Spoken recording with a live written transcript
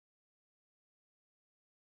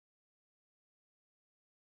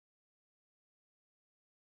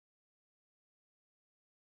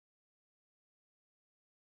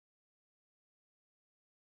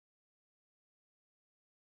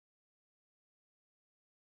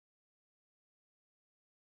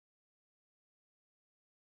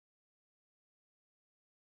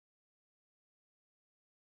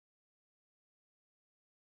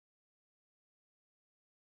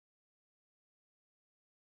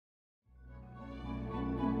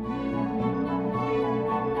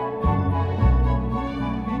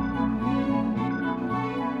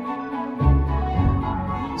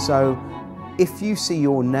So if you see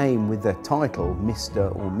your name with the title Mr.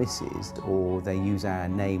 or Mrs., or they use our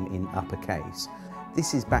name in uppercase,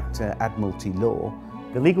 this is back to Admiralty law.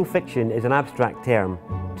 The legal fiction is an abstract term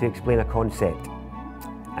to explain a concept,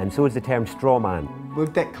 and so is the term strawman.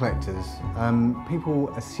 With debt collectors, people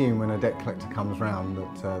assume when a debt collector comes round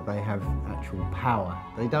that they have actual power.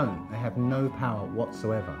 They don't. They have no power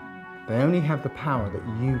whatsoever. They only have the power that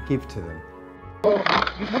you give to them. What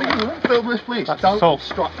do you want? Film this, please. Don't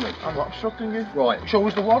obstruct me. I'm not obstructing you. Right. Show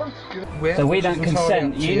us the warrant. So we don't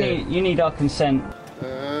consent. You need our consent.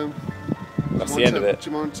 That's the end of it. Do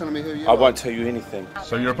you mind telling me who you I are? won't tell you anything.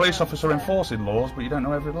 So you're a police officer enforcing laws, but you don't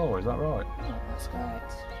know every law, is that right? Yeah, that's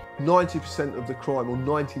correct. 90% of the crime, or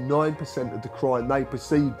 99% of the crime they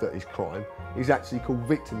perceive that is crime, is actually called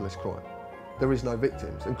victimless crime. There is no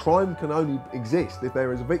victims, and crime can only exist if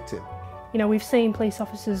there is a victim. You know, we've seen police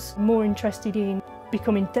officers more interested in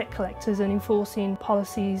becoming debt collectors and enforcing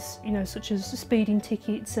policies, you know, such as speeding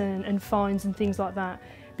tickets and fines and things like that,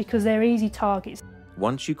 because they're easy targets.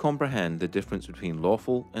 Once you comprehend the difference between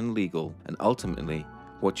lawful and legal, and ultimately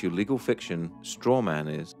what your legal fiction strawman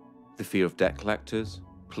is, the fear of debt collectors,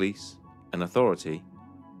 police, and authority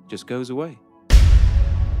just goes away.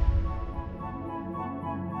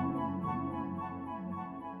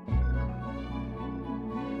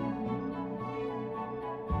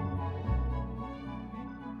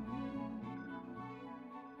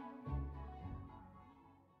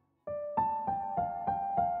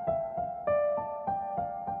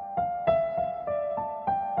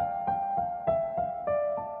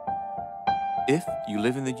 If you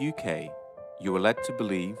live in the UK, you are led to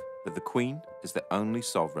believe that the Queen is the only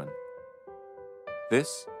sovereign.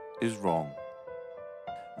 This is wrong.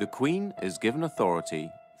 The Queen is given authority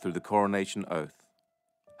through the coronation oath.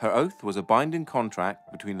 Her oath was a binding contract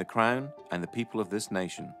between the Crown and the people of this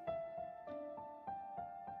nation.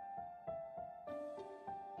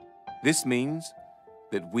 This means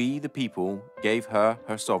that we, the people, gave her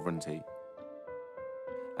her sovereignty.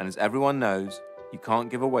 And as everyone knows, you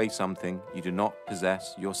can't give away something you do not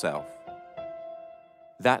possess yourself.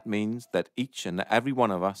 That means that each and every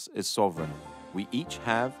one of us is sovereign. We each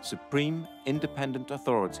have supreme, independent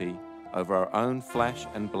authority over our own flesh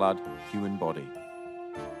and blood human body.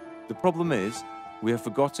 The problem is, we have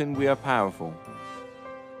forgotten we are powerful.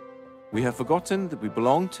 We have forgotten that we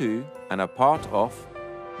belong to and are part of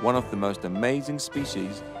one of the most amazing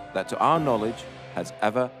species that to our knowledge has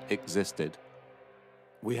ever existed.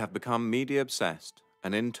 We have become media obsessed,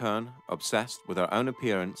 and in turn obsessed with our own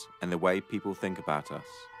appearance and the way people think about us.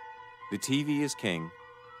 The TV is king,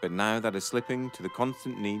 but now that is slipping to the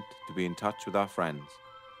constant need to be in touch with our friends.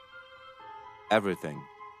 Everything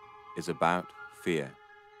is about fear.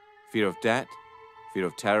 Fear of debt, fear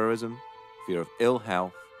of terrorism, fear of ill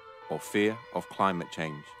health, or fear of climate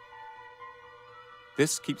change.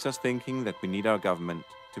 This keeps us thinking that we need our government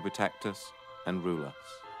to protect us and rule us.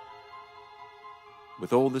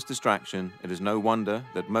 With all this distraction, it is no wonder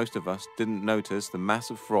that most of us didn't notice the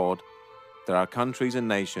massive fraud that our countries and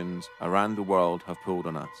nations around the world have pulled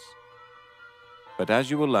on us. But as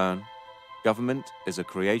you will learn, government is a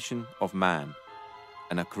creation of man,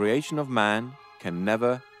 and a creation of man can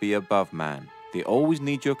never be above man. They always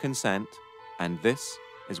need your consent, and this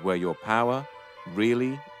is where your power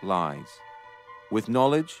really lies. With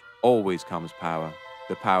knowledge always comes power,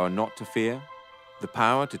 the power not to fear, the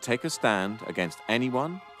power to take a stand against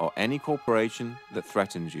anyone or any corporation that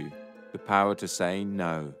threatens you, the power to say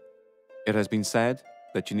no. It has been said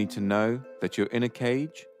that you need to know that you're in a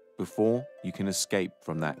cage before you can escape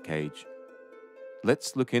from that cage.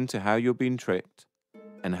 Let's look into how you're being tricked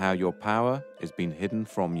and how your power is being hidden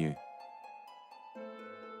from you.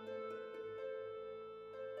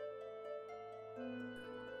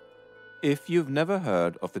 If you've never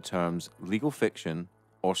heard of the terms legal fiction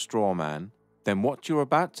or strawman, then what you're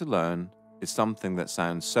about to learn is something that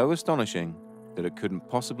sounds so astonishing that it couldn't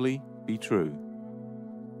possibly be true.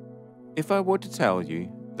 If I were to tell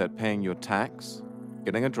you that paying your tax,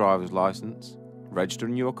 getting a driver's license,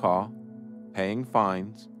 registering your car, paying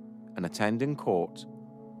fines, and attending court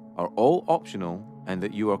are all optional and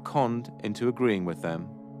that you are conned into agreeing with them,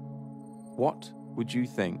 what would you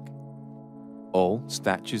think? All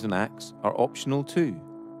statutes and acts are optional too.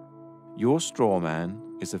 Your strawman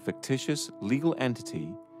is a fictitious legal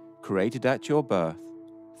entity created at your birth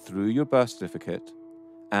through your birth certificate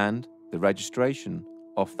and the registration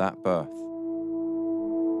of that birth.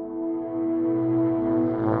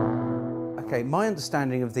 Okay, my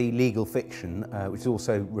understanding of the legal fiction, which is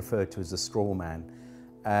also referred to as the straw man,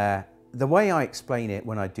 the way I explain it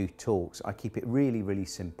when I do talks, I keep it really, really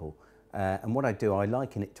simple. And what I do, I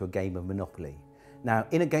liken it to a game of Monopoly. Now,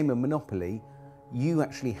 in a game of Monopoly, you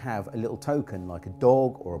actually have a little token like a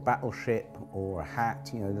dog or a battleship or a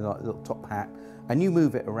hat, you know, like a little top hat, and you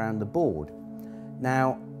move it around the board.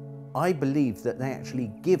 Now, I believe that they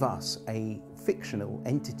actually give us a fictional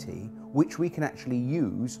entity which we can actually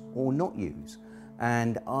use or not use.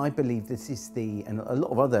 And I believe this is and a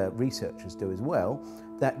lot of other researchers do as well,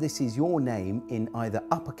 that this is your name in either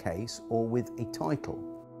uppercase or with a title.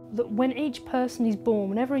 That when each person is born,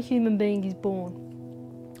 whenever a human being is born,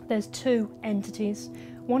 there's two entities.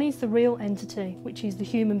 One is the real entity, which is the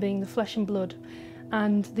human being, the flesh and blood,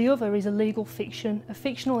 and the other is a legal fiction, a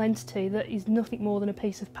fictional entity that is nothing more than a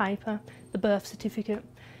piece of paper, the birth certificate.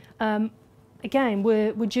 Again,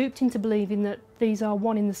 we're duped into believing that these are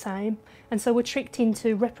one in the same, and so we're tricked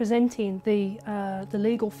into representing the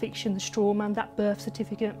legal fiction, the straw man, that birth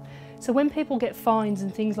certificate. So when people get fines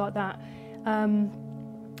and things like that,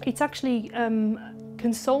 it's actually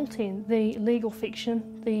consulting the legal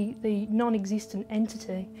fiction, the non-existent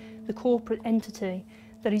entity, the corporate entity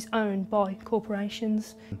that is owned by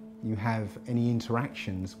corporations. You have any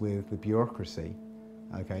interactions with the bureaucracy,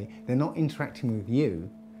 okay? They're not interacting with you,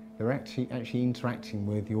 they're actually interacting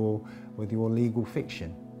with your legal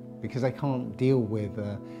fiction, because they can't deal with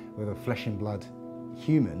a flesh and blood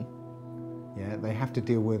human. Yeah, they have to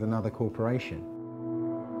deal with another corporation.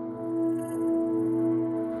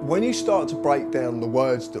 When you start to break down the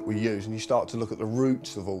words that we use and you start to look at the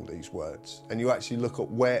roots of all these words, and you actually look at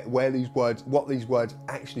what these words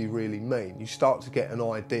actually really mean, you start to get an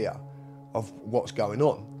idea of what's going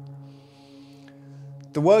on.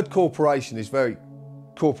 The word corporation is very,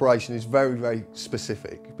 very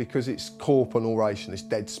specific, because it's corp and oration, it's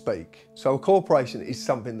dead speak. So a corporation is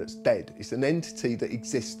something that's dead. It's an entity that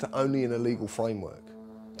exists only in a legal framework.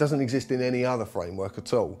 It doesn't exist in any other framework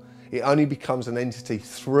at all. It only becomes an entity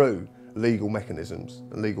through legal mechanisms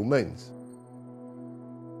and legal means.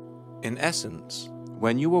 In essence,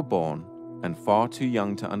 when you were born and far too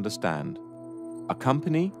young to understand, a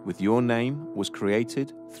company with your name was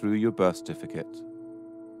created through your birth certificate.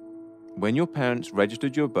 When your parents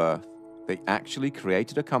registered your birth, they actually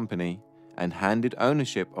created a company and handed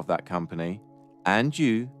ownership of that company and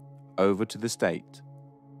you over to the state.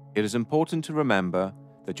 It is important to remember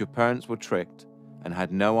that your parents were tricked and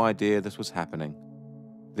had no idea this was happening.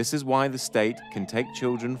 This is why the state can take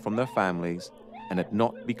children from their families and it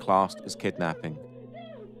not be classed as kidnapping.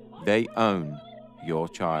 They own your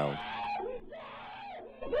child.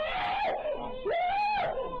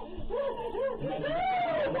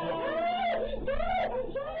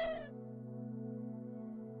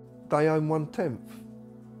 They own 1/10.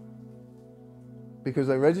 Because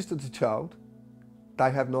they registered the child,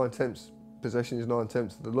 they have 9/10. Possession is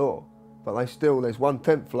 9/10 of the law. But there's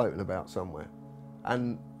 1/10 floating about somewhere.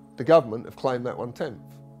 And the government have claimed that 1/10.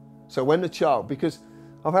 So when the child, because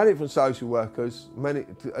I've had it from social workers,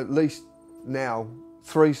 at least now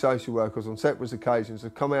 3 social workers on separate occasions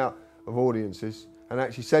have come out of audiences and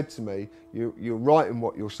actually said to me, you're right in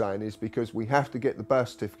what you're saying, is because we have to get the birth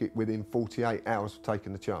certificate within 48 hours of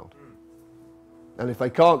taking the child. And if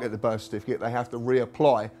they can't get the birth certificate, they have to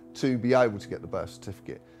reapply to be able to get the birth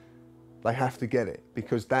certificate. They have to get it,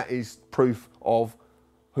 because that is proof of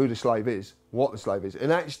who the slave is, what the slave is.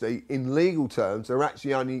 And actually, in legal terms, they're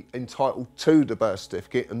actually only entitled to the birth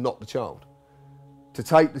certificate and not the child. To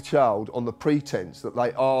take the child on the pretense that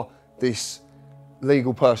they are this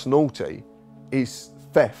legal personality is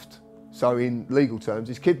theft. So in legal terms,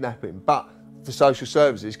 it's kidnapping. But for social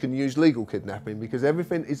services, can use legal kidnapping, because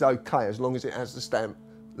everything is okay as long as it has the stamp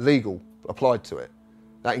legal applied to it.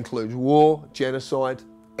 That includes war, genocide.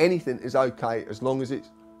 Anything is okay as long as it's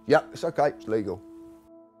okay, it's legal.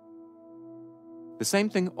 The same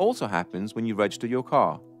thing also happens when you register your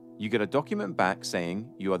car. You get a document back saying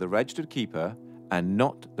you are the registered keeper and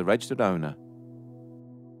not the registered owner.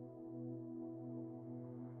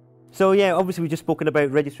 So yeah, obviously we've just spoken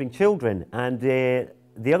about registering children, and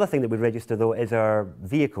the other thing that we register though is our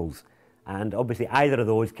vehicles. And obviously either of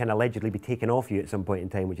those can allegedly be taken off you at some point in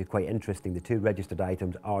time, which is quite interesting. The 2 registered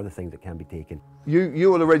items are the things that can be taken.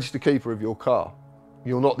 You are the registered keeper of your car.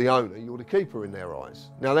 You're not the owner, you're the keeper in their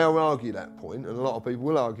eyes. Now they'll argue that point, and a lot of people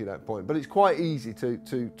will argue that point, but it's quite easy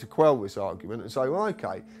to quell this argument and say, well,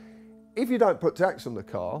 okay, if you don't put tax on the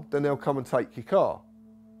car, then they'll come and take your car.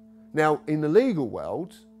 Now, in the legal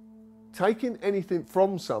world, taking anything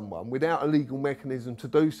from someone without a legal mechanism to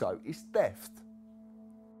do so is theft.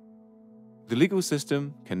 The legal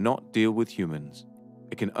system cannot deal with humans.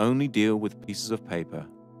 It can only deal with pieces of paper.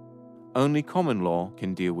 Only common law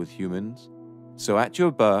can deal with humans. So at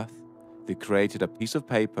your birth, they created a piece of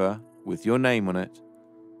paper with your name on it,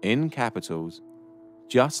 in capitals,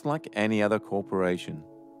 just like any other corporation.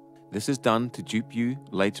 This is done to dupe you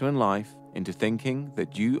later in life into thinking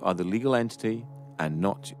that you are the legal entity and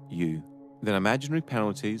not you. Then imaginary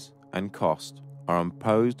penalties and cost are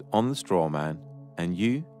imposed on the straw man, and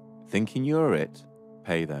you, thinking you are it,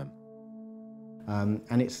 pay them.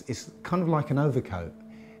 And it's kind of like an overcoat,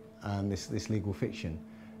 this legal fiction.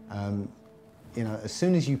 You know, as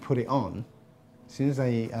soon as you put it on, as soon as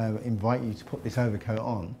they invite you to put this overcoat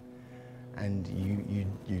on, and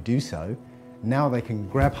you do so, now they can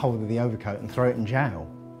grab hold of the overcoat and throw it in jail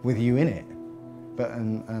with you in it. But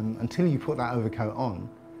until you put that overcoat on,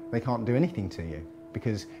 they can't do anything to you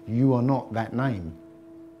because you are not that name.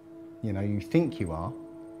 You know, you think you are,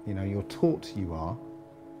 you know, you're taught you are,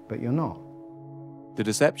 but you're not. The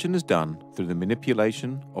deception is done through the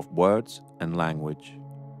manipulation of words and language.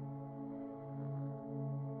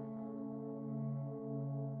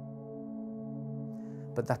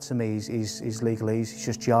 But that to me is legalese. It's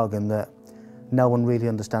just jargon that no one really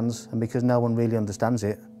understands, and because no one really understands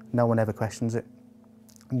it, no one ever questions it.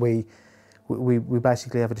 We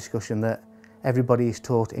basically have a discussion that everybody is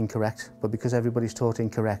taught incorrect, but because everybody's taught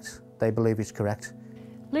incorrect, they believe it's correct.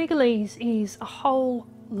 Legalese is a whole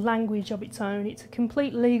language of its own. It's a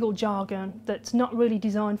complete legal jargon that's not really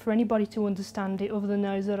designed for anybody to understand it other than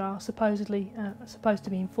those that are supposedly supposed to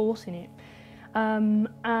be enforcing it. And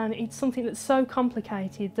it's something that's so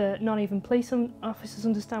complicated that not even police officers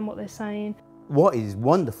understand what they're saying. What is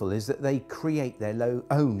wonderful is that they create their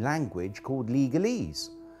own language called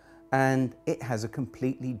legalese, and it has a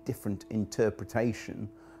completely different interpretation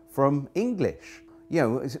from English. You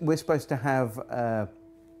know, we're supposed to have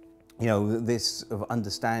you know, this sort of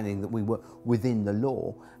understanding that we were within the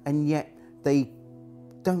law, and yet they're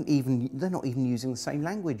not even using the same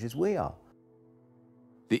language as we are.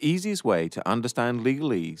 The easiest way to understand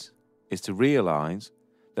legalese is to realize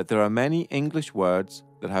that there are many English words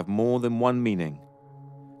that have more than one meaning,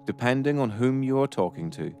 depending on whom you are talking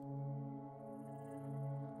to.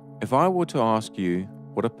 If I were to ask you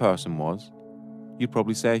what a person was, you'd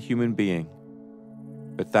probably say a human being,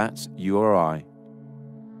 but that's you or I.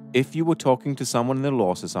 If you were talking to someone in the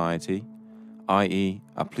law society, i.e.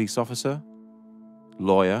 a police officer,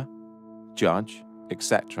 lawyer, judge,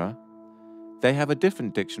 etc., they have a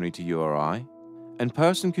different dictionary to you or I, and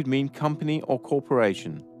person could mean company or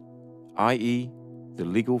corporation, i.e. the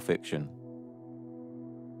legal fiction.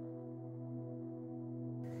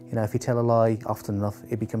 You know, if you tell a lie often enough,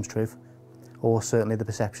 it becomes truth, or certainly the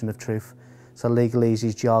perception of truth. So legalese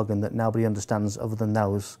is jargon that nobody understands other than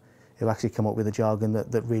those who actually come up with a jargon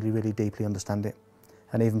that really, really deeply understand it.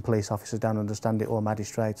 And even police officers don't understand it, or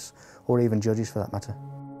magistrates, or even judges for that matter.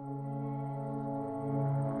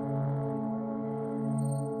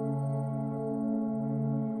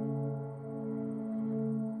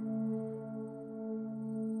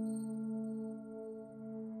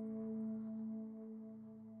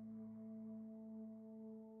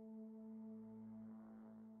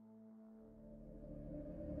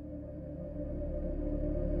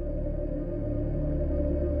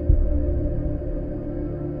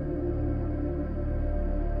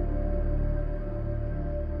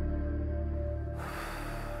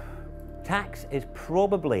 Tax is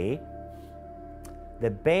probably the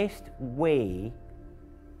best way,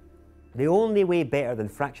 the only way better than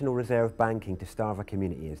fractional reserve banking to starve a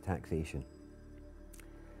community is taxation.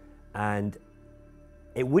 And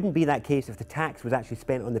it wouldn't be that case if the tax was actually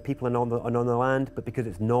spent on the people and on the land, but because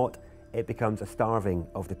it's not, it becomes a starving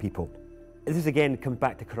of the people. This again comes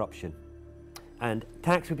back to corruption. And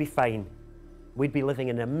tax would be fine. We'd be living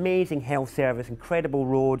in an amazing health service, incredible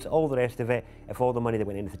roads, all the rest of it, if all the money that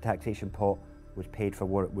went into the taxation pot was paid for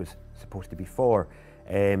what it was supposed to be for.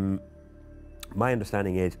 My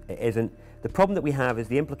understanding is it isn't. The problem that we have is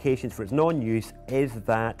the implications for its non-use is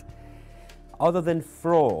that, other than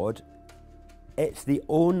fraud, it's the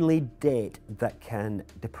only debt that can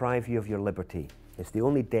deprive you of your liberty. It's the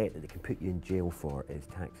only debt that they can put you in jail for is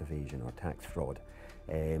tax evasion or tax fraud,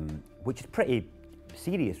 which is pretty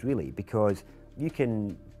serious really, because you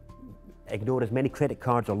can ignore as many credit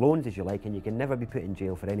cards or loans as you like and you can never be put in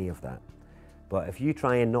jail for any of that. But if you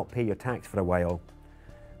try and not pay your tax for a while,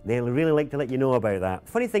 they'll really like to let you know about that.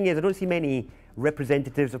 Funny thing is, I don't see many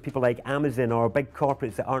representatives of people like Amazon or big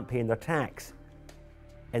corporates that aren't paying their tax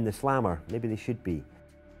in the slammer. Maybe they should be.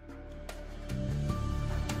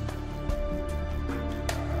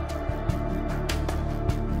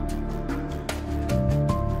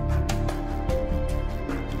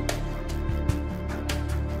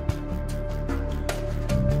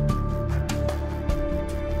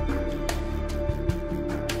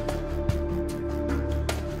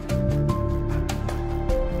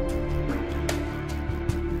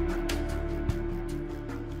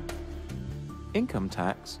 income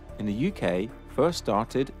tax in the UK first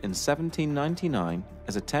started in 1799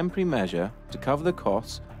 as a temporary measure to cover the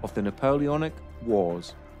costs of the Napoleonic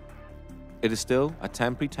Wars. It is still a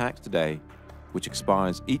temporary tax today, which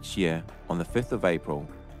expires each year on the 5th of April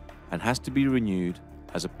and has to be renewed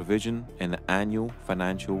as a provision in the annual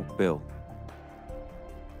financial bill.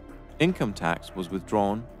 Income tax was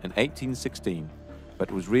withdrawn in 1816,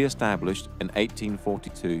 but was re-established in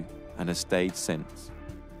 1842 and has stayed since.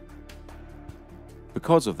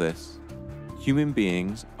 Because of this, human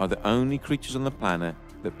beings are the only creatures on the planet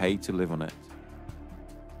that pay to live on it.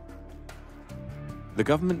 The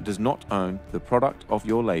government does not own the product of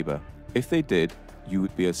your labor. If they did, you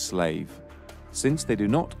would be a slave. Since they do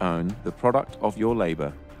not own the product of your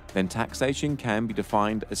labor, then taxation can be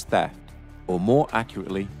defined as theft, or more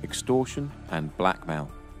accurately, extortion and blackmail.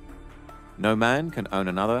 No man can own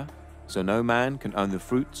another, so no man can own the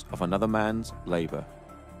fruits of another man's labor.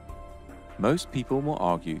 Most people will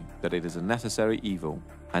argue that it is a necessary evil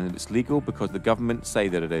and that it's legal because the government say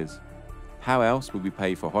that it is. How else would we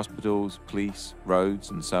pay for hospitals, police, roads,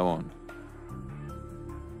 and so on?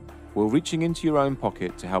 Well, reaching into your own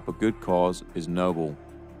pocket to help a good cause is noble.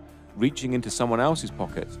 Reaching into someone else's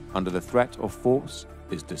pocket under the threat of force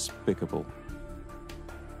is despicable.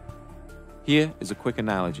 Here is a quick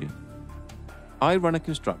analogy. I run a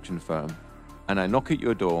construction firm, and I knock at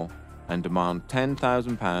your door and demand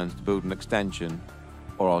 £10,000 to build an extension,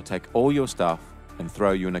 or I'll take all your stuff and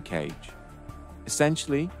throw you in a cage.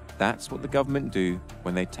 Essentially, that's what the government do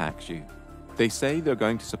when they tax you. They say they're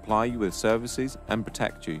going to supply you with services and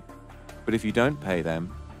protect you, but if you don't pay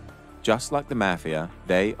them, just like the mafia,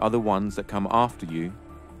 they are the ones that come after you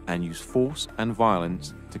and use force and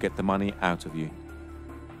violence to get the money out of you.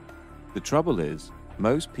 The trouble is,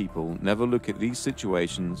 most people never look at these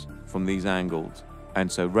situations from these angles, and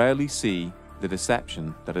so rarely see the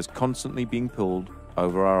deception that is constantly being pulled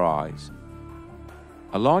over our eyes.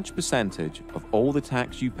 A large percentage of all the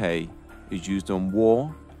tax you pay is used on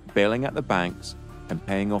war, bailing out the banks, and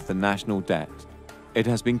paying off the national debt. It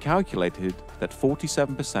has been calculated that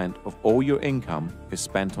 47% of all your income is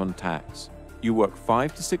spent on tax. You work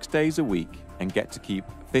 5 to 6 days a week and get to keep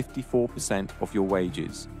 54% of your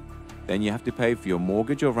wages. Then you have to pay for your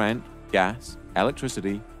mortgage or rent, gas,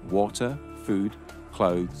 electricity, water, food,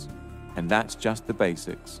 clothes, and that's just the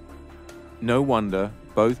basics. No wonder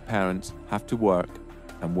both parents have to work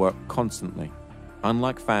and work constantly,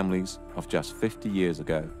 unlike families of just 50 years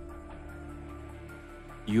ago.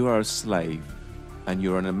 You are a slave, and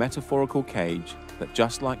you're in a metaphorical cage that,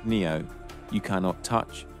 just like Neo, you cannot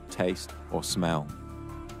touch, taste, or smell.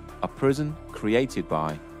 A prison created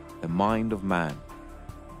by the mind of man.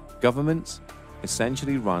 Governments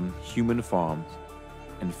essentially run human farms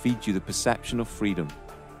and feed you the perception of freedom.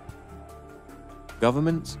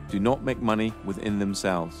 Governments do not make money within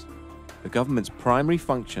themselves. The government's primary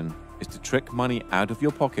function is to trick money out of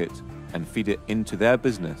your pocket and feed it into their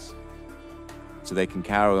business, so they can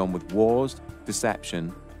carry on with wars,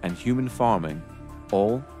 deception, and human farming,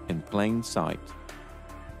 all in plain sight.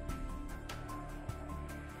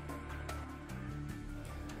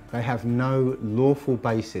 They have no lawful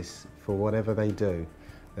basis for whatever they do.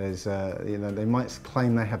 There's, they might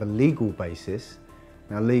claim they have a legal basis.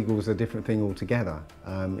 Now, legal is a different thing altogether.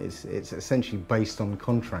 It's essentially based on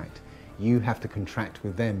contract. You have to contract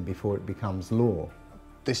with them before it becomes law.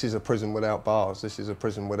 This is a prison without bars. This is a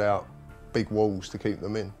prison without big walls to keep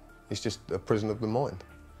them in. It's just a prison of the mind.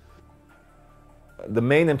 The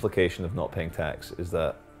main implication of not paying tax is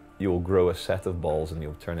that you'll grow a set of balls and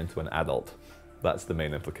you'll turn into an adult. That's the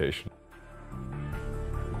main implication.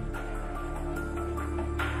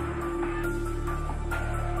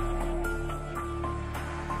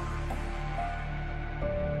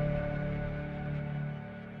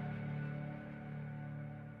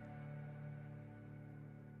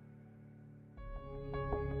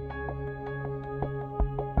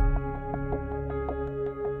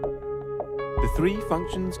 The three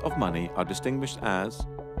functions of money are distinguished as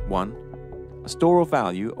 1. A store of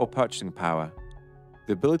value or purchasing power,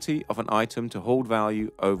 the ability of an item to hold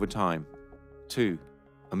value over time. 2.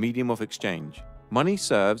 A medium of exchange. Money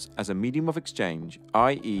serves as a medium of exchange,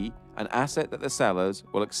 i.e., an asset that the sellers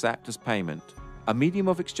will accept as payment. A medium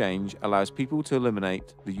of exchange allows people to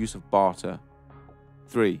eliminate the use of barter.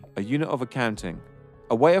 3. A unit of accounting,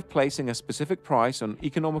 a way of placing a specific price on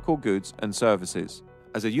economical goods and services.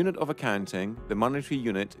 As a unit of accounting, the monetary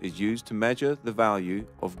unit is used to measure the value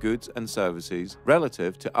of goods and services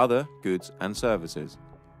relative to other goods and services.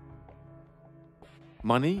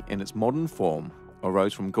 Money in its modern form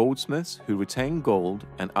arose from goldsmiths who retained gold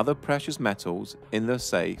and other precious metals in their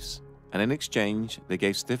safes and in exchange they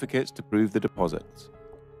gave certificates to prove the deposits.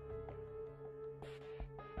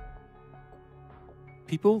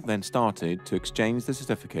 People then started to exchange the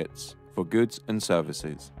certificates for goods and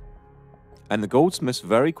services, and the goldsmiths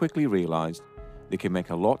very quickly realized they could make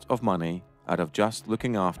a lot of money out of just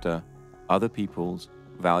looking after other people's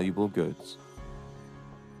valuable goods.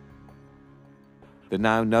 They're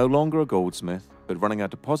now no longer a goldsmith, but running a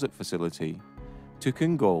deposit facility, took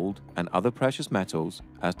in gold and other precious metals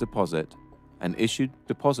as deposit and issued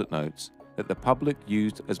deposit notes that the public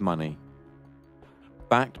used as money,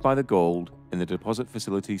 backed by the gold in the deposit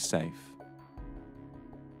facility's safe.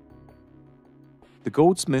 The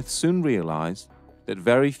goldsmiths soon realized that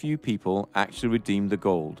very few people actually redeemed the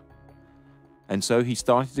gold, and so he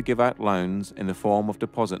started to give out loans in the form of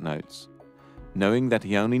deposit notes, knowing that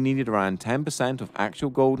he only needed around 10% of actual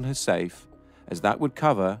gold in his safe, as that would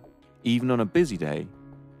cover, even on a busy day,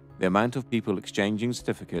 the amount of people exchanging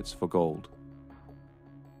certificates for gold.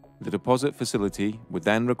 The deposit facility would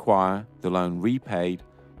then require the loan repaid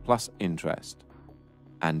plus interest,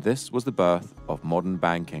 and this was the birth of modern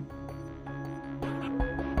banking.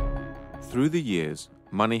 Through the years,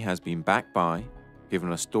 money has been backed by,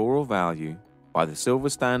 given a store of value, by the silver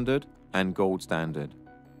standard and gold standard,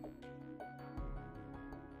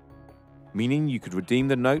 meaning you could redeem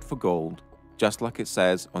the note for gold, just like it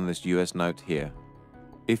says on this US note here,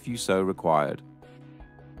 if you so required.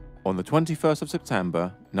 On the 21st of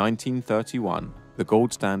September 1931, the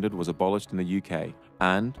gold standard was abolished in the UK,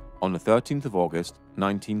 and on the 13th of August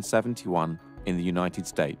 1971 in the United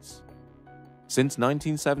States. Since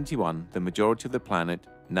 1971, the majority of the planet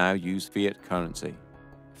now use fiat currency.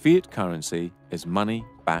 Fiat currency is money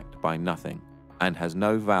backed by nothing and has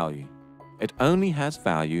no value. It only has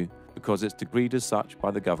value because it's decreed as such by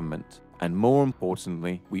the government, and more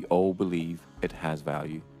importantly, we all believe it has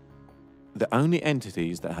value. The only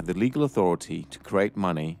entities that have the legal authority to create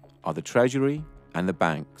money are the Treasury and the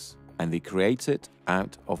banks, and they create it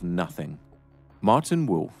out of nothing. Martin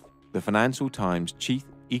Wolf, the Financial Times chief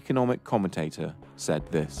economic commentator, said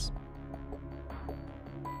this: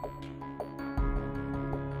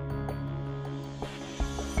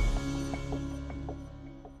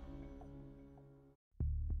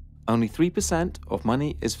 only 3% of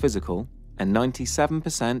money is physical and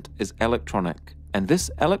 97% is electronic, and this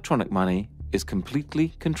electronic money is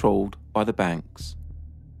completely controlled by the banks.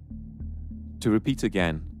 To repeat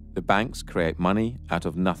again, the banks create money out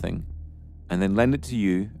of nothing and then lend it to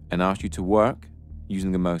you and ask you to work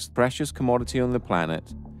using the most precious commodity on the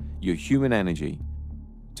planet, your human energy,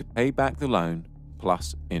 to pay back the loan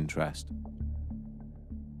plus interest.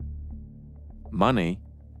 Money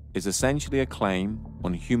is essentially a claim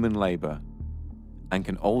on human labor and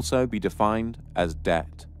can also be defined as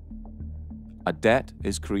debt. A debt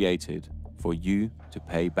is created for you to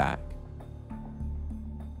pay back.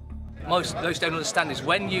 Most those don't understand is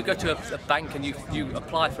when you go to a bank and you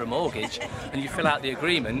apply for a mortgage and you fill out the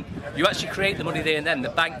agreement, you actually create the money there and then. The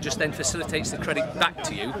bank just then facilitates the credit back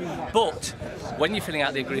to you. But when you're filling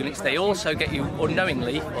out the agreements, they also get you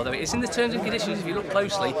unknowingly, although it is in the terms and conditions if you look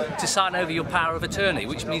closely, to sign over your power of attorney,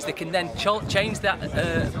 which means they can then change that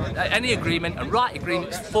any agreement and write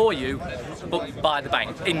agreements for you, but by the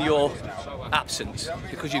bank in your absence,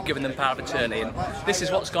 because you've given them power of attorney. And this is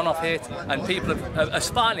what's gone off here, and people have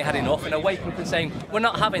finally had enough and are waking up and saying, we're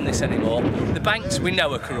not having this anymore. The banks we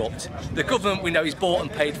know are corrupt. The government we know is bought and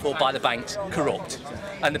paid for by the banks, corrupt.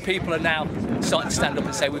 And the people are now starting to stand up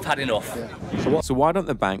and say, we've had enough. So why don't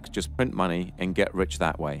the banks just print money and get rich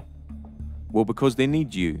that way? Well, because they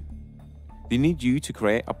need you. They need you to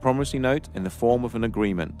create a promissory note in the form of an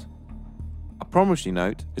agreement. A promissory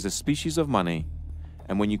note is a species of money,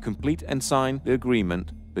 and when you complete and sign the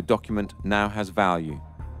agreement, the document now has value,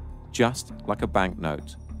 just like a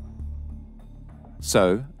banknote.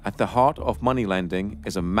 So, at the heart of money lending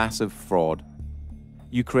is a massive fraud.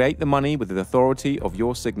 You create the money with the authority of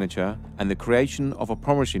your signature and the creation of a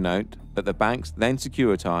promissory note that the banks then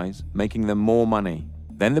securitize, making them more money.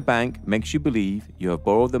 Then the bank makes you believe you have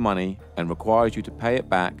borrowed the money and requires you to pay it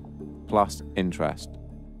back, plus interest.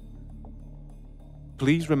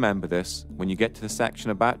 Please remember this when you get to the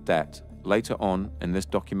section about debt later on in this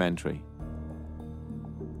documentary.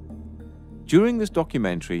 During this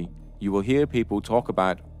documentary, you will hear people talk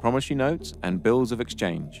about promissory notes and bills of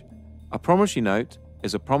exchange. A promissory note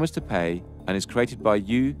is a promise to pay and is created by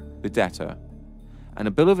you, the debtor, and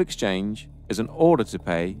a bill of exchange is an order to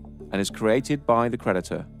pay and is created by the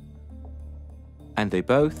creditor. And they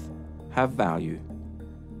both have value.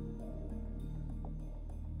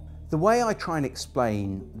 The way I try and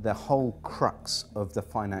explain the whole crux of the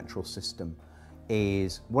financial system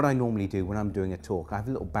is what I normally do when I'm doing a talk. I have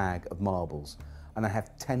a little bag of marbles, and I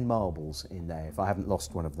have 10 marbles in there if I haven't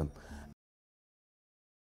lost one of them.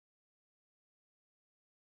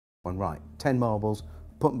 Right, 10 marbles,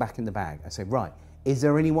 put them back in the bag. I say, right, is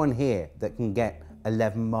there anyone here that can get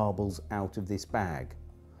 11 marbles out of this bag?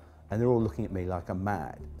 And they're all looking at me like I'm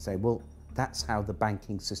mad. I say, well, that's how the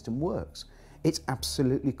banking system works. It's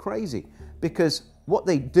absolutely crazy, because what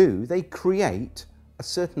they do, they create a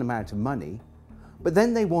certain amount of money, but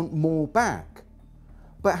then they want more back.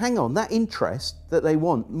 But hang on, that interest that they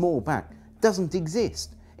want more back doesn't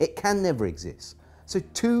exist. It can never exist. So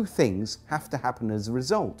two things have to happen as a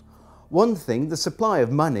result. One thing, the supply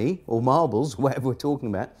of money, or marbles, whatever we're talking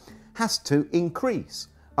about, has to increase.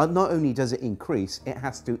 Not only does it increase, it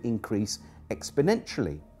has to increase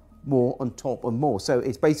exponentially, more on top of more. So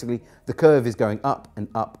it's basically, the curve is going up and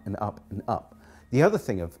up and up and up. The other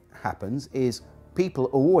thing that happens is people are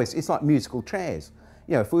always, it's like musical chairs.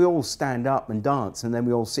 You know, if we all stand up and dance and then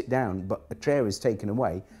we all sit down, but a chair is taken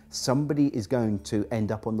away, somebody is going to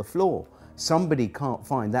end up on the floor. Somebody can't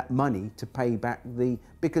find that money to pay back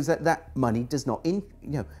because that money does not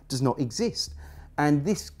exist. And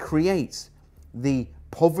this creates the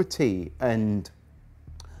poverty and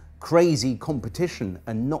crazy competition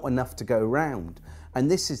and not enough to go around. And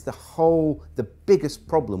this is the biggest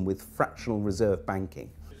problem with fractional reserve banking.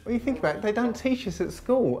 Well, you think about it, they don't teach us at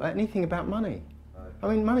school anything about money. I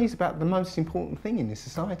mean, money's about the most important thing in this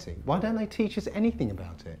society. Why don't they teach us anything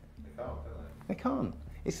about it? They can't, do they? They can't.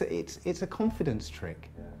 It's a confidence trick,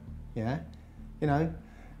 yeah. You know,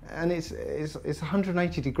 and it's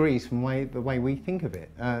 180 degrees from the way we think of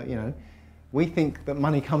it. You know, we think that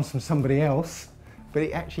money comes from somebody else, but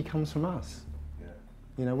it actually comes from us. Yeah.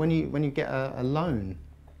 You know, when you get a loan,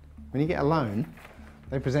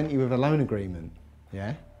 they present you with a loan agreement,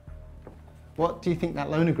 yeah. What do you think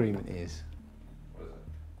that loan agreement is? What is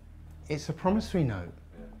it? It's a promissory note.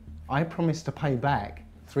 Yeah. I promise to pay back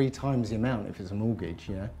 3 times the amount if it's a mortgage,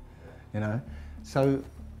 you know. So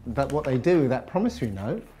what they do, that promissory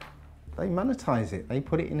note, they monetize it. They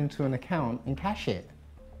put it into an account and cash it.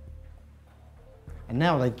 And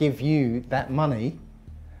now they give you that money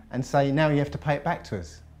and say, now you have to pay it back to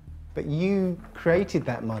us. But you created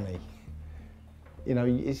that money. You know,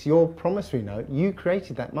 it's your promissory note. You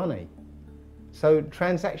created that money. So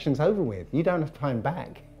transaction's over with. You don't have to pay them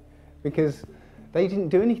back because they didn't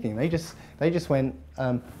do anything. They just went,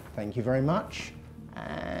 thank you very much,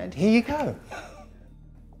 and here you go.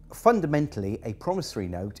 Fundamentally, a promissory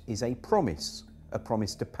note is a promise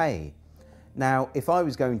to pay. Now, if I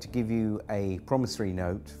was going to give you a promissory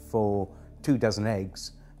note for 2 dozen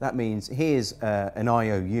eggs, that means here's an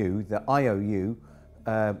IOU, the IOU,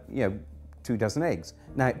 2 dozen eggs.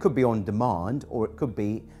 Now, it could be on demand, or it could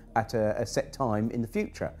be at a set time in the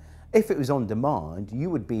future. If it was on demand, you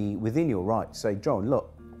would be within your right to say, John,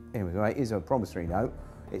 look, here we go, here's a promissory note.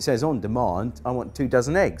 It says on demand, I want 2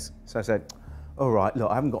 dozen eggs. So I said, all right, look,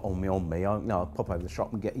 I haven't got on me. I'll pop over the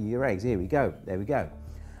shop and get you your eggs. Here we go, there we go.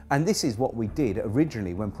 And this is what we did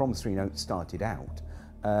originally when promissory notes started out,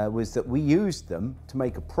 was that we used them to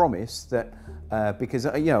make a promise that, because,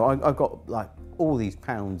 I've got like all these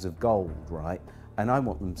pounds of gold, right? And I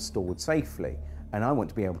want them stored safely. And I want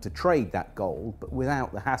to be able to trade that gold, but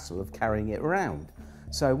without the hassle of carrying it around.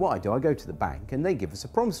 So what I do, I go to the bank and they give us a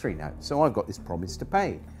promissory note. So I've got this promise to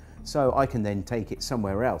pay. So I can then take it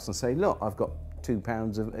somewhere else and say, look, I've got 2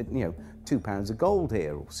 pounds of, 2 pounds of gold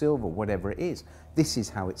here, or silver, whatever it is. This is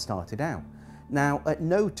how it started out. Now, at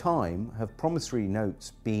no time have promissory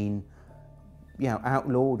notes been,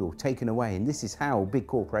 outlawed or taken away. And this is how big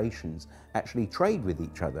corporations actually trade with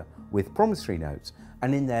each other, with promissory notes.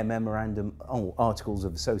 And in their memorandum or articles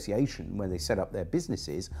of association, when they set up their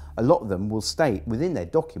businesses, a lot of them will state within their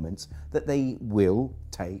documents that they will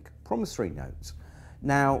take promissory notes.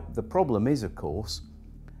 Now, the problem is, of course,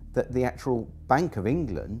 that the actual Bank of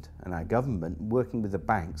England and our government, working with the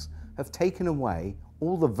banks, have taken away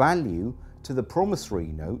all the value to the promissory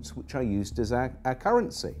notes, which are used as our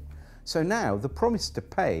currency. So now the promise to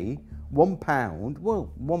pay £1,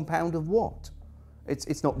 well, £1 of what?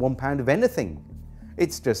 It's not £1 of anything.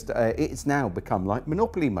 It's just, it's now become like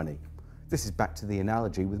Monopoly money. This is back to the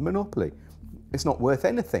analogy with Monopoly. It's not worth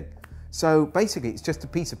anything. So basically it's just a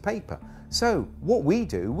piece of paper. So what we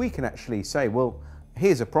do, we can actually say, well,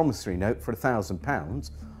 here's a promissory note for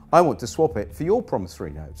 £1,000. I want to swap it for your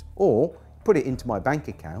promissory note, or put it into my bank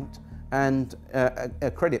account and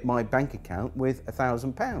credit my bank account with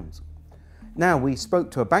 £1,000. Now, we spoke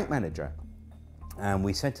to a bank manager and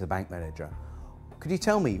we said to the bank manager, could you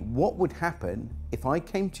tell me what would happen if I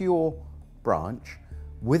came to your branch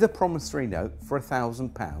with a promissory note for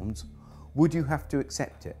 £1,000? would you have to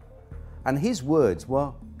accept it? And his words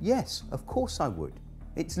were, yes, of course I would.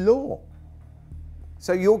 It's law.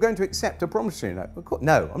 So you're going to accept a promissory note? Of course,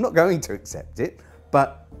 no, I'm not going to accept it,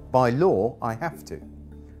 but by law, I have to.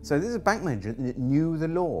 So this is a bank manager that knew the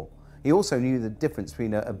law. He also knew the difference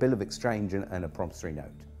between a bill of exchange and a promissory note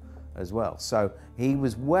as well. So he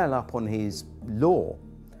was well up on his law.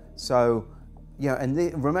 So, yeah, and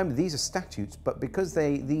remember, these are statutes, but because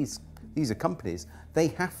these are companies, they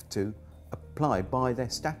have to apply by their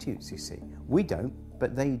statutes, you see. We don't,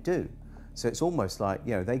 but they do. So it's almost like,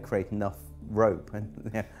 you know, they create enough rope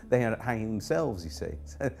and they end up hanging themselves, you see.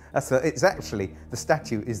 So it's actually, the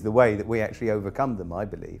statute is the way that we actually overcome them, I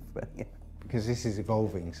believe. But, yeah. Because this is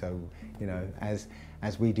evolving, so, you know, as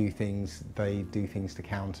we do things, they do things to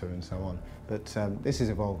counter and so on. But this is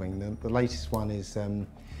evolving. The latest one is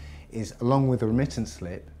along with the remittance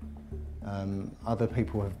slip, other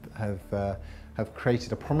people have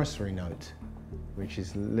created a promissory note, which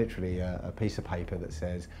is literally a piece of paper that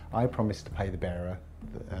says, I promise to pay the bearer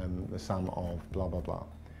the sum of blah, blah, blah.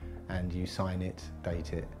 And you sign it,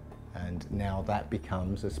 date it, and now that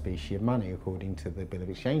becomes a specie of money according to the Bill of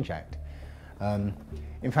Exchange Act.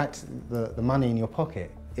 In fact, the money in your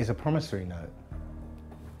pocket is a promissory note.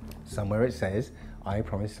 Somewhere it says, I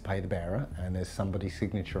promise to pay the bearer, and there's somebody's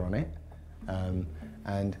signature on it.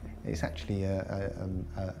 And it's actually an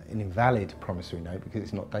invalid promissory note because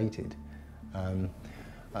it's not dated.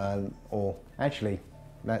 Or actually,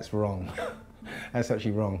 that's wrong. That's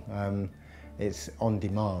actually wrong. It's on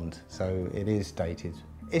demand, so it is dated.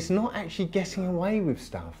 It's not actually getting away with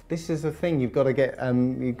stuff. This is the thing you've got to get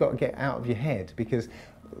out of your head, because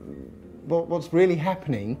what's really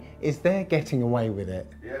happening is they're getting away with it.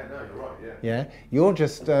 Yeah, no, you're right. Yeah. Yeah, you're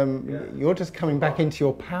just coming back into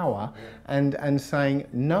your power and saying,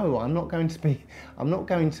 no, I'm not going to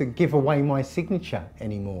give away my signature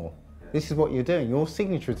anymore. Yeah. This is what you're doing. Your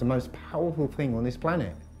signature is the most powerful thing on this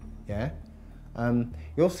planet. Yeah,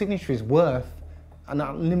 your signature is worth an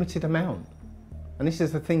unlimited amount. And this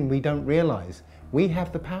is the thing we don't realise. We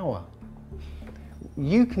have the power.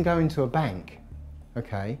 You can go into a bank,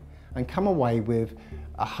 okay, and come away with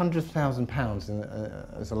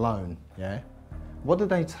 £100,000 as a loan, yeah? What do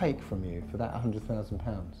they take from you for that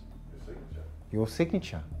 £100,000? Your signature. Your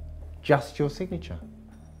signature. Just your signature.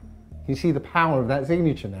 You see the power of that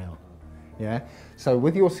signature now, yeah? So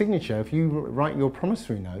with your signature, if you write your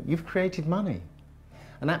promissory note, you've created money.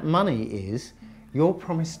 And that money is your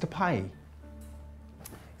promise to pay.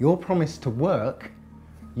 Your promise to work,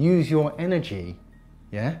 use your energy,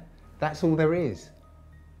 yeah? That's all there is.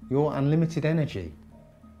 Your unlimited energy.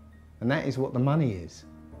 And that is what the money is.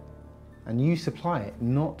 And you supply it,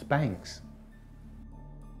 not banks.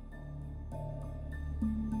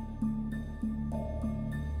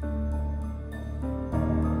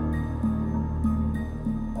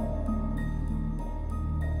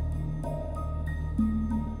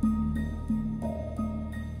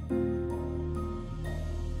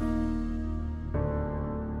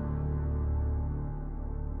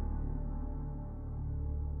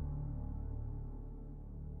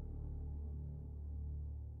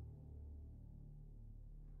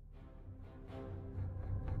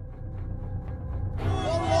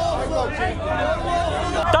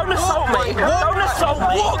 Don't assault me! Don't assault me!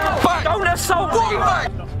 Walk back! Don't assault me!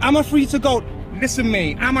 Am I free to go? Listen,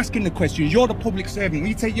 mate, I'm asking the questions. You're the public servant. Will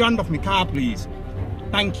you take your hand off my car, please?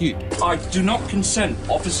 Thank you. I do not consent,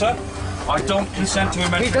 officer. I don't consent to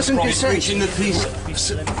a mental promise breaching the peace.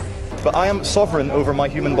 But I am sovereign over my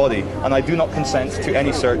human body, and I do not consent to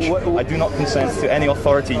any search. I do not consent to any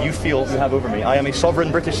authority you feel you have over me. I am a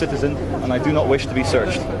sovereign British citizen, and I do not wish to be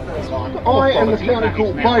searched. I am the county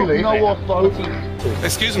court bailiff. No authority.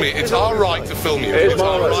 Excuse me, it's our right to film you. It's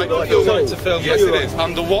our right to film you. Yes, it is.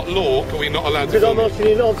 Under what law are we not allowed to film you?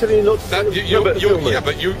 Because I'm telling you not to film. Yeah,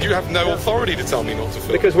 but you have no authority to tell me not to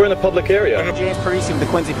film. Because we're in a public area. James Parisi with the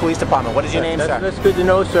Quincy Police Department. What is your name, sir? That's good to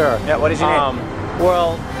know, sir. Yeah, what is your name?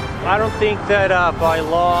 Well, I don't think that by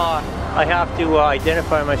law I have to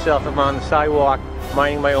identify myself if I'm on the sidewalk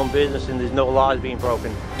minding my own business and there's no laws being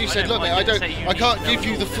broken. You said, look, mate, I can't give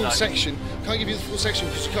you the full section. Can't give you the full section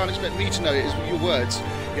because you can't expect me to know it. Is your words,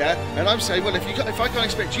 yeah? And I'm saying, well, if I can't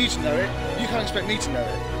expect you to know it, you can't expect me to know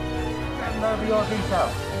it. Hand over your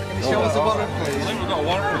details. Can you show us a warrant, please? I think we've got a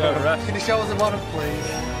warrant for the arrest. Can you show us a warrant, please?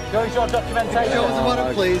 Show us your documentation. Show us a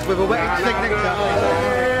warrant, please, with a wet signature.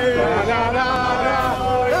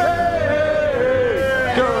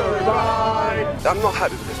 I'm not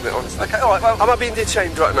happy with this, mate, honestly. Okay, alright, well, am I being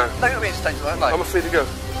detained right now? No, you're not being detained right now. I'm free to go.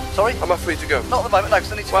 Sorry? Am I free to go? Not at the moment, no,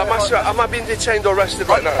 because I need to... Well, am I being detained or arrested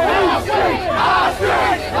right now?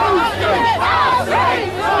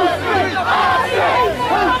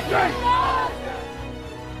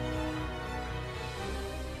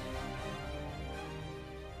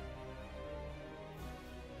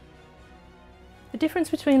 The difference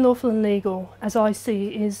between lawful and legal, as I see,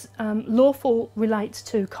 is lawful relates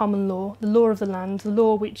to common law, the law of the land, the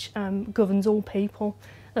law which governs all people,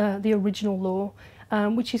 the original law,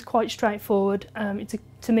 which is quite straightforward.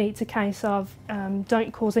 To me, it's a case of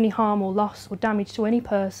don't cause any harm or loss or damage to any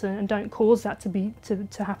person, and don't cause that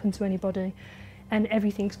to happen to anybody, and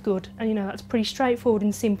everything's good. And you know, that's pretty straightforward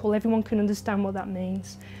and simple. Everyone can understand what that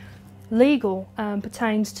means. Legal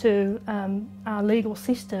pertains to our legal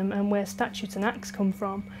system and where statutes and acts come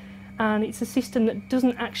from, and it's a system that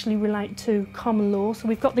doesn't actually relate to common law. So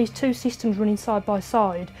we've got these two systems running side by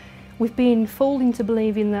side. We've been fooled into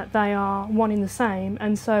believing that they are one and the same,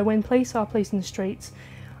 and so when police are policing the streets,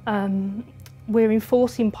 we're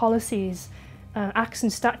enforcing policies, acts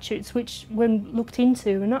and statutes which, when looked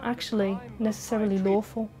into, are not actually necessarily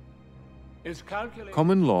lawful.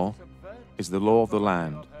 Common law is the law of the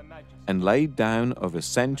land, and laid down over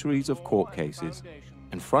centuries of court cases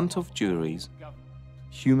in front of juries,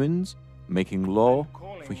 humans making law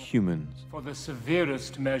for humans. For the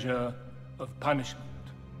severest measure of punishment.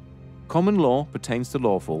 Common law pertains to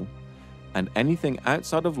lawful, and anything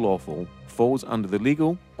outside of lawful falls under the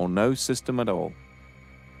legal or no system at all.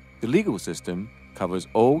 The legal system covers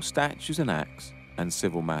all statutes and acts and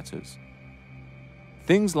civil matters.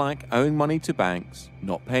 Things like owing money to banks,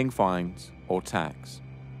 not paying fines or tax.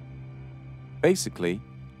 Basically,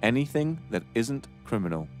 anything that isn't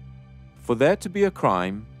criminal. For there to be a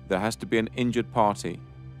crime, there has to be an injured party.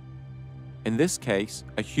 In this case,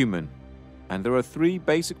 a human. And there are three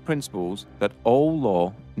basic principles that all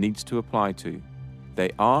law needs to apply to.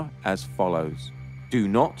 They are as follows. Do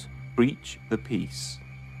not breach the peace.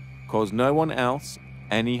 Cause no one else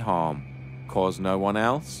any harm. Cause no one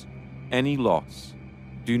else any loss.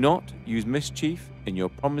 Do not use mischief in your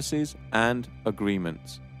promises and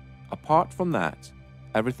agreements. Apart from that,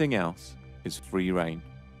 everything else is free rein.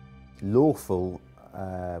 Lawful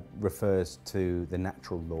refers to the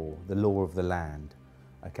natural law, the law of the land,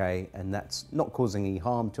 okay? And that's not causing any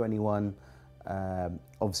harm to anyone,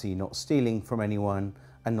 obviously not stealing from anyone,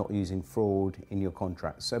 and not using fraud in your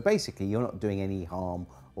contracts. So basically, you're not doing any harm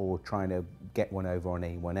or trying to get one over on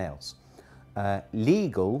anyone else.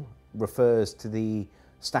 Legal refers to the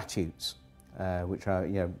statutes, which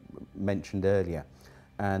I mentioned earlier.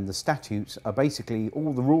 And the statutes are basically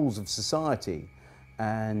all the rules of society,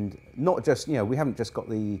 and not just, we haven't just got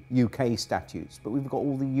the UK statutes, but we've got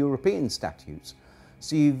all the European statutes.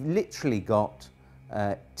 So you've literally got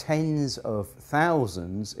tens of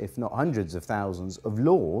thousands, if not hundreds of thousands of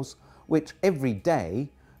laws, which every day,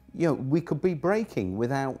 we could be breaking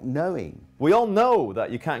without knowing. We all know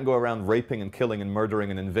that you can't go around raping and killing and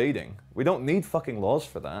murdering and invading. We don't need fucking laws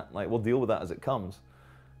for that. Like, we'll deal with that as it comes.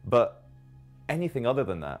 But anything other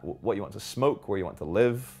than that, what you want to smoke, where you want to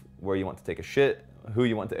live, where you want to take a shit, who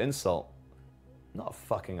you want to insult, not a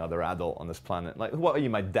fucking other adult on this planet. Like, what are you,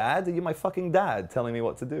 my dad? Are you my fucking dad telling me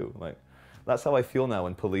what to do? Like, that's how I feel now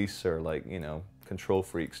when police or control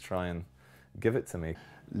freaks try and give it to me.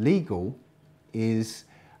 Legal is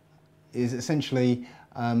essentially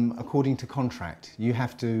according to contract. You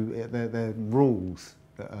have to, the rules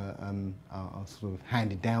that are sort of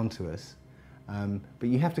handed down to us, but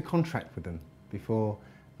you have to contract with them before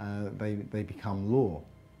they become law.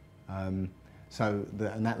 And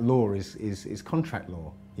that law is contract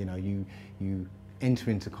law. You enter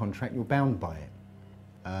into contract, you're bound by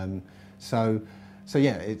it. So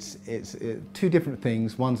yeah, it's two different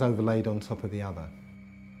things. One's overlaid on top of the other.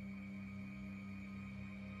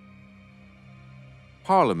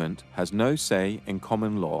 Parliament has no say in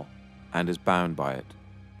common law and is bound by it.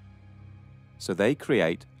 So they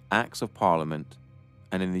create Acts of Parliament,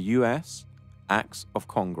 and in the US, Acts of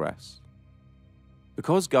Congress.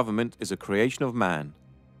 Because government is a creation of man,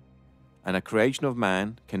 and a creation of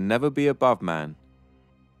man can never be above man,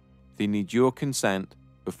 they need your consent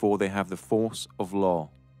before they have the force of law.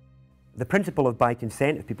 The principle of by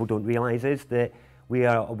consent, if people don't realise, is that we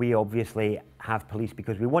obviously have police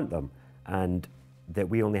because we want them, and that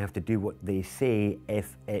we only have to do what they say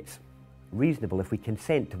if it's reasonable, if we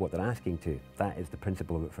consent to what they're asking to. That is the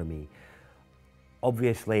principle of it for me.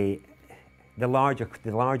 Obviously, the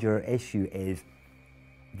larger issue is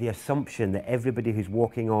the assumption that everybody who's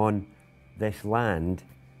walking on this land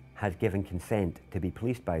has given consent to be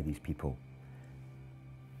policed by these people.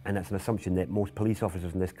 And that's an assumption that most police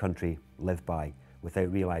officers in this country live by without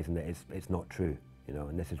realising that it's not true. You know,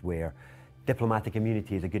 and this is where diplomatic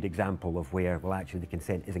immunity is a good example of where, well, actually the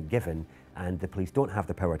consent isn't given and the police don't have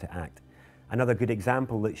the power to act. Another good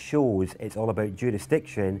example that shows it's all about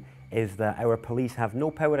jurisdiction is that our police have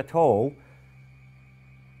no power at all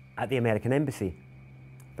at the American embassy.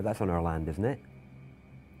 But that's on our land, isn't it?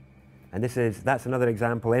 And that's another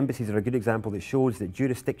example. Embassies are a good example that shows that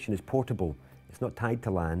jurisdiction is portable. It's not tied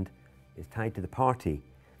to land, it's tied to the party.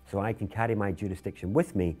 So I can carry my jurisdiction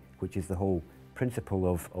with me, which is the whole principle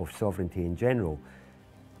of sovereignty in general.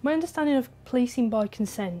 My understanding of policing by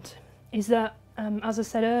consent is that, as I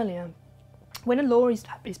said earlier, when a law is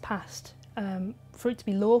passed, for it to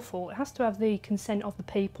be lawful, it has to have the consent of the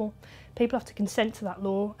people. People have to consent to that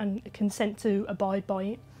law and consent to abide by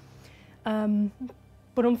it.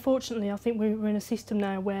 But unfortunately, I think we're in a system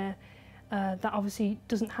now where that obviously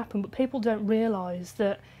doesn't happen, but people don't realise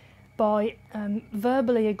that by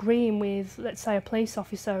verbally agreeing with, let's say, a police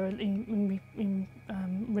officer in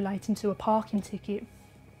relating to a parking ticket,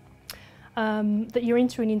 that you're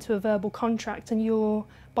entering into a verbal contract, and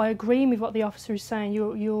by agreeing with what the officer is saying,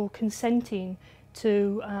 you're consenting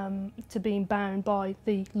to being bound by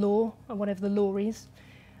the law, or whatever the law is.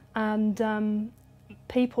 And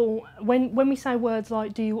people, when we say words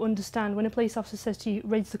like, do you understand, when a police officer says to you,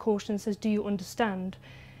 reads the caution and says, do you understand,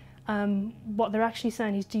 what they're actually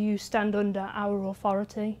saying is, do you stand under our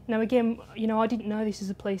authority? Now again, you know, I didn't know this as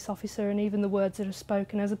a police officer, and even the words that are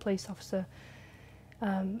spoken as a police officer,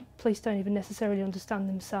 police don't even necessarily understand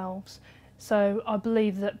themselves. So I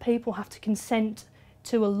believe that people have to consent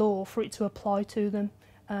to a law for it to apply to them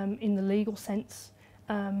in the legal sense,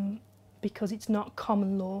 because it's not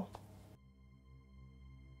common law.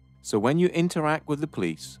 So when you interact with the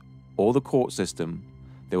police or the court system,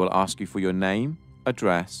 they will ask you for your name,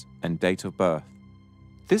 address, and date of birth.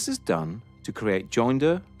 This is done to create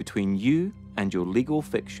joinder between you and your legal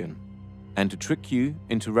fiction, and to trick you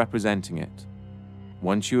into representing it.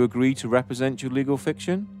 Once you agree to represent your legal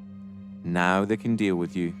fiction, now they can deal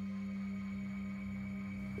with you.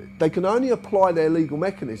 They can only apply their legal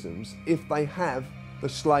mechanisms if they have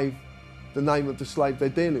the name of the slave they're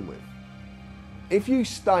dealing with. If you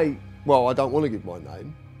state, well, I don't want to give my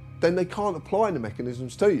name, then they can't apply the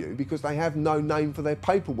mechanisms to you because they have no name for their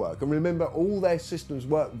paperwork. And remember, all their systems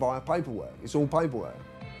work via paperwork. It's all paperwork.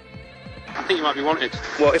 I think you might be wanted.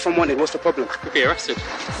 Well, if I'm wanted, what's the problem? Could be arrested.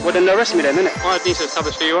 Well, then arrest me then, innit? I need to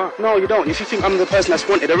establish who you are. No, you don't. If you think I'm the person that's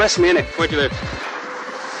wanted, arrest me, innit? Where do you live?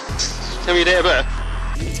 Tell me your date of birth.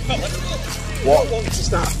 What?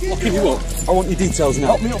 I'll give you what? I want your details now.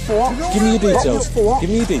 Lock me up for what? Give me your details. Give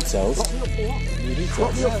me your details.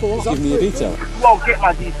 Give me your details. Well, get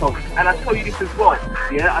my details. And I tell you this as well.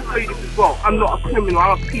 Yeah, I tell you this as well. I'm not a criminal.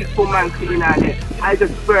 I'm a peaceful man sitting out here. I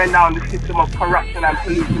just burn down the system of corruption and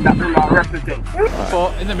pollution that we now represent.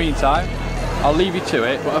 But in the meantime, I'll leave you to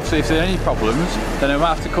it, but obviously if there are any problems, then I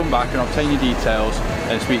might have to come back and obtain your details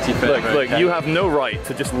and speak to you further. Look, you have no right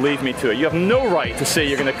to just leave me to it. You have no right to say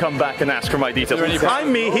you're going to come back and ask for my details.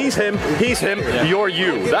 I'm me, he's him, yeah. You're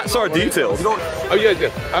you. That's our details. Oh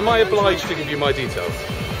yeah. Am I obliged to give you my details?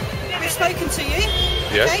 We've spoken to you.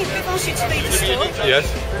 Yes. Okay, we've asked you to leave the store. Yes.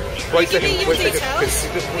 Wait a second. Give me your details.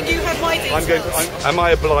 And you have my details. Am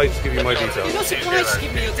I obliged to give you my details? You're not obliged to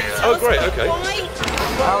give me your details. Oh, great, okay. Why?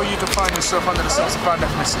 How are you defining yourself under the sex-defined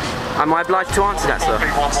ethnicity? Am I obliged to answer that, sir?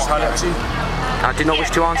 I do not wish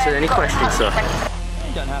to answer any questions, sir.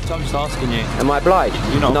 You don't have to, I'm just asking you. Am I obliged?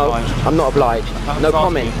 You're not obliged. I'm not obliged. No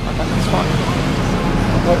comment. Okay, that's fine.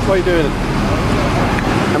 What are you doing?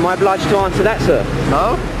 Am I obliged to answer that, sir?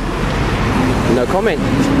 No. No comment.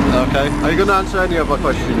 Okay. Are you going to answer any of my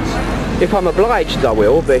questions? If I'm obliged, I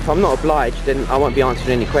will, but if I'm not obliged, then I won't be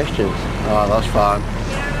answering any questions. Oh, that's fine.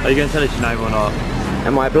 Are you going to tell us your name or not?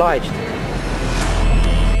 Am I obliged?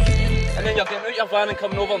 And then you're getting out your van and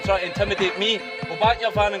coming over and trying to intimidate me. Go back in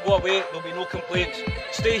your van and go away, there'll be no complaints.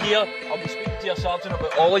 Stay here, I'll be speaking to your sergeant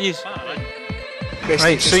about all of you.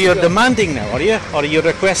 Right, so you're demanding now, are you? Or are you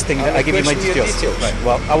requesting that I give you my details? Right,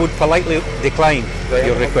 well, I would politely decline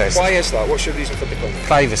your request. Why is that? What's your reason for declining?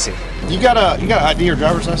 Privacy. You got an ID or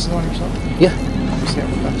driver's license on yourself? Yeah. You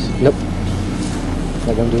stand with us? Nope.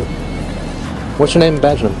 Not gonna do it. What's your name and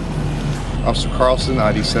badge number? Officer Carlson,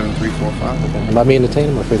 ID 7345. Okay. Am I being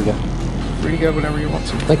detained or free to go? Free to go whenever you want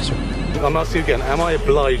to. Thank you, sir. I'm asking you again, am I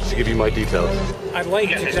obliged to give you my details? I'd like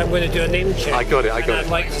to, because I'm going to do a name check. I got it. I'd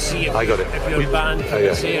like to see if, I got it. if you're banned from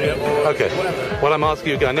this area or okay. whatever. Well, I'm asking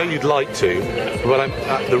you again, I know you'd like to,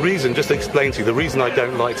 but the reason, just to explain to you, the reason I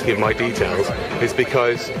don't like to give my details is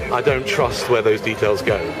because I don't trust where those details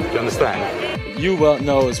go. Do you understand? You well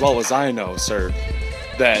know as well as I know, sir,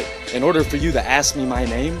 that in order for you to ask me my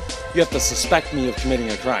name, you have to suspect me of committing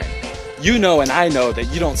a crime. You know and I know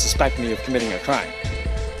that you don't suspect me of committing a crime.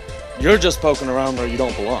 You're just poking around where you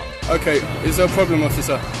don't belong. Okay, is there a problem,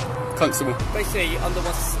 officer? Constable. Basically, under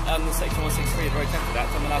section 163 of the Road Traffic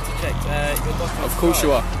Act, I'm allowed to check your documents. Of course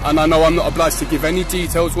you are. And I know I'm not obliged to give any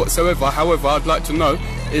details whatsoever. However, I'd like to know,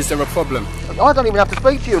 is there a problem? I don't even have to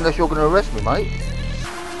speak to you unless you're going to arrest me, mate.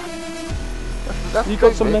 You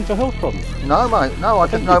got some mental health problems? No, mate. No, I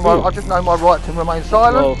just know my right to remain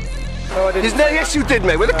silent. Well, Yes, you did,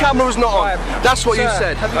 mate. When the camera was not on, that's what you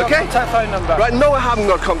said. Have you got okay? a contact phone number? Right, no, I haven't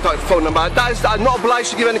got a contact phone number. I'm not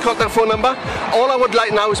obliged to give any contact phone number. All I would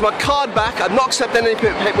like now is my card back. I'm not accepting any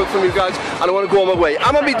paperwork from you guys, and I want to go on my way.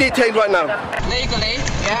 I'm going to be detained right now. Legally,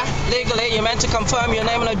 yeah? Legally, you're meant to confirm your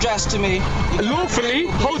name and address to me. Lawfully?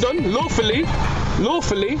 Hold on, lawfully?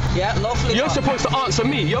 Lawfully? Yeah, lawfully. You're supposed to answer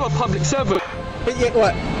me. You're a public servant. But yet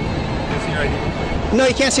what? No,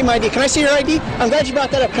 you can't see my ID. Can I see your ID? I'm glad you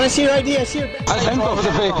brought that up. Can I see your ID? I see your... I haven't got for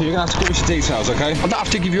the vehicle. You're going to have to give us your details, okay? I don't have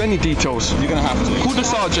to give you any details. You're going to have to. Call the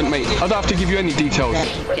sergeant, mate. I don't have to give you any details.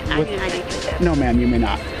 No, ma'am, you may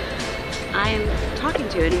not. I am talking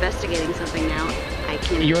to you, investigating something now. I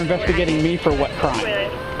can't... You're investigating me for what crime?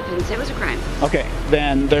 I didn't say it was a crime. Okay,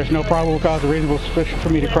 then there's no probable cause or reasonable suspicion for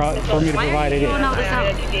me to provide it.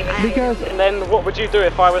 Because... And then what would you do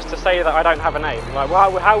if I was to say that I don't have a name? Like,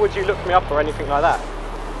 how would you look me up or anything like that?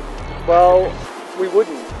 Well, we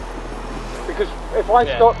wouldn't. Because if I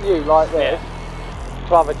stop you like this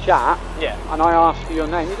to have a chat, and I ask for your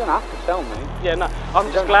name, you don't have to tell me. Yeah, no,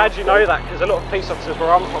 I'm just glad you know that, because a lot of police officers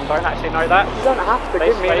where I'm from don't actually know that. You don't have to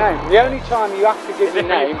give me a name. The only time you have to give me a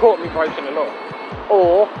name... You've caught me breaking the law.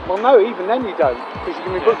 Or, well no, even then you don't, because you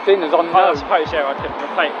can be booked in as unknown. I suppose, I could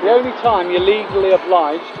replace. The only time you're legally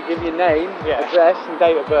obliged to give your name, address and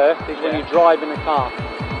date of birth is when you're driving a car.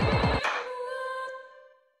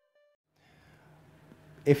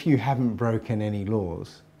 If you haven't broken any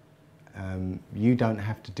laws, you don't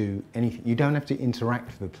have to do anything. You don't have to interact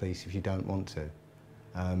with the police if you don't want to.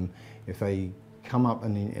 If they come up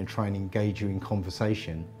and try and engage you in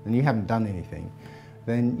conversation, and you haven't done anything,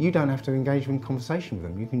 then you don't have to engage in conversation with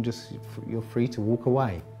them. You can you're free to walk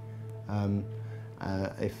away.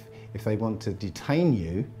 If they want to detain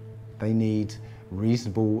you, they need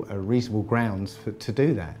reasonable grounds to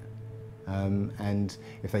do that. And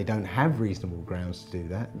if they don't have reasonable grounds to do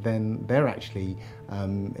that, then they're actually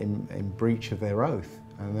in breach of their oath,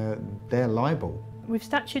 and they're liable. With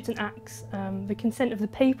statutes and acts, the consent of the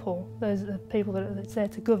people, those are the people that's there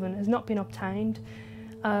to govern, has not been obtained.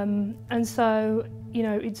 And so,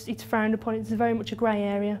 it's frowned upon. It's very much a grey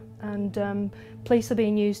area, and police are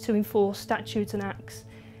being used to enforce statutes and acts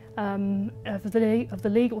of the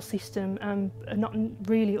legal system, and not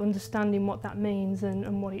really understanding what that means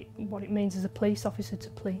and what it means as a police officer to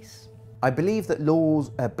police. I believe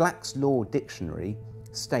that Black's Law Dictionary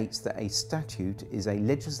states that a statute is a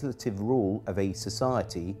legislative rule of a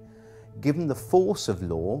society given the force of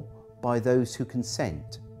law by those who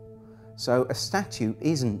consent. So a statute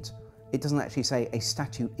it doesn't actually say a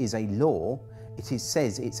statute is a law,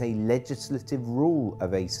 says it's a legislative rule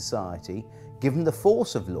of a society given the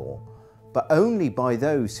force of law, but only by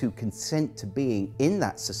those who consent to being in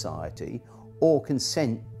that society or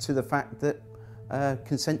consent to the fact that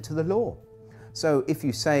consent to the law. So if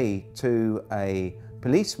you say to a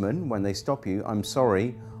policeman when they stop you, I'm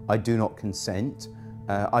sorry, I do not consent,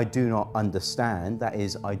 I do not understand, that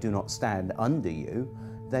is, I do not stand under you,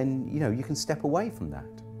 then you can step away from that.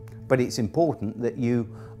 But it's important that you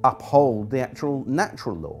uphold the actual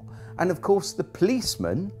natural law. And of course the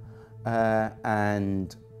policemen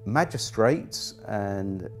and magistrates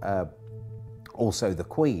and also the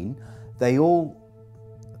Queen, they all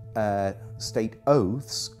state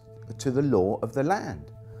oaths to the law of the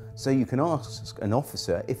land. So you can ask an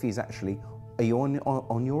officer if he's actually, are you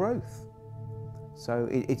on your oath? So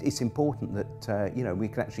it's important that we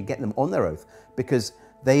can actually get them on their oath, because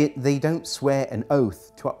they don't swear an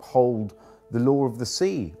oath to uphold the law of the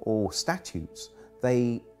sea or statutes.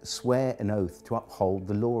 They swear an oath to uphold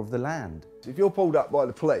the law of the land. If you're pulled up by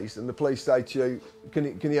the police and the police say to you,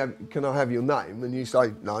 can I have your name? And you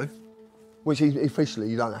say no, which officially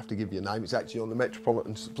you don't have to give your name. It's actually on the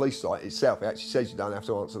Metropolitan Police site itself. It actually says you don't have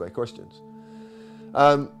to answer their questions.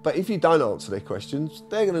 But if you don't answer their questions,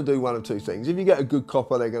 they're going to do one of two things. If you get a good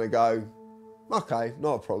copper, they're going to go, okay,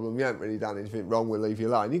 not a problem, you haven't really done anything wrong, we'll leave you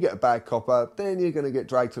alone. You get a bad copper, then you're going to get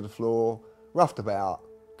dragged to the floor, roughed about,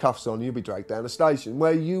 cuffs on, you'll be dragged down a station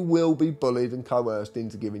where you will be bullied and coerced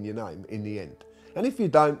into giving your name in the end. And if you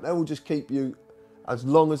don't, they will just keep you as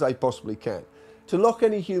long as they possibly can. To lock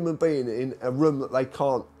any human being in a room that they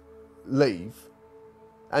can't leave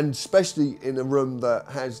and especially in a room that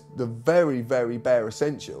has the very, very bare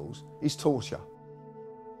essentials, is torture.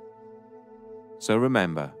 So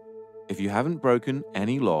remember, if you haven't broken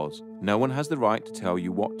any laws, no one has the right to tell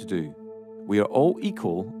you what to do. We are all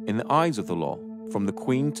equal in the eyes of the law, from the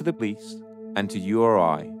Queen to the police and to you or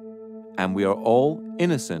I, and we are all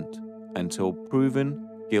innocent until proven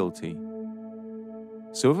guilty.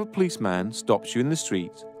 So if a policeman stops you in the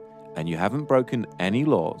street and you haven't broken any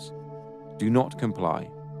laws, do not comply.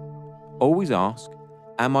 Always ask,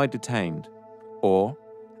 am I detained? Or,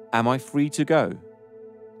 am I free to go?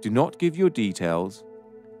 Do not give your details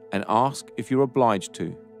and ask if you're obliged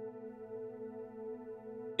to.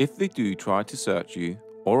 If they do try to search you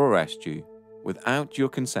or arrest you without your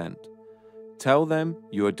consent, tell them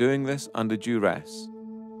you are doing this under duress.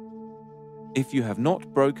 If you have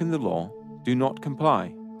not broken the law, do not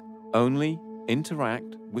comply. Only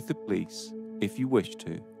interact with the police if you wish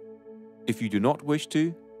to. If you do not wish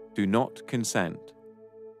to, do not consent.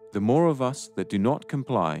 The more of us that do not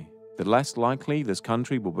comply, the less likely this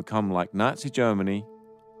country will become like Nazi Germany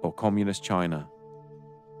or Communist China.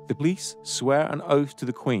 The police swear an oath to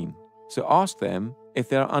the Queen, so ask them if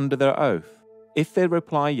they are under their oath. If they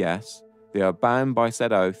reply yes, they are bound by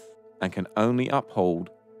said oath and can only uphold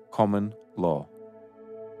common law.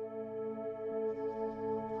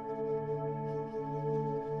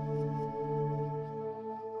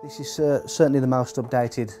 This is certainly the most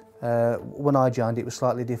updated. When I joined, it was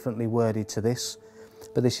slightly differently worded to this,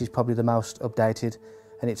 but this is probably the most updated,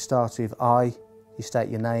 and it starts with I, you state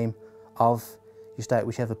your name, of, you state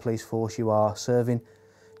whichever police force you are serving,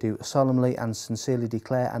 do solemnly and sincerely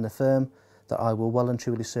declare and affirm that I will well and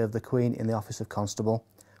truly serve the Queen in the office of Constable,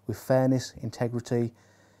 with fairness, integrity,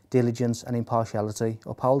 diligence and impartiality,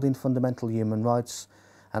 upholding fundamental human rights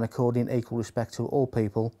and according equal respect to all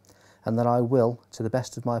people, and that I will, to the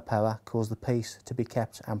best of my power, cause the peace to be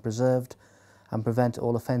kept and preserved, and prevent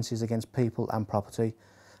all offences against people and property,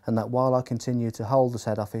 and that while I continue to hold the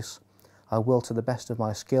said office, I will, to the best of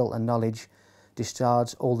my skill and knowledge,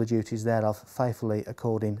 discharge all the duties thereof faithfully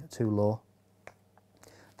according to law.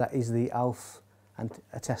 That is the oath and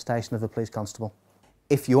attestation of a police constable.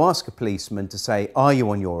 If you ask a policeman to say, are you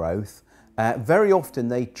on your oath, very often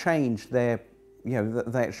they change their,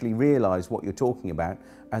 they actually realise what you're talking about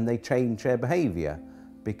and they change their behaviour,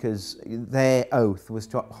 because their oath was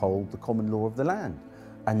to uphold the common law of the land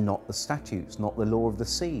and not the statutes, not the law of the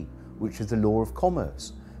sea, which is the law of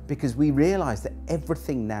commerce. Because we realise that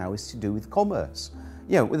everything now is to do with commerce.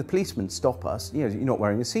 When the policemen stop us, you're not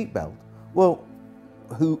wearing a seatbelt. Well,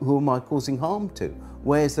 who am I causing harm to?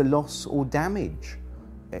 Where's the loss or damage?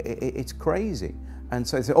 It's crazy. And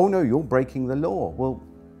so they say, oh no, you're breaking the law. Well,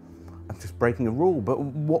 I'm just breaking a rule, but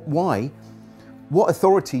why? What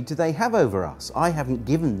authority do they have over us? I haven't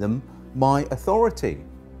given them my authority.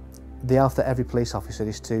 The oath that every police officer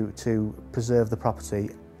is to preserve the property,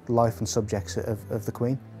 life and subjects of the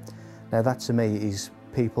Queen. Now that to me is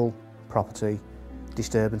people, property,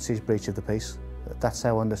 disturbances, breach of the peace. That's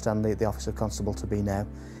how I understand the office of constable to be now.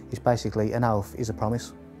 It's basically an oath is a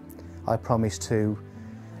promise. I promise to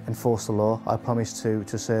enforce the law. I promise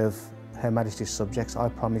to serve Her Majesty's subjects. I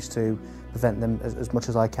promise to prevent them as much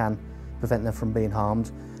as I can, prevent them from being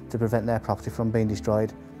harmed, to prevent their property from being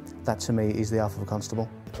destroyed. That to me is the oath of a constable.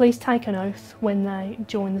 Police take an oath when they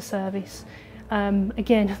join the service.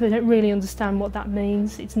 Again, they don't really understand what that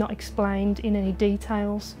means. It's not explained in any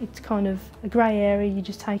details. It's kind of a grey area. You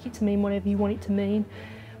just take it to mean whatever you want it to mean.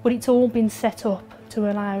 But it's all been set up to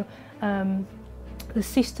allow the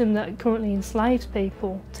system that currently enslaves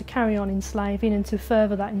people to carry on enslaving and to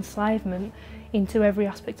further that enslavement into every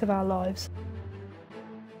aspect of our lives.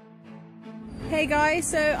 Hey guys,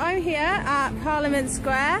 so I'm here at Parliament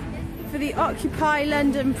Square for the Occupy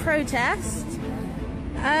London protest.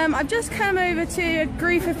 I've just come over to a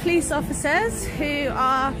group of police officers who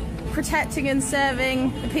are protecting and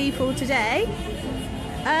serving the people today.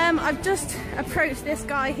 I've just approached this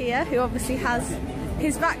guy here who obviously has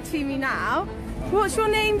his back to me now. What's your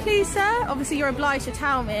name please, sir? Obviously you're obliged to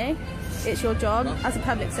tell me. It's your job as a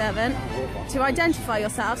public servant to identify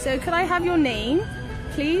yourself. So could I have your name,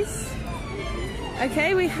 please?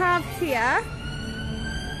 Okay, we have here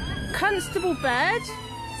Constable Bird.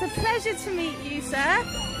 It's a pleasure to meet you, sir.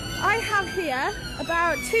 I have here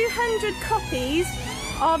about 200 copies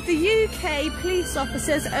of the UK police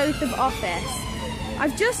officer's oath of office.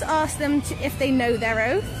 I've just asked them if they know their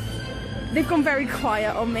oath. They've gone very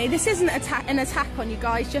quiet on me. This isn't an attack on you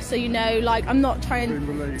guys, just so you know. Like, I'm not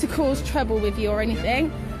trying to cause trouble with you or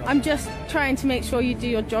anything. I'm just trying to make sure you do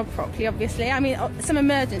your job properly, obviously. I mean, some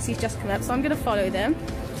emergencies just come up, so I'm going to follow them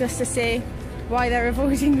just to see why they're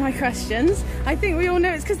avoiding my questions. I think we all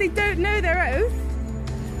know it's because they don't know their oath.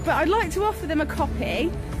 But I'd like to offer them a copy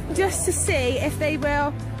just to see if they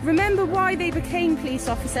will remember why they became police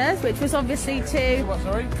officers, which was obviously to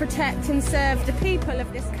protect and serve the people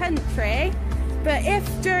of this country. But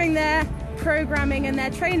if during their programming and their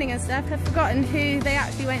training and stuff have forgotten who they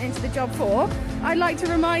actually went into the job for, I'd like to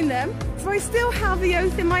remind them. So I still have the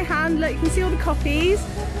oath in my hand. Look, you can see all the copies.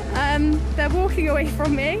 They're walking away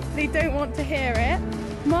from me. They don't want to hear it.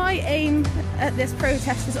 My aim at this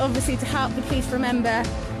protest is obviously to help the police remember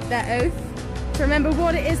their oath, to remember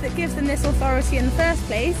what it is that gives them this authority in the first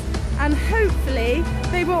place, and hopefully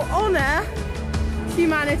they will honour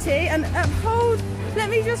humanity and uphold. Let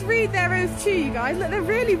me just read their oath to you guys. Look, they're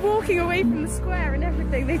really walking away from the square and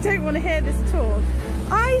everything. They don't want to hear this at all.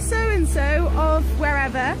 I, so-and-so of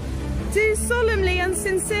wherever, do solemnly and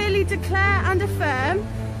sincerely declare and affirm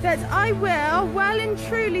that I will well and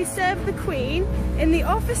truly serve the Queen in the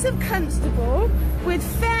office of Constable with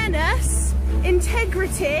fairness,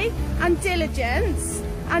 integrity and diligence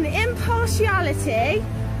and impartiality,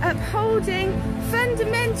 upholding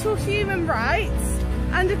fundamental human rights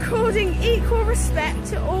and according equal respect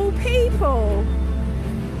to all people,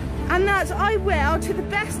 and that I will, to the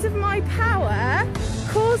best of my power,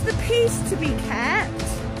 cause the peace to be kept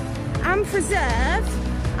and preserved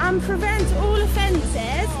and prevent all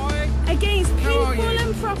offences against people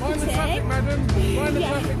and property.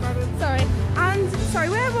 Sorry,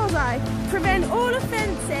 where was I? Prevent all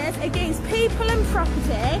offences against people and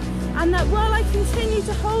property, and that while I continue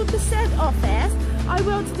to hold the said office, I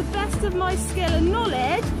will, to the best of my skill and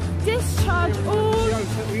knowledge, discharge all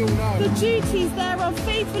the duties thereof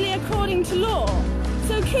faithfully according to law.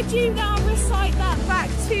 So could you now recite that back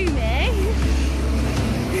to me?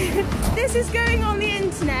 This is going on the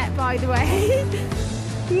internet, by the way.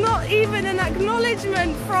 Not even an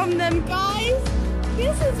acknowledgement from them, guys.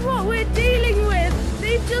 This is what we're dealing with.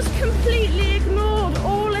 They've just completely ignored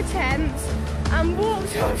all attempts and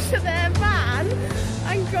walked off to their van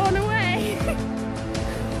and gone away.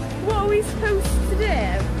 What are we supposed to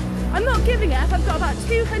do? I'm not giving up. I've got about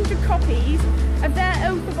 200 copies of their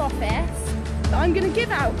oath of office that I'm going to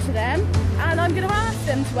give out to them, and I'm going to ask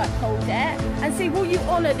them to uphold it and say, will you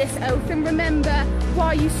honour this oath and remember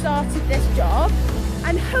why you started this job?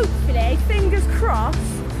 And hopefully, fingers crossed,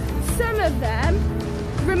 some of them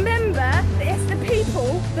remember that it's the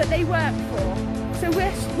people that they work for. So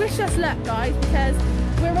wish us luck, guys, because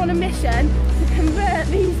we're on a mission to convert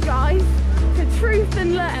these guys to truth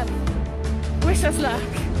and love. Wish us luck.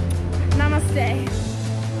 Namaste.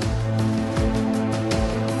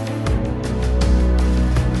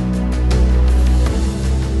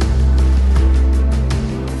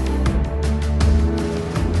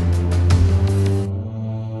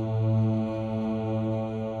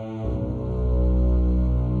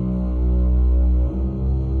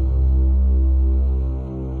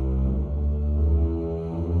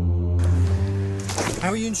 How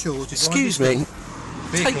are you insured? Excuse me,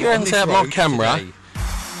 take your hands out of my camera. Today?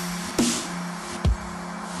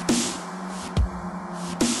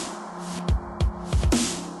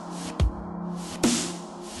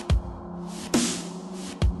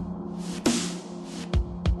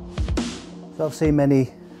 So I've seen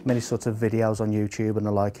many sorts of videos on YouTube and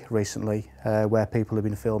the like recently where people have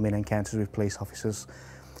been filming encounters with police officers,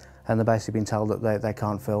 and they're basically been told that they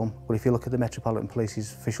can't film. Well, if you look at the Metropolitan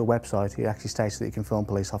Police's official website, it actually states that you can film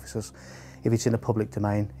police officers. If it's in a public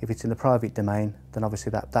domain, if it's in a private domain, then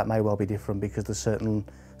obviously that may well be different, because there's certain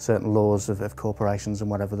laws of corporations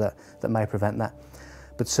and whatever that may prevent that.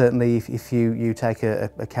 But certainly if you take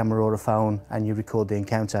a camera or a phone and you record the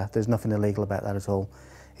encounter, there's nothing illegal about that at all.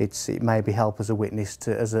 It maybe help as a witness,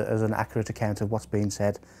 as an accurate account of what's being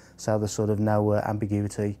said, so there's sort of no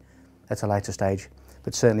ambiguity at a later stage.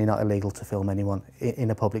 But certainly not illegal to film anyone in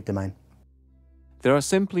a public domain. There are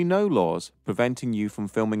simply no laws preventing you from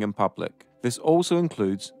filming in public. This also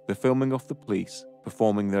includes the filming of the police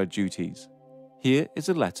performing their duties. Here is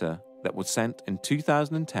a letter that was sent in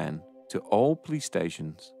 2010 to all police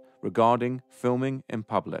stations regarding filming in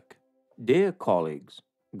public. Dear colleagues,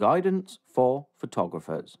 guidance for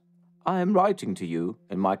photographers. I am writing to you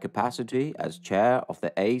in my capacity as chair of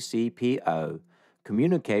the ACPO,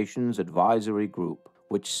 Communications Advisory Group,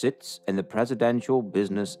 which sits in the presidential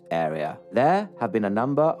business area. There have been a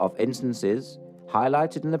number of instances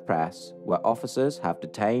highlighted in the press where officers have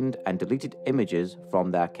detained and deleted images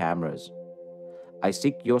from their cameras. I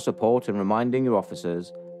seek your support in reminding your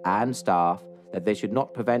officers and staff that they should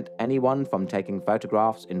not prevent anyone from taking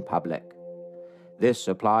photographs in public. This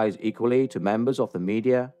applies equally to members of the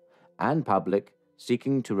media and public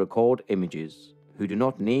seeking to record images, who do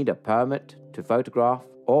not need a permit to photograph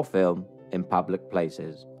or film in public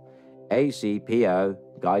places. ACPO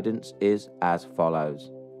guidance is as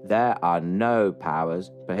follows. There are no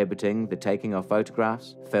powers prohibiting the taking of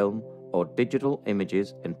photographs, film, or digital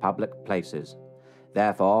images in public places.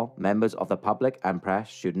 Therefore, members of the public and press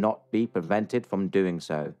should not be prevented from doing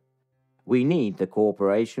so. We need the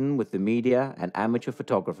cooperation with the media and amateur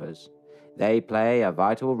photographers. They play a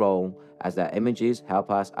vital role as their images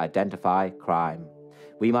help us identify crime.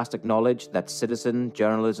 We must acknowledge that citizen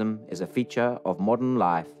journalism is a feature of modern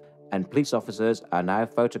life, and police officers are now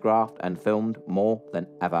photographed and filmed more than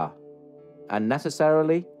ever.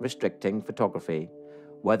 Unnecessarily restricting photography,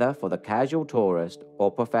 whether for the casual tourist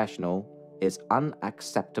or professional, is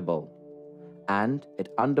unacceptable, and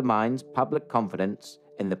it undermines public confidence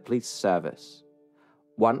in the police service.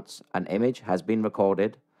 Once an image has been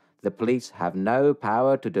recorded, the police have no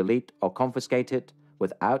power to delete or confiscate it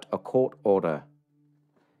without a court order.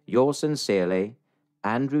 Yours sincerely,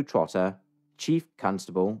 Andrew Trotter, Chief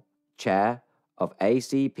Constable, Chair of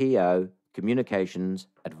ACPO Communications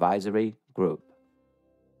Advisory Group.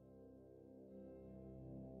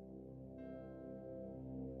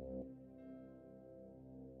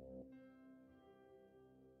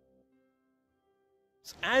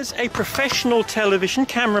 As a professional television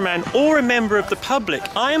cameraman or a member of the public,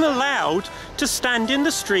 I am allowed to stand in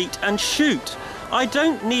the street and shoot. I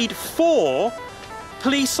don't need 4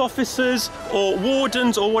 police officers or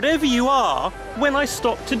wardens or whatever you are when I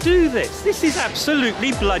stop to do this. This is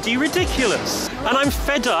absolutely bloody ridiculous. And I'm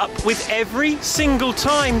fed up with every single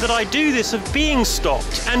time that I do this of being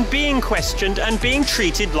stopped and being questioned and being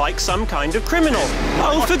treated like some kind of criminal.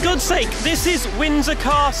 Oh, for God's sake, this is Windsor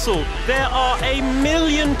Castle. There are 1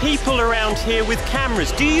 million people around here with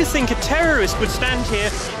cameras. Do you think a terrorist would stand here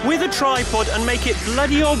with a tripod and make it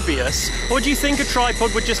bloody obvious? Or do you think a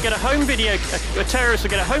tripod would just get a home video, a terrorist would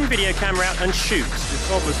get a home video camera out and shoot?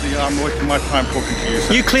 It's obviously I'm wasting my time talking to you.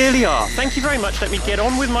 So. You clearly are. Thank you very much. Let me get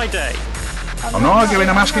on with my day. I'm not arguing,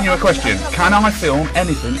 I'm asking you a question. Can I film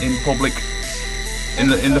anything in public, in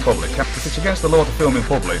the public? If it's against the law to film in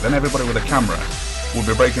public, then everybody with a camera would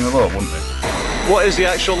be breaking the law, wouldn't they? What is the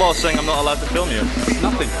actual law saying I'm not allowed to film you?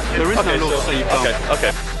 Nothing. There is no law to say you can't.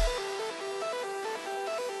 Okay.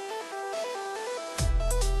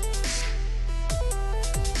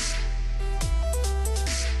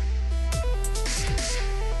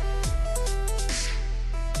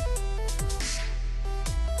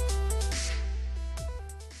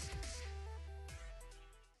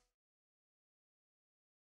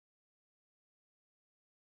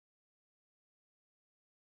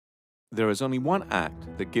 There is only one act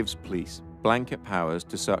that gives police blanket powers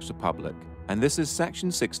to search the public, and this is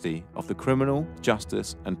Section 60 of the Criminal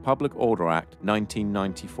Justice and Public Order Act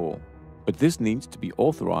 1994. But this needs to be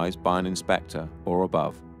authorized by an inspector or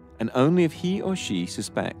above, and only if he or she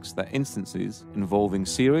suspects that instances involving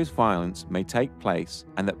serious violence may take place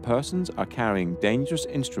and that persons are carrying dangerous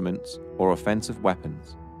instruments or offensive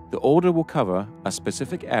weapons. The order will cover a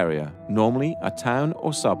specific area, normally a town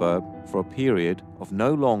or suburb, for a period of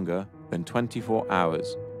no longer than 24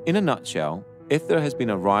 hours. In a nutshell, if there has been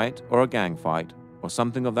a riot or a gang fight or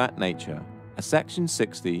something of that nature, a Section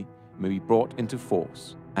 60 may be brought into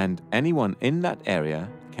force, and anyone in that area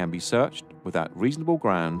can be searched without reasonable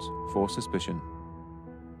grounds for suspicion.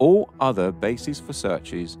 All other bases for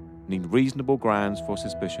searches need reasonable grounds for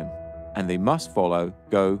suspicion, and they must follow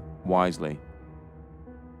Go Wisely.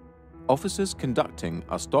 Officers conducting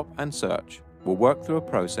a stop and search will work through a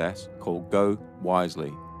process called Go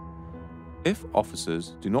Wisely. If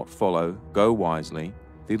officers do not follow Go Wisely,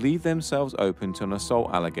 they leave themselves open to an assault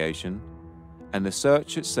allegation and the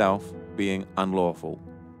search itself being unlawful.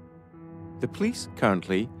 The police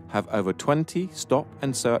currently have over 20 stop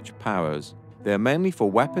and search powers. They are mainly for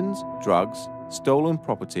weapons, drugs, stolen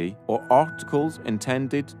property, or articles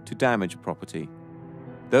intended to damage property.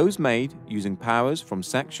 Those made using powers from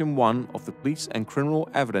Section 1 of the Police and Criminal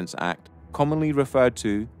Evidence Act, commonly referred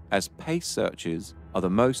to as PACE searches, are the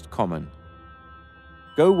most common.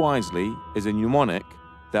 Go Wisely is a mnemonic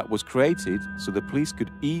that was created so the police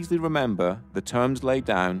could easily remember the terms laid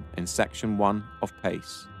down in Section 1 of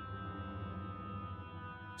PACE.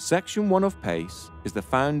 Section 1 of PACE is the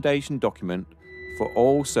foundation document for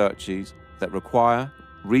all searches that require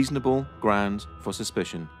reasonable grounds for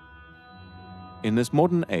suspicion. In this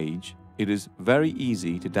modern age, it is very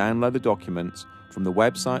easy to download the documents from the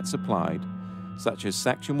website supplied, such as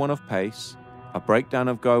Section 1 of PACE, a breakdown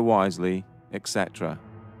of Go Wisely, etc.,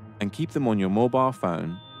 and keep them on your mobile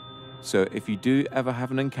phone, so if you do ever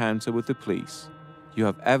have an encounter with the police, you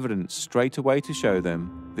have evidence straight away to show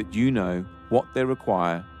them that you know what they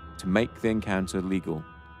require to make the encounter legal.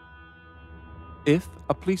 If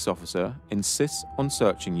a police officer insists on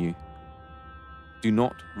searching you, do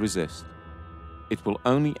not resist. It will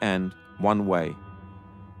only end one way.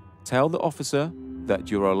 Tell the officer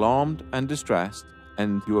that you're alarmed and distressed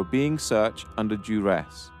and you are being searched under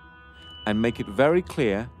duress, and make it very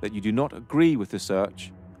clear that you do not agree with the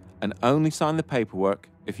search and only sign the paperwork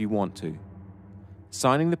if you want to.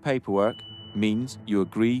 Signing the paperwork means you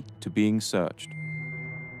agree to being searched.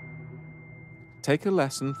 Take a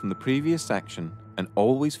lesson from the previous section and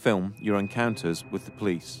always film your encounters with the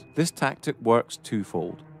police. This tactic works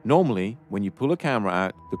twofold. Normally, when you pull a camera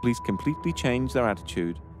out, the police completely change their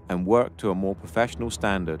attitude and work to a more professional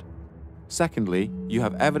standard. Secondly, you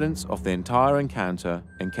have evidence of the entire encounter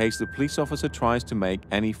in case the police officer tries to make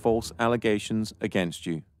any false allegations against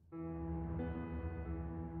you.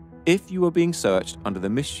 If you are being searched under the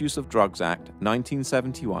Misuse of Drugs Act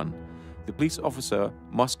 1971, the police officer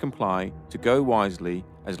must comply to go wisely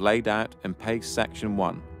as laid out in PACE Section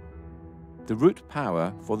 1. The root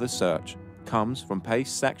power for the search comes from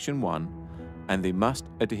PACE Section 1 and they must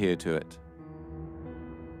adhere to it.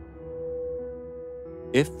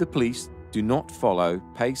 If the police do not follow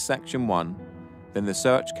PACE Section 1, then the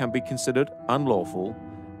search can be considered unlawful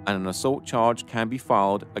and an assault charge can be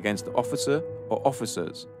filed against the officer or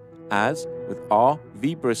officers, as with R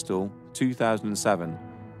v Bristol 2007,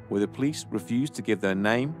 where the police refused to give their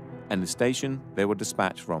name and the station they were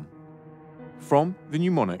dispatched from. From the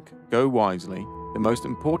mnemonic, go wisely, the most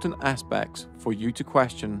important aspects for you to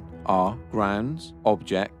question are grounds,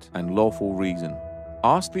 object, and lawful reason.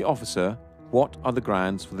 Ask the officer what are the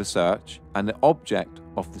grounds for the search and the object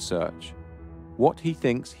of the search, what he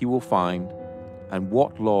thinks he will find, and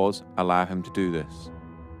what laws allow him to do this.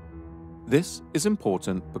 This is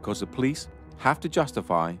important because the police have to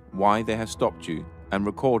justify why they have stopped you and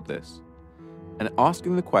record this, and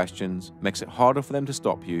asking the questions makes it harder for them to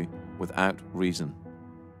stop you without reason.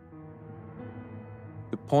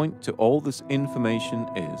 The point to all this information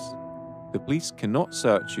is, the police cannot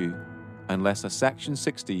search you unless a Section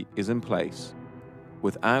 60 is in place,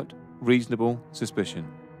 without reasonable suspicion.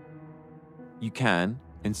 You can,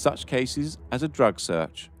 in such cases as a drug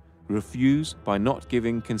search, refuse by not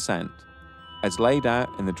giving consent, as laid out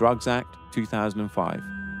in the Drugs Act 2005.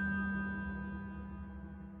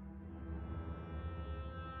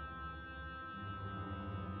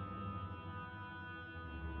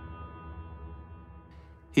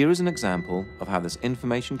 Here is an example of how this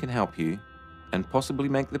information can help you and possibly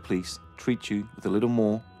make the police treat you with a little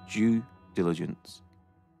more due diligence.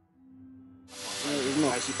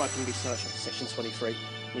 If I can be searched under Section 23,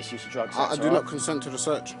 misuse of drugs. I do not consent to the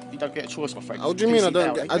search. You don't get a choice, my friend. What do you mean I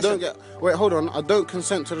don't get? Wait, hold on. I don't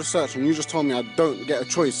consent to the search, and you just told me I don't get a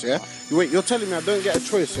choice, yeah? Wait, you're telling me I don't get a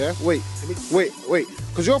choice, yeah? Wait.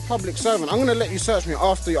 Because you're a public servant. I'm going to let you search me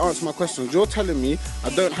after you answer my questions. You're telling me I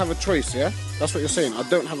don't have a choice, yeah? That's what you're saying. I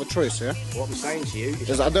don't have a choice, yeah? What I'm saying to you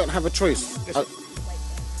is I don't have a choice.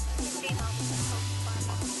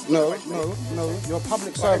 No. You're a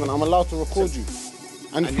public servant. I'm allowed to record you.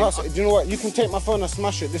 And plus, do you know what? You can take my phone and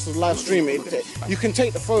smash it. This is live streaming. You can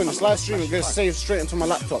take the phone, it's live streaming, it's going to save straight into my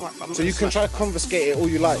laptop. So you can try to confiscate it all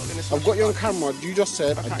you like. I've got you on camera. You just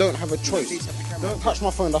said I don't have a choice. Don't touch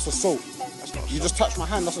my phone, that's assault. You just touch my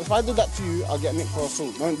hand. If I did that to you, I'll get nicked for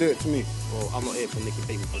assault. Don't do it to me. Well, I'm not here for nicking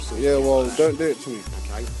people for assault. Yeah, well, don't do it to me.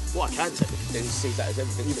 Okay. What I can technically then see that as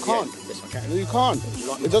evidence. You can't. Yes, I can. No, you can't.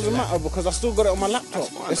 It doesn't matter because I still got it on my laptop.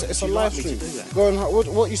 It's a live stream. Go on.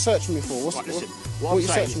 What you searching me for? What you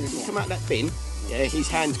searching me for? Come out that bin. Yeah, his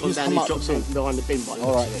hand's gone down. He drops in behind the bin.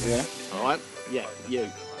 All right. Yeah. All right. Yeah.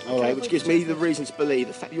 You. Okay, which gives me the reason to believe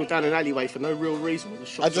the fact you're down an alleyway for no real reason.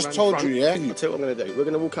 I just told you, yeah? I'll tell you what I'm going to do. We're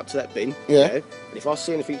going to walk up to that bin. Yeah. And if I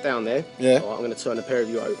see anything down there, yeah, all right, I'm going to turn a pair of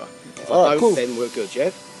you over. If all I right, don't, cool. then we're good, yeah?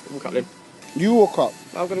 Walk up then. You walk up.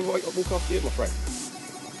 I'm going to walk after you, my friend.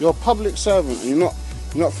 You're a public servant and you're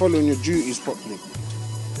not following your duties properly.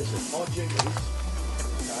 Listen, my duties,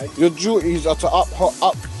 okay? Your duties are to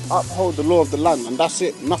uphold the law of the land, and that's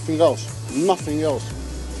it. Nothing else. Nothing else.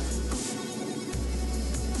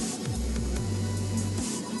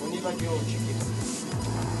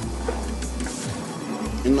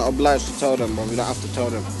 You're not obliged to tell them, but we don't have to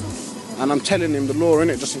tell them. And I'm telling him the law,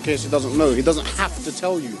 innit, just in case he doesn't know. He doesn't have to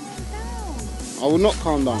tell you. I will not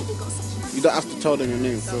calm down. You don't have to tell them your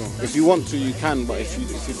name, Phil. If you want to, you can, but if you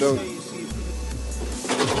don't...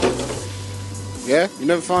 Yeah? You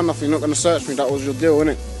never found nothing, you're not going to search me, that was your deal,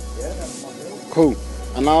 innit? Yeah, that's my deal. Cool.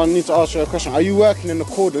 And now I need to ask you a question. Are you working in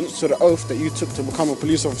accordance to the oath that you took to become a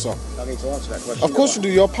police officer? I need to answer that question. Of course you do.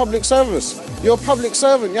 You're a public service. You're a public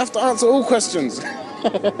servant. You have to answer all questions.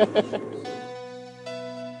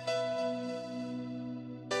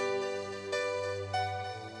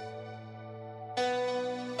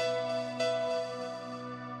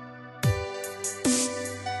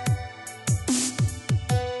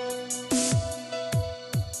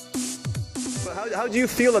 How do you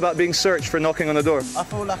feel about being searched for knocking on the door? I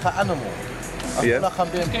feel like an animal. I feel like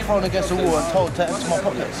I'm being thrown against the wall and told to empty my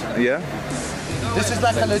pockets. Yeah? This is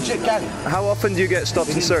like a legit gang. How often do you get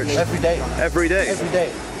stopped and searched? Every day. Every day? Every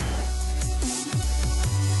day.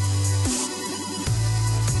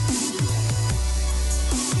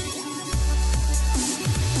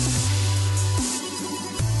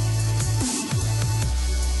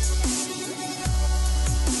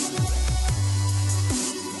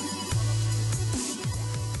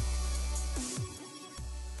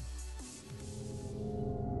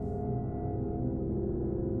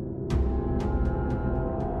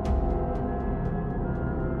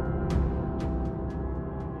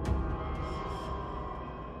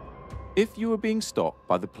 If you were being stopped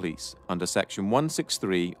by the police under Section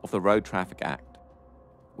 163 of the Road Traffic Act,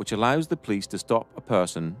 which allows the police to stop a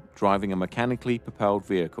person driving a mechanically propelled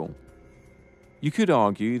vehicle, you could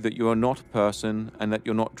argue that you are not a person and that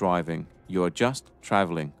you're not driving, you are just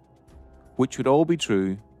travelling, which would all be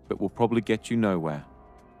true but will probably get you nowhere.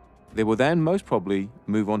 They will then most probably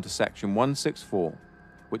move on to Section 164,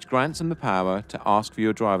 which grants them the power to ask for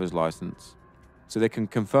your driver's licence, so they can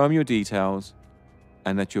confirm your details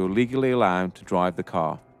and that you're legally allowed to drive the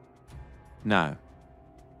car. Now,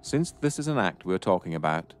 since this is an act we're talking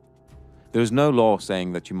about, there is no law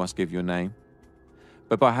saying that you must give your name,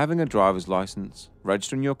 but by having a driver's license,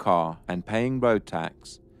 registering your car and paying road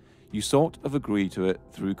tax, you sort of agree to it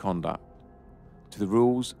through conduct, to the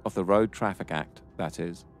rules of the Road Traffic Act, that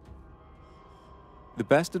is. The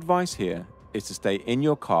best advice here is to stay in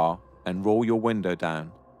your car and roll your window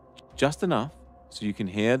down, just enough so you can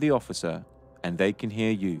hear the officer and they can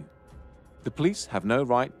hear you. The police have no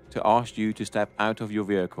right to ask you to step out of your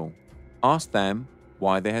vehicle. Ask them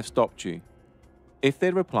why they have stopped you. If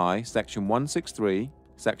they reply Section 163,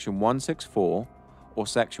 Section 164, or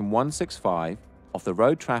Section 165 of the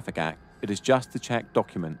Road Traffic Act, it is just to check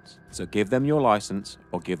documents, so give them your license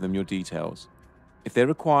or give them your details. If they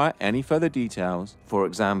require any further details, for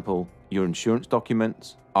example, your insurance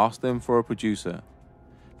documents, ask them for a producer.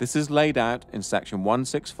 This is laid out in Section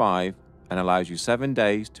 165 and allows you 7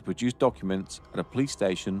 days to produce documents at a police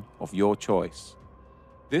station of your choice.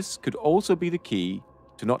 This could also be the key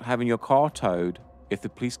to not having your car towed if the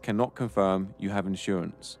police cannot confirm you have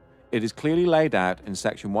insurance. It is clearly laid out in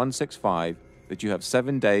Section 165 that you have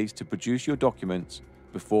 7 days to produce your documents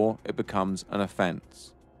before it becomes an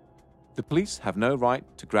offence. The police have no right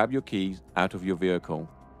to grab your keys out of your vehicle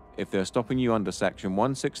if they're stopping you under Section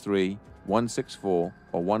 163, 164,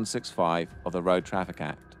 or 165 of the Road Traffic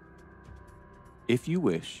Act. If you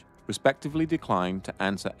wish, respectively decline to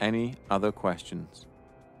answer any other questions.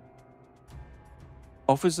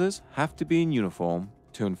 Officers have to be in uniform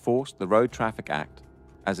to enforce the Road Traffic Act,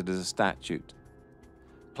 as it is a statute.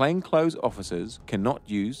 Plainclothes officers cannot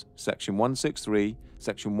use Section 163,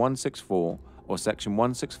 Section 164, or Section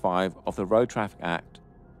 165 of the Road Traffic Act,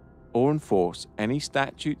 or enforce any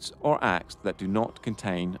statutes or acts that do not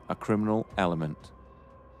contain a criminal element.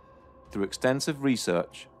 Through extensive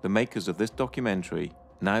research, the makers of this documentary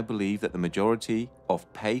now believe that the majority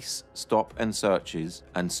of PACE stop and searches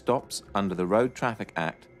and stops under the Road Traffic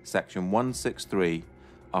Act, Section 163,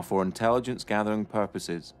 are for intelligence gathering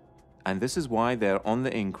purposes, and this is why they are on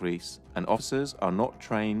the increase and officers are not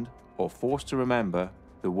trained or forced to remember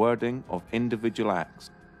the wording of individual acts,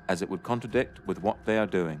 as it would contradict with what they are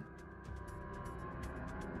doing.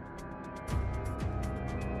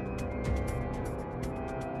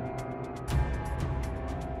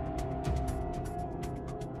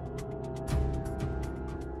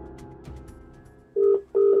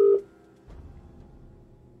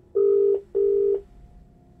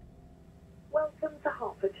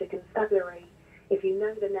 If you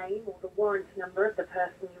know the name or the warrant number of the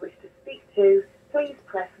person you wish to speak to, please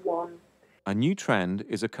press 1. A new trend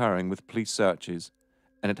is occurring with police searches,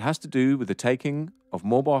 and it has to do with the taking of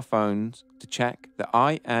mobile phones to check the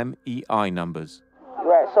IMEI numbers.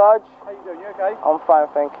 You right, Sarge? How you doing? You okay? I'm fine,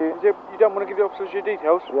 thank you. You don't want to give the officers your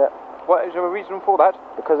details? Yeah. What, is there a reason for that?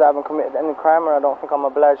 Because I haven't committed any crime and I don't think I'm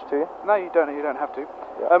obliged to. No, you don't have to.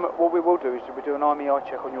 Yeah. What we will do is we do an IMEI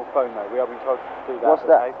check on your phone, though. We have been told to do that. What's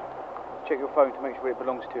that? Check your phone to make sure it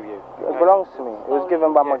belongs to you. Okay? It belongs to me. It was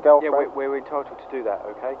given by my girlfriend. Yeah, we're entitled to do that,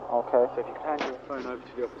 okay? Okay. So if you can hand your phone over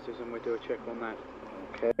to the officers and we'll do a check on that.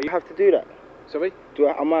 Okay. You have to do that? Sorry?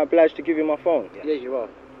 Am I obliged to give you my phone? Yes, you are.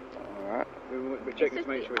 Alright. We're checking to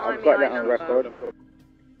make sure I've got that on record.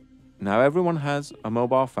 Now everyone has a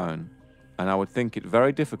mobile phone, and I would think it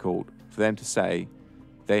very difficult for them to say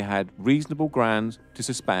they had reasonable grounds to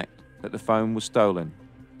suspect that the phone was stolen,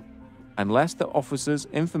 unless the officer's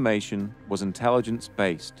information was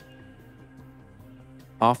intelligence-based.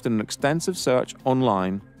 After an extensive search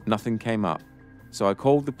online, nothing came up, so I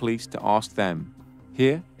called the police to ask them.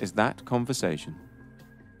 Here is that conversation.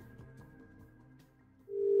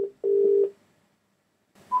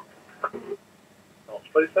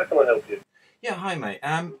 Please, how can I help you? Yeah, hi mate.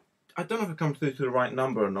 I don't know if I've come through to the right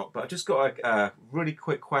number or not, but I just got a really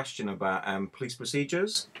quick question about police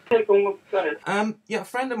procedures. Okay, go ahead. Yeah, a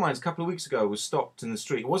friend of mine a couple of weeks ago was stopped in the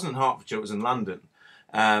street. It wasn't in Hertfordshire, it was in London.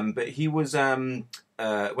 But he was, when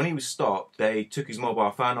he was stopped, they took his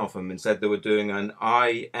mobile phone off him and said they were doing an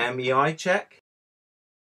IMEI check.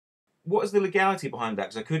 What is the legality behind that?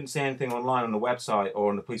 Because I couldn't see anything online on the website or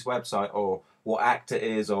on the police website or what act it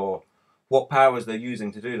is or what powers they're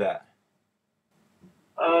using to do that.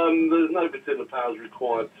 There's no particular powers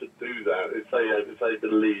required to do that. If they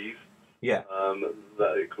believe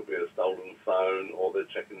that it could be a stolen phone, or they're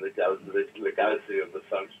checking the legality of the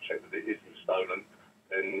phone to check that it isn't stolen,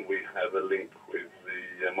 then we have a link with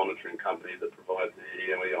the monitoring company that provides the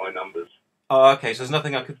EMEI numbers. Oh, okay. So there's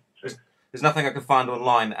nothing I could find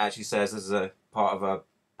online that actually says this is a part of a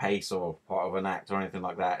PACE or part of an act or anything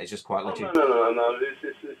like that. It's just quite literally. No.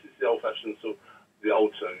 This is the old-fashioned sort. The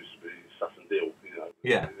old term used to be suss and deal. You know.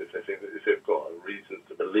 Yeah. If they've got a reason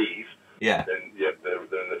to believe. Yeah. Then they're in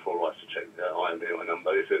their full rights to check the IMEI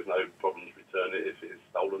number. If there's no problems, return it. If it is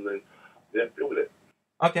stolen, then deal with it.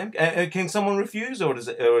 Okay. Can someone refuse, or is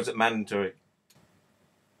it mandatory?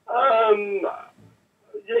 Yeah,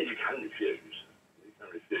 you can refuse.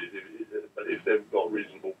 But if they've got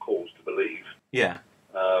reasonable cause to believe,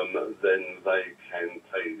 then they can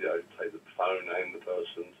take the phone and the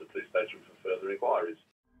person to the police station for further inquiries.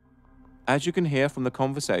 As you can hear from the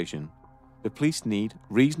conversation, the police need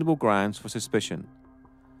reasonable grounds for suspicion.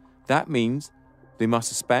 That means they must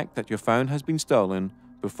suspect that your phone has been stolen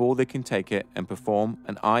before they can take it and perform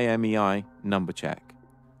an IMEI number check.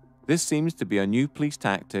 This seems to be a new police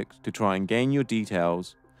tactic to try and gain your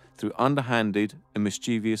details through underhanded and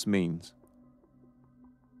mischievous means.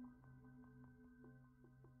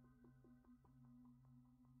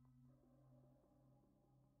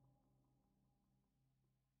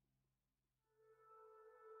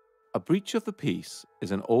 A breach of the peace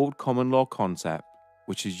is an old common law concept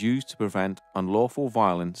which is used to prevent unlawful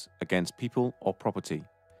violence against people or property.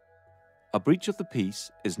 A breach of the peace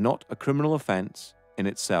is not a criminal offence in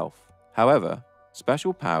itself. However,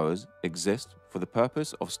 special powers exist for the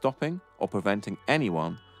purpose of stopping or preventing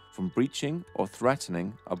anyone from breaching or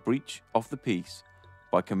threatening a breach of the peace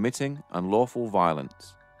by committing unlawful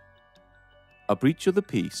violence. A breach of the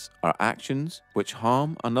peace are actions which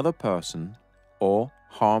harm another person or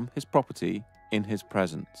harm his property in his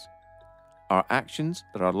presence, are actions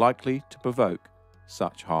that are likely to provoke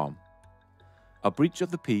such harm. A breach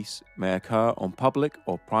of the peace may occur on public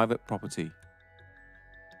or private property.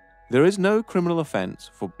 There is no criminal offence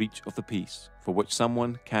for breach of the peace for which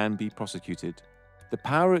someone can be prosecuted. The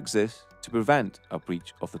power exists to prevent a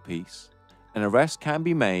breach of the peace. An arrest can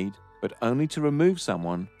be made, but only to remove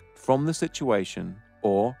someone from the situation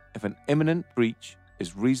or if an imminent breach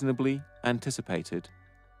is reasonably anticipated.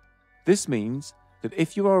 This means that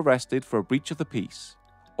if you are arrested for a breach of the peace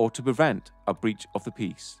or to prevent a breach of the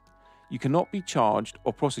peace, you cannot be charged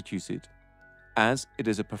or prosecuted, as it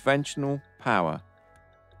is a preventional power.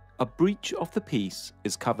 A breach of the peace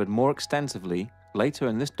is covered more extensively later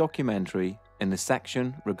in this documentary in the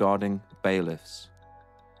section regarding bailiffs.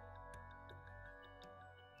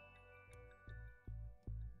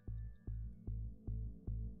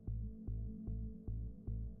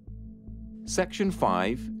 Section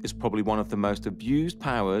 5 is probably one of the most abused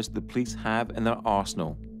powers the police have in their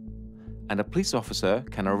arsenal, and a police officer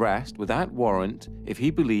can arrest without warrant if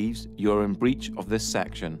he believes you are in breach of this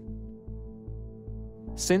section.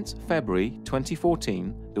 Since February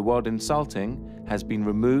 2014, the word insulting has been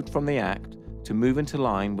removed from the Act to move into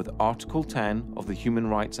line with Article 10 of the Human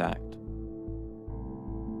Rights Act.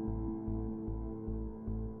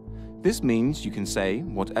 This means you can say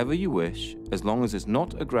whatever you wish as long as it's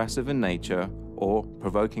not aggressive in nature or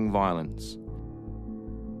provoking violence.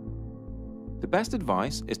 The best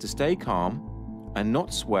advice is to stay calm and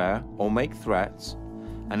not swear or make threats,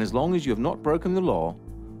 and as long as you have not broken the law,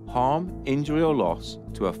 harm, injury or loss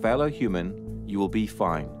to a fellow human, you will be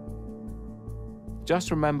fine. Just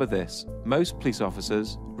remember this: most police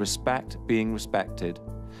officers respect being respected,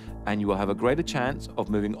 and you will have a greater chance of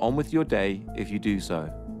moving on with your day if you do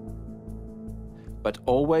so. But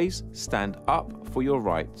always stand up for your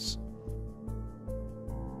rights.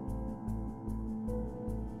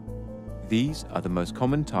 These are the most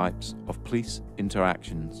common types of police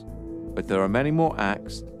interactions, but there are many more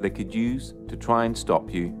acts they could use to try and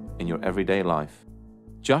stop you in your everyday life.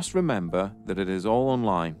 Just remember that it is all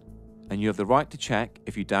online, and you have the right to check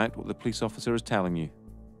if you doubt what the police officer is telling you.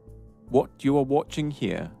 What you are watching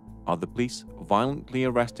here are the police violently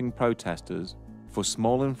arresting protesters for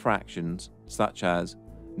small infractions such as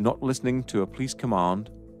not listening to a police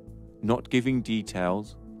command, not giving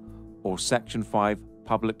details, or Section 5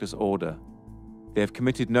 public disorder. They have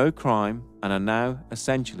committed no crime and are now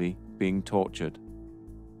essentially being tortured.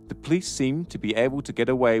 The police seem to be able to get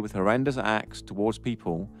away with horrendous acts towards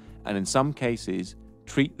people and in some cases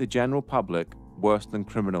treat the general public worse than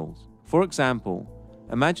criminals. For example,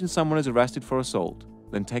 imagine someone is arrested for assault,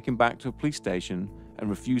 then taken back to a police station and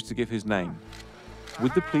refused to give his name.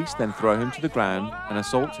 Would the police then throw him to the ground and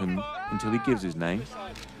assault him until he gives his name?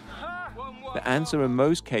 The answer in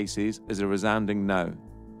most cases is a resounding no.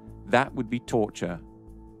 That would be torture.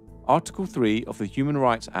 Article 3 of the Human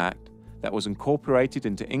Rights Act, that was incorporated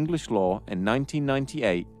into English law in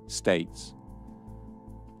 1998, states,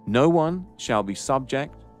 "No one shall be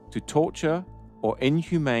subject to torture or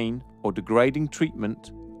inhumane or degrading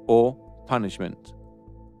treatment or punishment."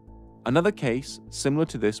 Another case similar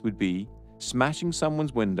to this would be smashing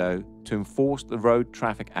someone's window to enforce the Road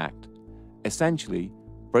Traffic Act, essentially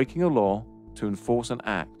breaking a law to enforce an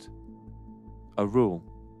act, a rule.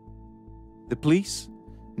 The police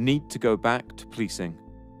need to go back to policing,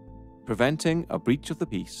 preventing a breach of the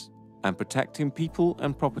peace and protecting people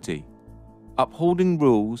and property. Upholding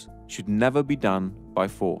rules should never be done by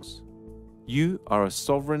force. You are a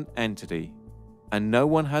sovereign entity, and no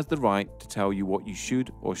one has the right to tell you what you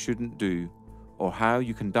should or shouldn't do or how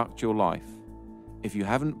you conduct your life if you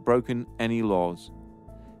haven't broken any laws.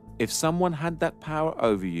 If someone had that power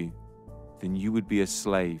over you, then you would be a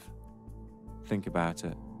slave. Think about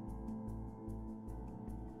it.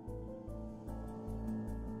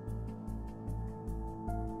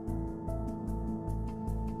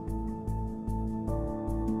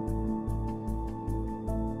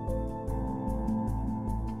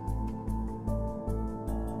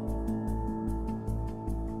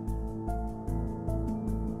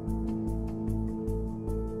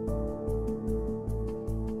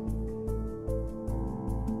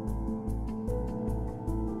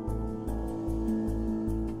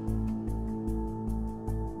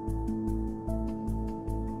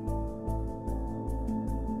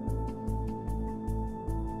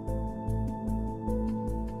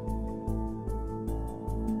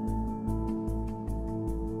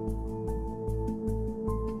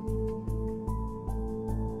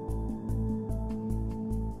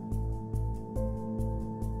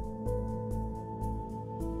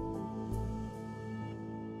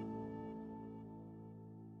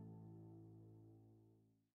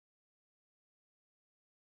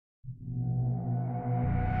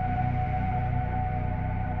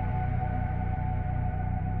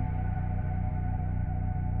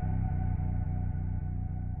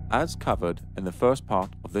 As covered in the first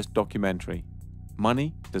part of this documentary,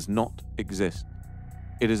 money does not exist.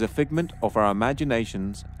 It is a figment of our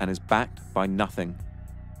imaginations and is backed by nothing.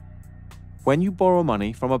 When you borrow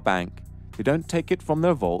money from a bank, they don't take it from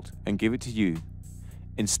their vault and give it to you.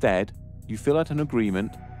 Instead, you fill out an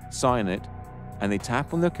agreement, sign it, and they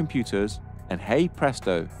tap on their computers, and hey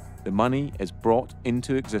presto, the money is brought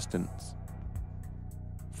into existence.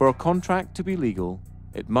 For a contract to be legal,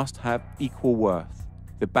 it must have equal worth.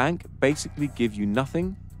 The bank basically give you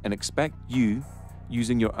nothing and expect you,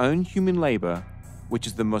 using your own human labor, which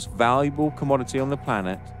is the most valuable commodity on the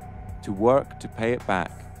planet, to work to pay it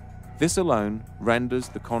back. This alone renders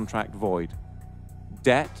the contract void.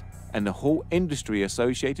 Debt and the whole industry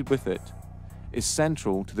associated with it is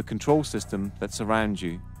central to the control system that surrounds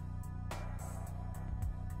you.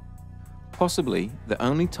 Possibly the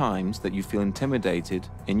only times that you feel intimidated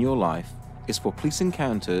in your life is for police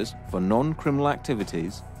encounters for non-criminal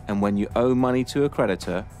activities and when you owe money to a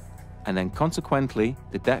creditor, and then consequently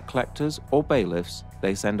the debt collectors or bailiffs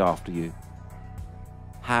they send after you.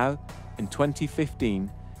 How, in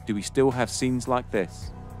 2015, do we still have scenes like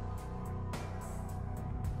this?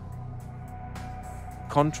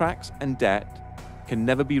 Contracts and debt can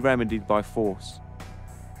never be remedied by force.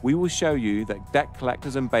 We will show you that debt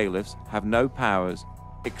collectors and bailiffs have no powers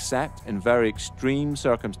except in very extreme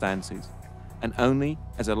circumstances, and only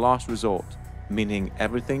as a last resort, meaning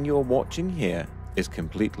everything you're watching here is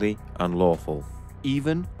completely unlawful.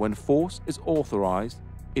 Even when force is authorized,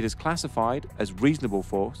 it is classified as reasonable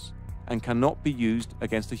force and cannot be used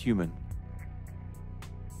against a human.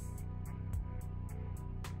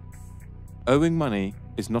 Owing money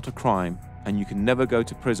is not a crime, and you can never go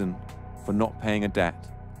to prison for not paying a debt.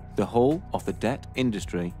 The whole of the debt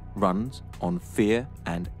industry runs on fear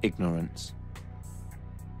and ignorance.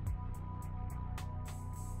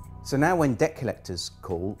 So now when debt collectors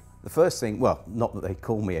call, the first thing, well, not that they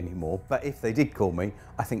call me anymore, but if they did call me,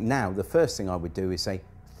 I think now the first thing I would do is say,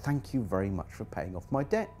 thank you very much for paying off my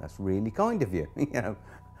debt. That's really kind of you. You know.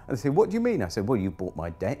 And they say, what do you mean? I said, well, you bought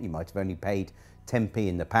my debt. You might have only paid 10p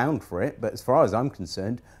in the pound for it, but as far as I'm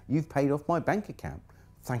concerned, you've paid off my bank account.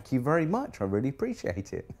 Thank you very much. I really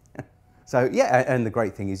appreciate it. So yeah, and the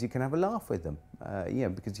great thing is you can have a laugh with them, you know,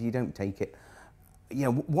 because you don't take it. You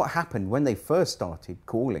know, what happened when they first started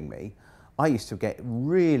calling me, I used to get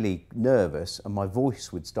really nervous and my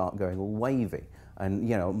voice would start going all wavy. And,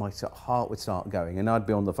 you know, my heart would start going and I'd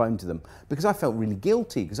be on the phone to them because I felt really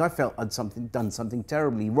guilty because I felt I'd done something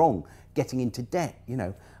terribly wrong, getting into debt, you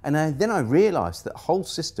know. And then I realised that the whole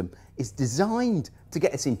system is designed to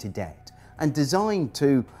get us into debt and designed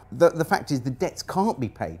to, the fact is the debts can't be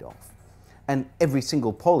paid off. And every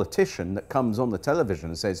single politician that comes on the television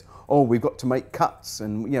and says, oh, we've got to make cuts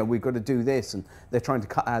and, you know, we've got to do this and they're trying to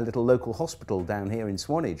cut our little local hospital down here in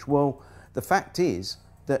Swanage. Well, the fact is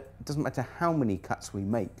that it doesn't matter how many cuts we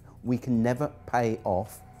make, we can never pay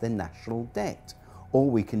off the national debt. Or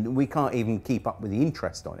we can't even keep up with the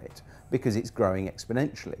interest on it because it's growing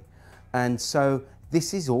exponentially. And so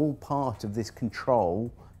this is all part of this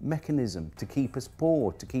control mechanism to keep us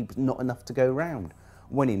poor, to keep not enough to go round.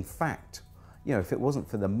 When in fact, you know, if it wasn't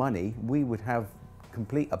for the money, we would have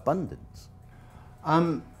complete abundance.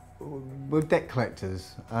 With debt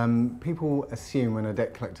collectors, people assume when a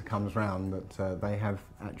debt collector comes round that they have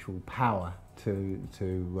actual power to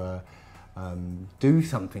do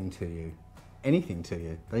something to you, anything to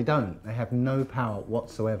you. They don't. They have no power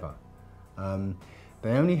whatsoever.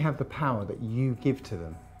 They only have the power that you give to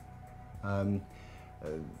them.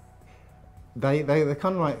 They're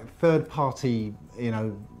kind of like third-party, you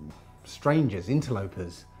know, strangers,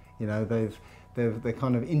 interlopers. You know, they're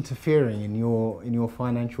kind of interfering in your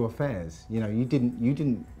financial affairs. You know, you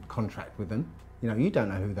didn't contract with them. You know, you don't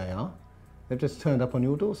know who they are. They've just turned up on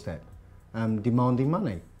your doorstep, demanding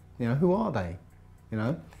money. You know, who are they? You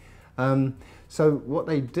know, so what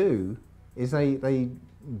they do is they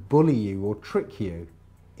bully you or trick you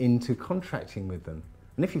into contracting with them.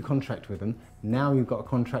 And if you contract with them, now you've got a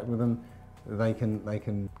contract with them. They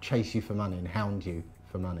can chase you for money and hound you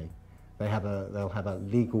for money. They'll have a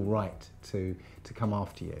legal right to come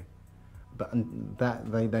after you, but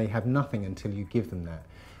they have nothing until you give them that.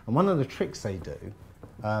 And one of the tricks they do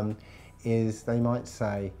is they might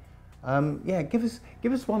say, yeah, give us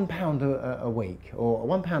 £1 a week or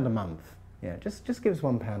 £1 a month. Yeah, just give us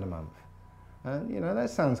 £1 a month. And you know,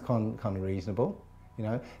 that sounds kind of reasonable. You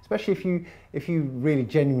know, especially if you really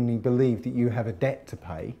genuinely believe that you have a debt to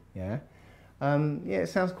pay. Yeah, yeah, it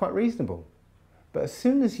sounds quite reasonable. But as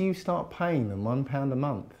soon as you start paying them £1 a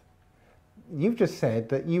month, you've just said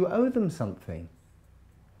that you owe them something.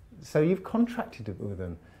 So you've contracted it with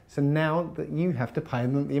them. So now that you have to pay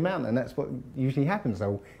them the amount, and that's what usually happens.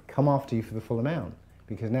 They'll come after you for the full amount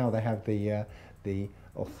because now they have the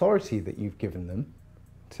authority that you've given them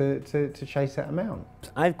to chase that amount.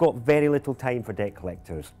 I've got very little time for debt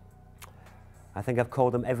collectors. I think I've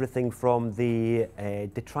called them everything from the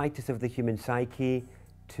detritus of the human psyche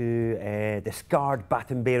to the scarred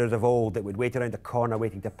baton bearers of old that would wait around the corner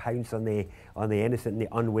waiting to pounce on the innocent and the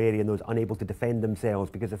unwary and those unable to defend themselves.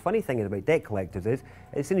 Because the funny thing about debt collectors is,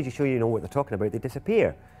 as soon as you show you know what they're talking about, they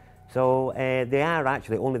disappear. So they are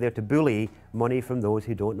actually only there to bully money from those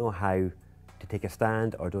who don't know how to take a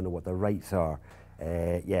stand or don't know what their rights are.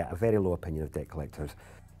 Yeah, a very low opinion of debt collectors.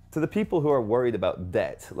 To the people who are worried about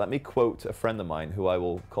debt, let me quote a friend of mine who I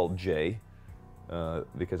will call Jay,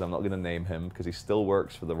 because I'm not going to name him because he still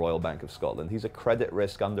works for the Royal Bank of Scotland. He's a credit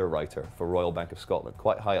risk underwriter for Royal Bank of Scotland,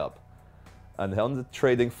 quite high up. And on the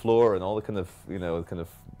trading floor and all the kind of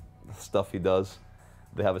stuff he does,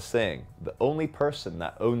 they have a saying: the only person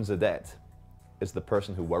that owns a debt is the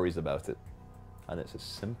person who worries about it. And it's as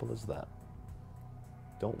simple as that.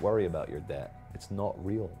 Don't worry about your debt. It's not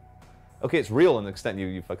real. Okay, it's real in the extent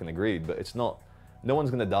you fucking agreed, but it's not. No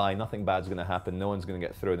one's going to die, nothing bad's going to happen, no one's going to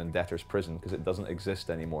get thrown in debtor's prison because it doesn't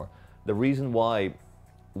exist anymore. The reason why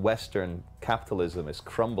Western capitalism is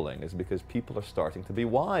crumbling is because people are starting to be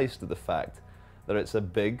wise to the fact that it's a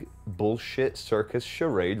big bullshit circus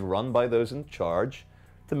charade run by those in charge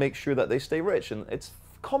to make sure that they stay rich. And it's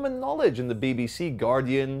common knowledge in the BBC,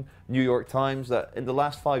 Guardian, New York Times that in the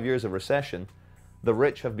last 5 years of recession, the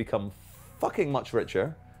rich have become fucking much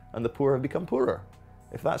richer and the poor have become poorer.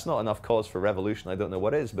 If that's not enough cause for revolution, I don't know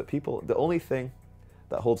what is. But people, the only thing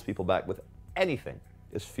that holds people back with anything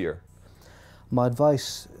is fear. My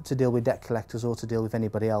advice to deal with debt collectors or to deal with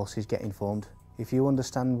anybody else is get informed. If you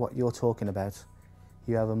understand what you're talking about,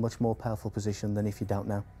 you have a much more powerful position than if you don't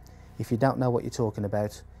know. If you don't know what you're talking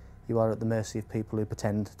about, You are at the mercy of people who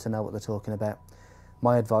pretend to know what they're talking about.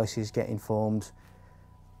 My advice is get informed,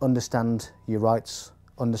 understand your rights,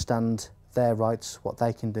 understand their rights, what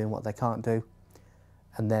they can do and what they can't do,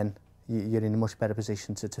 and then you're in a much better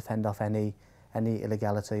position to fend off any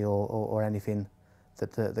illegality or anything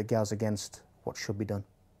that goes against what should be done.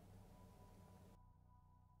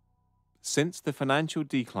 Since the financial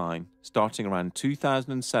decline starting around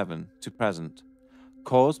 2007 to present,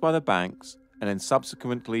 caused by the banks and then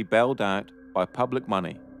subsequently bailed out by public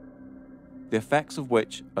money, the effects of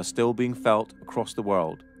which are still being felt across the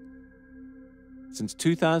world. Since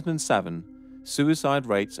 2007, suicide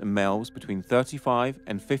rates in males between 35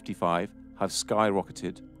 and 55 have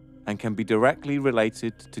skyrocketed and can be directly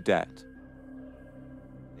related to debt.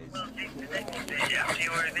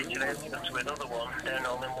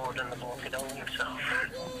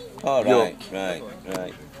 Oh, right.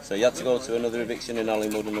 So you had to go to another eviction in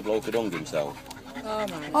Hollywood and the bloke had hung himself? Oh my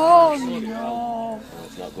God. Oh no!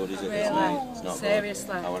 It's not good, is it? Really? It's not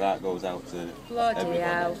Seriously? Good. Our heart goes out to Bloody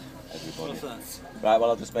hell. Everybody. Right,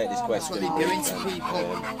 well, I'll just make this question. What are you doing to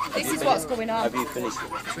people? This is what's going on. Have you finished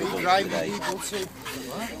today?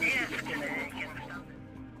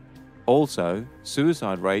 Also,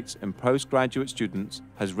 suicide rates in postgraduate students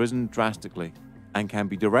has risen drastically and can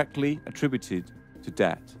be directly attributed to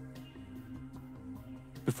debt.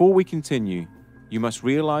 Before we continue, you must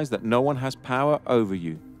realize that no one has power over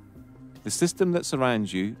you. The system that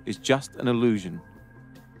surrounds you is just an illusion,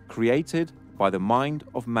 created by the mind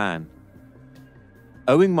of man.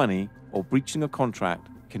 Owing money or breaching a contract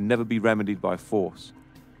can never be remedied by force.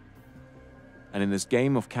 And in this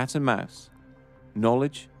game of cat and mouse,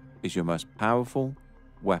 knowledge is your most powerful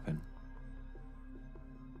weapon.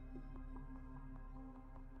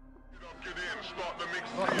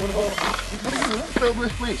 Fill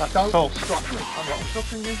this, please. Don't stop me. I'm not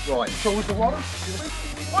stopping you. Right. So was the water.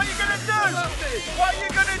 What are you going to do? What are you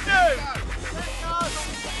going to do?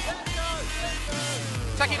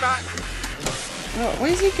 Take it back.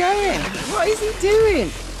 Where's he going? What is he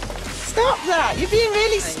doing? Stop that! You're being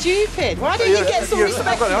really stupid. Why don't you get some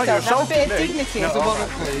respect for yourself? Have a bit of dignity. Show us the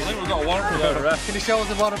warrant, please. I think we've got a warrant for the arrest. Can you show us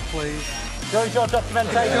the warrant, please? Show us your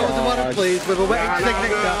documentation. Show us the warrant, please, with a wetting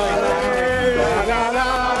signature.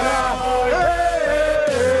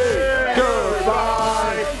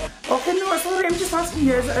 Okay, no, sorry, I'm just asking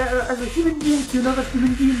you as a human being to another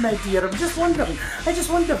human being, my dear. I just wonder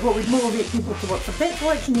what would motivate people to work for debt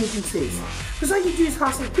collection agencies. Because all you do is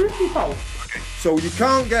hassle poor people. So you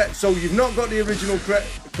can't get, so you've not got the original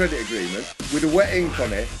credit agreement with a wet ink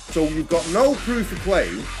on it, so you've got no proof of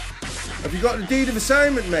claim. Have you got the deed of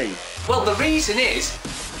assignment made? Well, the reason is,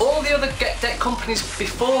 all the other debt companies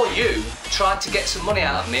before you tried to get some money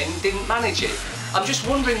out of me and didn't manage it. I'm just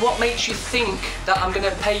wondering what makes you think that I'm going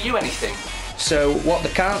to pay you anything? So what the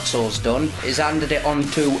council's done is handed it on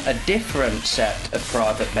to a different set of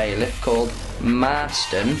private bailiff called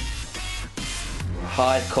Marston,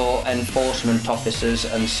 High Court Enforcement Officers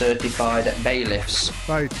and Certified Bailiffs.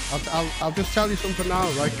 Right, I'll just tell you something now,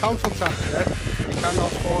 right? Council tax, yeah? You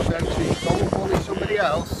cannot force entry. Go and bully somebody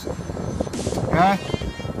else. Yeah?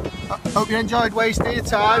 I hope you enjoyed wasting your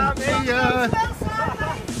time. See ya!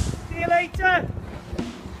 See you later!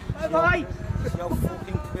 Bye-bye! See how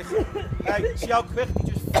fucking quick, hey, see how quick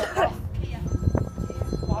you just fuck off.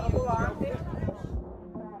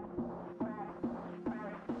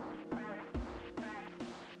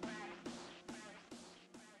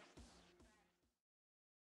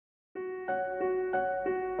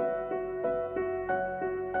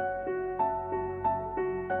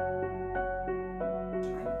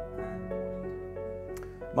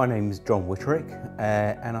 My name is John Witterick,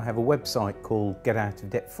 and I have a website called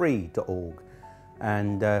getoutofdebtfree.org.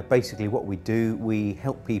 And basically what we do, we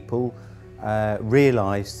help people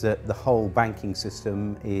realise that the whole banking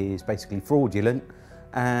system is basically fraudulent,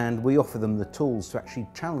 and we offer them the tools to actually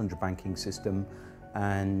challenge a banking system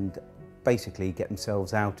and basically get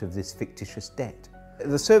themselves out of this fictitious debt.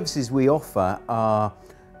 The services we offer are,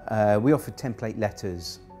 we offer template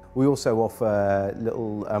letters. We also offer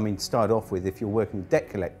start off with, if you're working with debt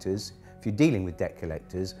collectors, if you're dealing with debt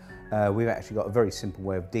collectors, we've actually got a very simple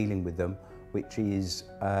way of dealing with them, which is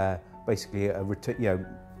basically a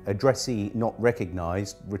addressee not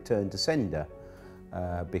recognised, return to sender,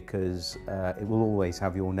 because it will always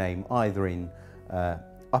have your name either in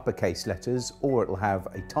uppercase letters, or it'll have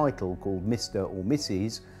a title called Mr. or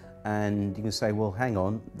Mrs. And you can say, well, hang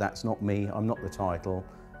on, that's not me, I'm not the title.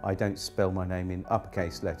 I don't spell my name in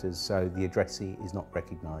uppercase letters, so the addressee is not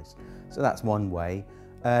recognised. So that's one way.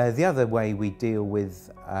 The other way we deal with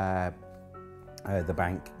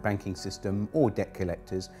the banking system or debt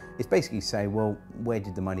collectors is basically say, well, where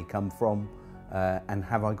did the money come from, and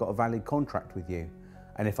have I got a valid contract with you?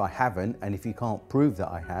 And if I haven't, and if you can't prove that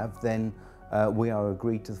I have, then we are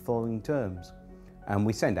agreed to the following terms. And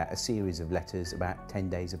we send out a series of letters about 10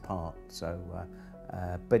 days apart. So,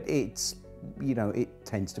 but it's, you know, it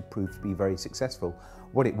tends to prove to be very successful.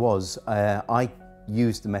 What it was, I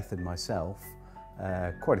used the method myself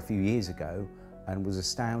quite a few years ago, and was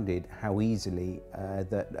astounded how easily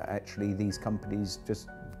that actually these companies just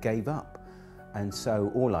gave up. And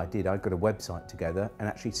so all I did, I got a website together and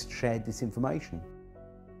actually shared this information.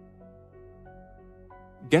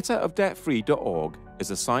 GetOutOfDebtFree.org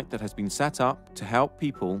is a site that has been set up to help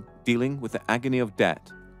people dealing with the agony of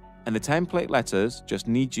debt, and the template letters just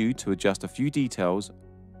need you to adjust a few details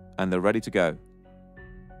and they're ready to go.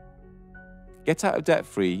 Get Out of Debt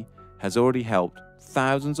Free has already helped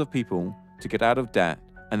thousands of people to get out of debt,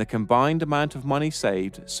 and the combined amount of money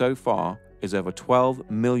saved so far is over £12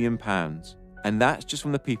 million, and that's just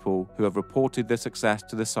from the people who have reported their success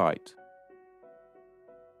to the site.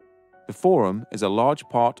 The forum is a large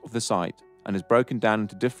part of the site and is broken down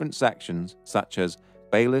into different sections such as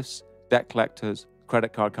bailiffs, debt collectors,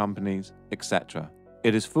 credit card companies, etc.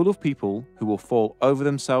 It is full of people who will fall over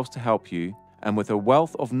themselves to help you, and with a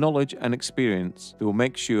wealth of knowledge and experience that will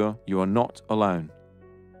make sure you are not alone.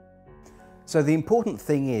 So the important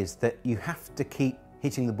thing is that you have to keep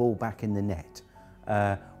hitting the ball back in the net.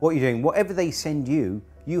 What you're doing, whatever they send you,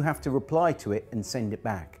 you have to reply to it and send it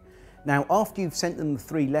back. Now, after you've sent them the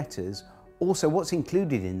 3 letters, also what's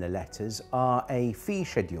included in the letters are a fee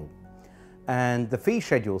schedule. And the fee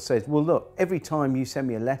schedule says, well, look, every time you send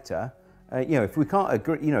me a letter, you know, if we can't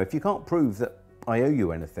agree, you know, if you can't prove that I owe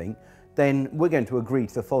you anything, then we're going to agree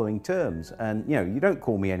to the following terms. And, you know, you don't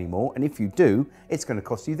call me anymore. And if you do, it's going to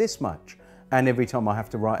cost you this much. And every time I have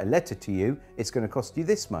to write a letter to you, it's going to cost you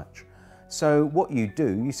this much. So what you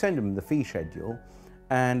do, you send them the fee schedule.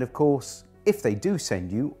 And of course, if they do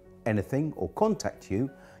send you anything or contact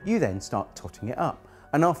you, you then start totting it up.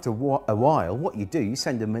 And after a while, what you do, you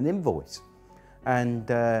send them an invoice. And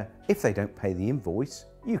if they don't pay the invoice,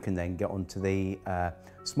 you can then get onto the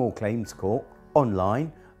small claims court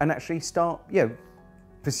online and actually start, you know,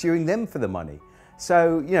 pursuing them for the money.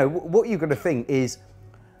 So, you know, what you've got to think is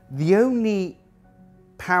the only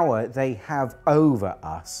power they have over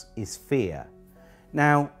us is fear.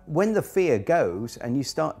 Now, when the fear goes and you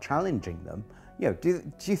start challenging them, you know, do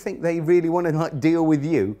you think they really want to like deal with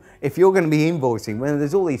you if you're going to be invoicing when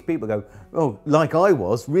there's all these people go, oh, like I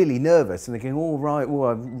was, really nervous, and they're going, all right, well,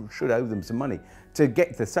 I should owe them some money, to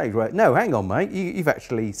get to the stage where, no, hang on, mate, you've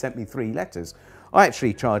actually sent me 3 letters. I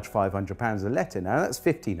actually charge £500 a letter now. That's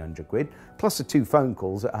 1,500 quid, plus the 2 phone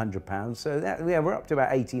calls at £100. So that, yeah, we're up to about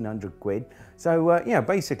 1,800 quid. So yeah,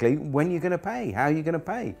 basically, when are you going to pay? How are you going to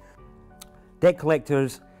pay? Debt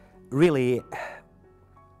collectors, really,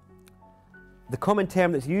 the common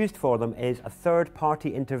term that's used for them is a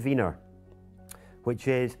third-party intervener, which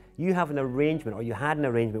is you have an arrangement, or you had an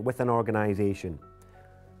arrangement with an organisation.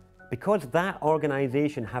 Because that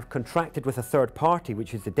organisation have contracted with a third party,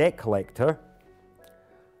 which is the debt collector,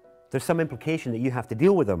 there's some implication that you have to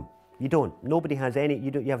deal with them. You don't. Nobody has any,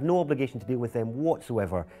 you have no obligation to deal with them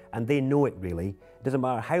whatsoever, and they know it really. It doesn't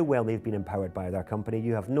matter how well they've been empowered by their company,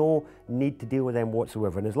 you have no need to deal with them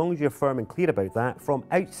whatsoever. And as long as you're firm and clear about that from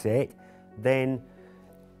outset, then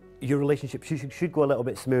your relationship should go a little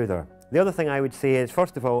bit smoother. The other thing I would say is,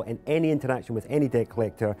 first of all, in any interaction with any debt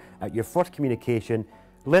collector, at your first communication,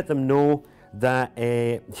 let them know that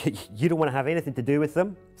you don't want to have anything to do with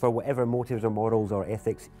them for whatever motives or morals or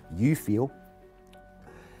ethics you feel.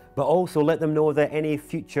 But also let them know that any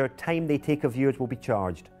future time they take of yours will be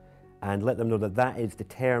charged, and let them know that that is the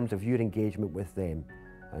terms of your engagement with them,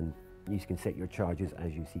 and you can set your charges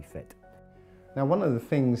as you see fit. Now, one of the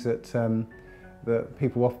things that that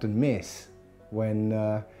people often miss when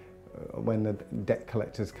the debt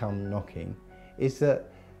collectors come knocking is that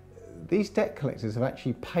these debt collectors have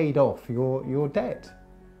actually paid off your debt.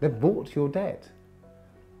 They've bought your debt,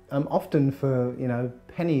 often for, you know,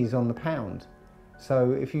 pennies on the pound.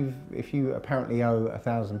 So if you apparently owe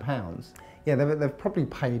 £1,000, yeah, they've probably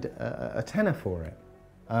paid a tenner for it.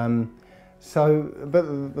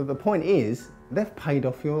 But the point is, they've paid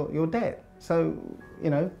off your debt. So, you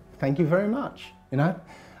know, thank you very much. You know,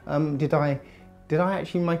 did I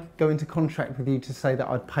actually go into contract with you to say that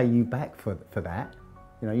I'd pay you back for that?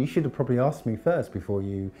 You know, you should have probably asked me first before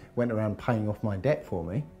you went around paying off my debt for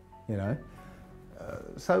me. You know,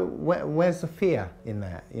 so where's the fear in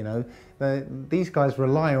that? You know, these guys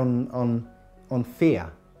rely on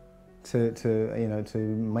fear to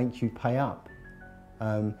make you pay up.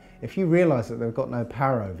 If you realise that they've got no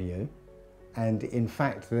power over you, and in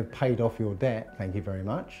fact they've paid off your debt, thank you very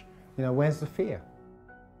much, you know, where's the fear?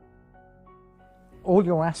 All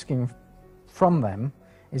you're asking from them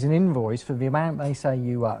is an invoice for the amount they say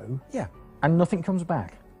you owe. Yeah. And nothing comes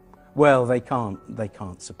back. Well, they can't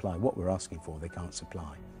supply what we're asking for. They can't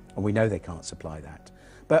supply, and we know they can't supply that.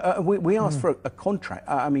 But we asked for a contract.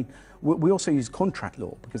 I mean, we also use contract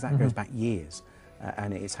law because that goes back years,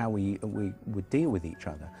 and it's how we would deal with each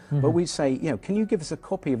other. But we'd say, you know, can you give us a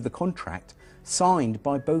copy of the contract signed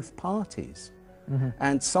by both parties?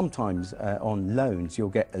 And sometimes on loans you'll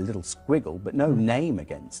get a little squiggle, but no name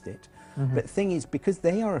against it. But the thing is, because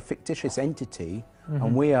they are a fictitious entity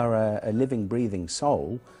and we are a living, breathing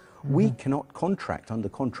soul, we cannot contract under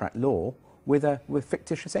contract law with a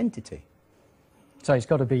fictitious entity. So it's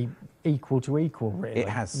got to be equal to equal, really. It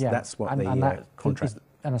has. Yeah. That's what and the contract.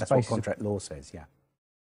 And that's what contract law says. Yeah.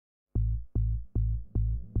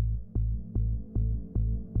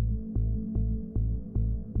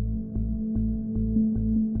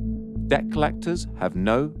 Debt collectors have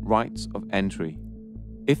no rights of entry.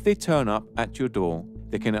 If they turn up at your door,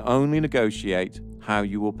 they can only negotiate how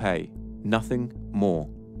you will pay, nothing more.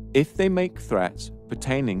 If they make threats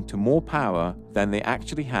pertaining to more power than they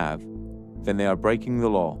actually have, then they are breaking the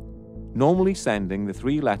law. Normally sending the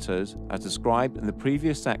 3 letters as described in the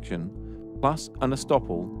previous section, plus an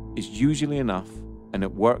estoppel, is usually enough, and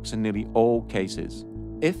it works in nearly all cases.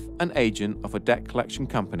 If an agent of a debt collection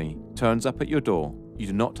company turns up at your door, you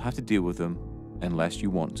do not have to deal with them unless you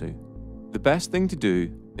want to. The best thing to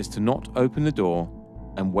do is to not open the door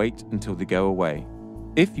and wait until they go away.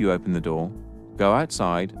 If you open the door, go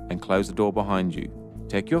outside and close the door behind you.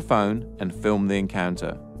 Take your phone and film the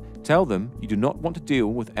encounter. Tell them you do not want to deal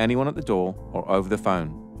with anyone at the door or over the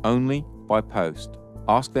phone, only by post.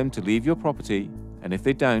 Ask them to leave your property, and if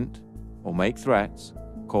they don't, or make threats,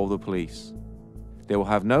 call the police. They will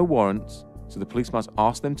have no warrants, so the police must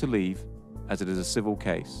ask them to leave, as it is a civil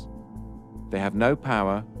case. They have no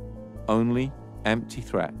power, only empty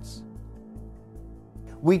threats.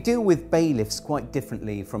 We deal with bailiffs quite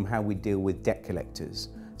differently from how we deal with debt collectors.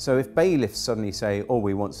 So if bailiffs suddenly say, oh,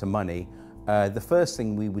 we want some money, the first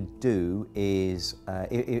thing we would do is,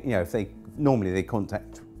 you know, if normally they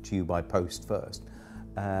contact you by post first.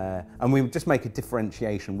 And we would just make a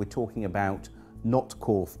differentiation. We're talking about not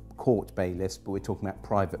court bailiffs, but we're talking about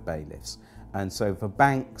private bailiffs. And so for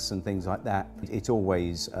banks and things like that, it's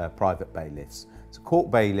always private bailiffs. So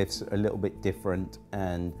court bailiffs are a little bit different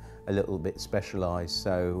and a little bit specialised.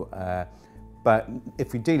 So, but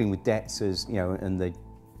if we're dealing with debts, as you know, and the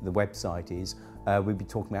website is, we'd be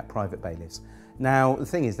talking about private bailiffs. Now, the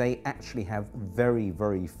thing is, they actually have very,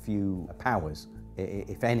 very few powers,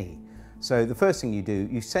 if any. So the first thing you do,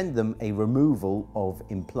 you send them a removal of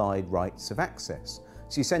implied rights of access.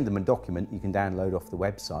 So you send them a document you can download off the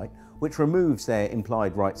website, which removes their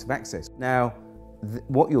implied rights of access. Now,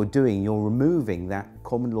 what you're doing, you're removing that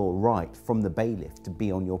common law right from the bailiff to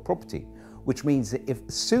be on your property, which means that as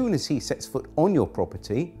soon as he sets foot on your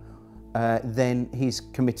property, then he's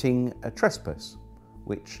committing a trespass,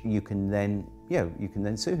 which you can then, you can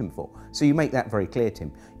then sue him for. So you make that very clear to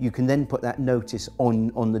him. You can then put that notice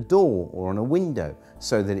on the door or on a window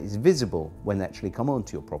so that it's visible when they actually come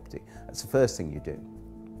onto your property. That's the first thing you do.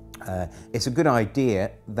 It's a good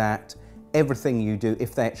idea that everything you do,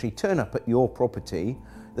 if they actually turn up at your property,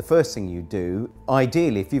 the first thing you do,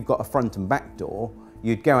 ideally if you've got a front and back door,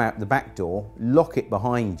 you'd go out the back door, lock it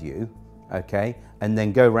behind you, okay, and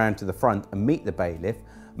then go round to the front and meet the bailiff.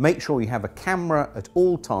 Make sure you have a camera at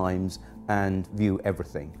all times and view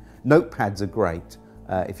everything. Notepads are great.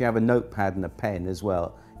 If you have a notepad and a pen as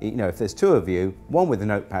well, you know, if there's 2 of you, one with a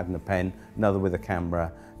notepad and a pen, another with a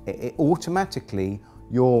camera, it automatically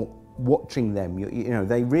you're watching them. You know,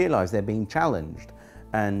 they realise they're being challenged,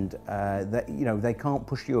 and that, you know, they can't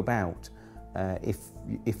push you about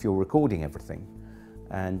if you're recording everything,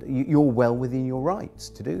 and you're well within your rights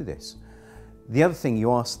to do this. The other thing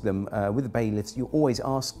you ask them with the bailiffs, you always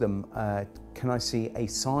ask them, can I see a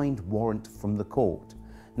signed warrant from the court?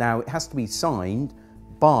 Now, it has to be signed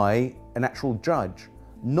by an actual judge,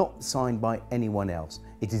 not signed by anyone else.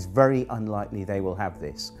 It is very unlikely they will have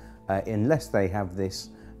this, unless they have this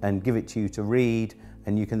and give it to you to read,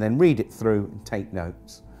 and you can then read it through and take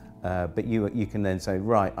notes. But you can then say,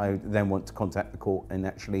 right, I then want to contact the court and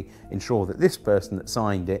actually ensure that this person that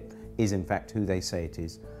signed it is in fact who they say it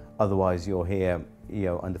is. Otherwise you're here, you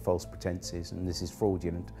know, under false pretenses, and this is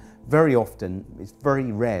fraudulent. Very often, it's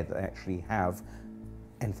very rare that they actually have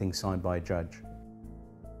anything signed by a judge.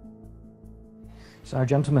 So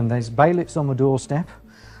gentlemen, there's bailiffs on the doorstep,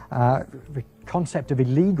 the concept of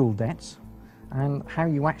illegal debts, and how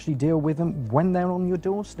you actually deal with them when they're on your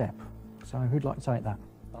doorstep. So who'd like to take that?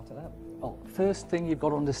 After that. Well, first thing you've got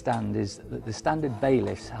to understand is that the standard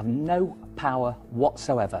bailiffs have no power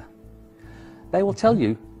whatsoever. They will tell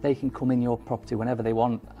you they can come in your property whenever they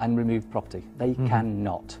want and remove property. They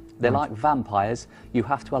cannot. They're like vampires. You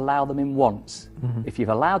have to allow them in once. If you've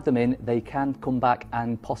allowed them in, they can come back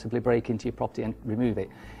and possibly break into your property and remove it.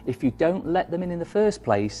 If you don't let them in the first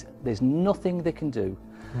place, there's nothing they can do.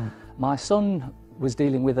 My son was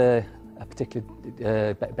dealing with a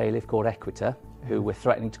particular bailiff called Equita, who were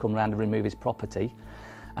threatening to come around and remove his property.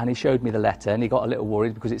 And he showed me the letter and he got a little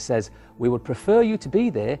worried because it says, we would prefer you to be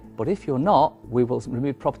there, but if you're not, we will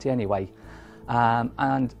remove property anyway.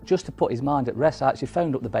 And just to put his mind at rest, I actually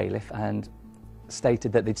phoned up the bailiff and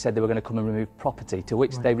stated that they'd said they were going to come and remove property, to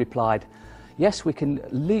which they replied, yes, we can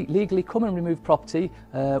legally come and remove property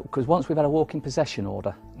because once we've had a walk-in possession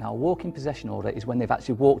order. Now, a walk-in possession order is when they've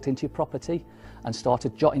actually walked into your property and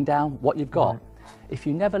started jotting down what you've got. If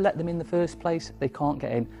you never let them in the first place, they can't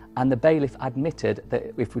get in. And the bailiff admitted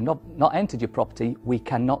that if we've not entered your property, we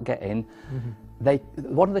cannot get in.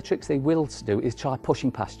 One of the tricks they will do is try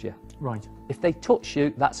pushing past you. Right. If they touch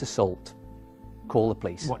you, that's assault. Call the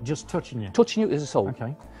police. What, just touching you? Touching you is assault.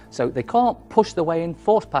 Okay. So they can't push their way in,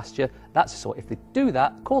 force past you, that's assault. If they do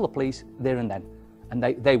that, call the police there and then. And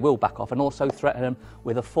they will back off, and also threaten them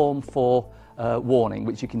with a Form 4 warning,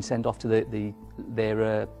 which you can send off to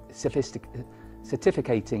their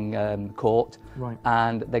certificating court,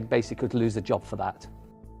 and they basically could lose the job for that.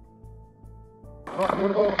 Right, I'm going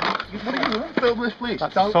to go. What are you doing? Film this, please.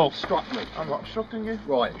 Don't obstruct me. I'm not obstructing you.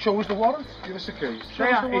 Right. Show us the warrant. Give us the keys. Show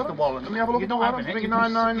us the warrant. The warrant. Let me have a look at the warrant. Bring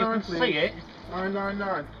 999, please. See it.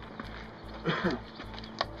 999.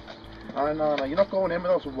 999. You're not going in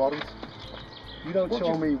without a warrant. You don't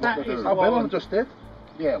tell me what to do. I will. I just did.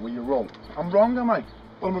 Yeah, well, you're wrong. I'm wrong, am I?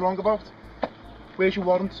 What am I wrong about? Where's your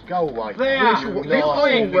warrant? Go away. There. Where's your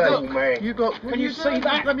warrant? You got. Can you see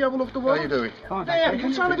that? Let me have a look at the warrant. How you doing? There.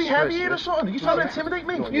 You trying to be heavy here or something? Are you trying to intimidate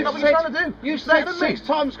me? You know what you're trying to do? You said 6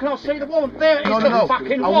 times, can I see the warrant? There is the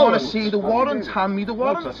fucking warrant. I want to see the warrant. Hand me the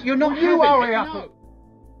warrant. You're not you are here.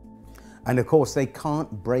 And of course, they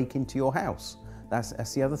can't break into your house.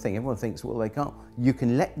 That's the other thing. Everyone thinks, well, they can't. You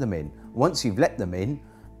can let them in. Once you've let them in,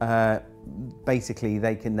 basically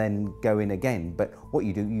they can then go in again. But what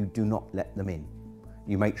you do not let them in.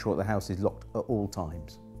 You make sure the house is locked at all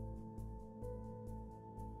times.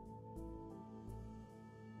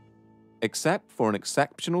 Except for in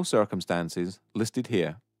exceptional circumstances listed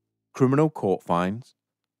here, criminal court fines,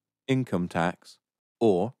 income tax,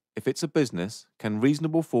 or, if it's a business, can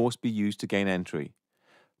reasonable force be used to gain entry,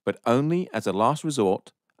 but only as a last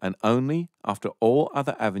resort and only after all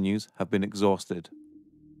other avenues have been exhausted.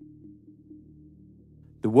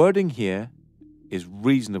 The wording here is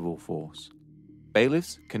reasonable force.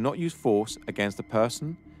 Bailiffs cannot use force against a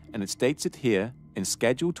person, and it states it here in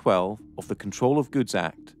Schedule 12 of the Control of Goods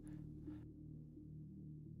Act,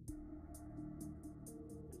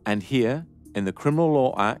 and here in the Criminal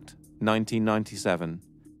Law Act 1997,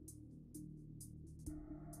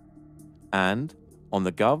 and on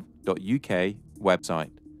the gov.uk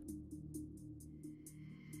website.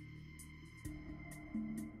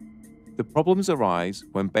 The problems arise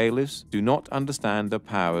when bailiffs do not understand their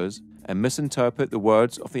powers and misinterpret the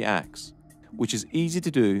words of the acts, which is easy to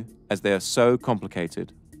do as they are so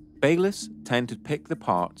complicated. Bailiffs tend to pick the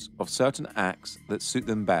parts of certain acts that suit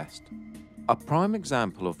them best. A prime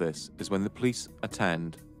example of this is when the police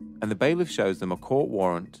attend and the bailiff shows them a court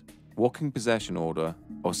warrant, walking possession order,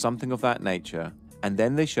 or something of that nature, and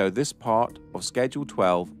then they show this part of Schedule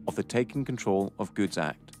 12 of the Taking Control of Goods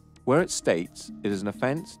Act, where it states it is an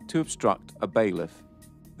offence to obstruct a bailiff.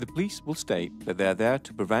 The police will state that they are there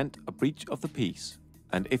to prevent a breach of the peace,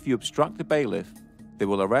 and if you obstruct the bailiff, they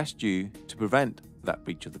will arrest you to prevent that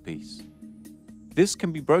breach of the peace. This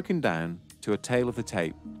can be broken down to a tale of the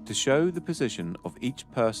tape to show the position of each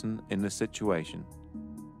person in the situation.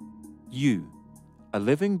 You, a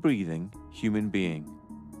living, breathing human being.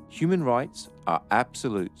 Human rights are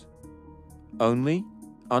absolute. Only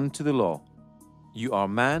unto the law. You are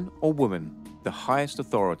man or woman, the highest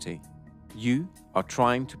authority. You are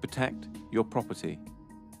trying to protect your property.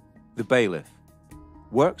 The bailiff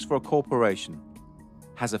works for a corporation,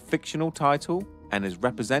 has a fictional title and is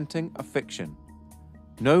representing a fiction.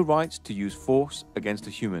 No right to use force against a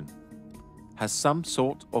human. Has some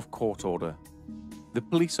sort of court order. The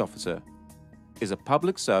police officer is a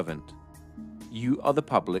public servant. You are the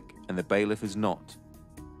public and the bailiff is not.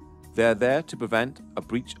 They are there to prevent a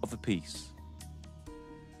breach of the peace.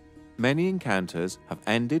 Many encounters have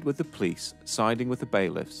ended with the police siding with the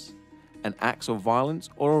bailiffs, and acts of violence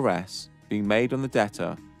or arrests being made on the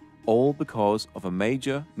debtor, all because of a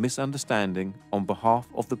major misunderstanding on behalf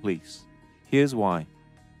of the police. Here's why.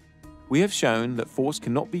 We have shown that force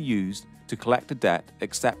cannot be used to collect a debt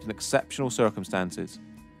except in exceptional circumstances.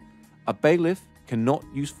 A bailiff cannot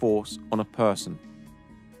use force on a person.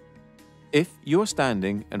 If you are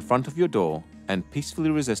standing in front of your door and peacefully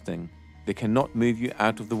resisting, they cannot move you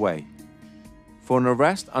out of the way. For an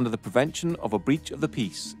arrest under the prevention of a breach of the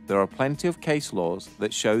peace, there are plenty of case laws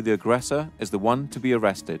that show the aggressor is the one to be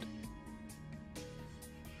arrested.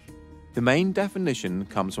 The main definition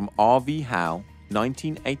comes from R.V. Howe,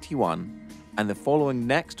 1981, and the following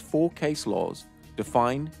next 4 case laws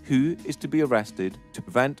define who is to be arrested to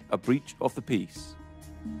prevent a breach of the peace.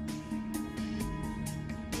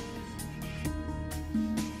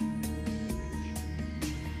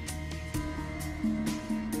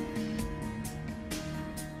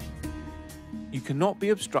 You cannot be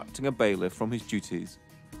obstructing a bailiff from his duties,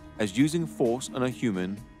 as using force on a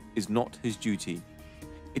human is not his duty.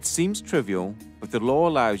 It seems trivial, but the law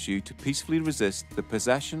allows you to peacefully resist the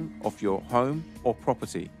possession of your home or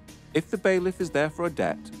property. If the bailiff is there for a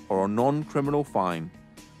debt or a non-criminal fine,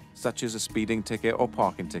 such as a speeding ticket or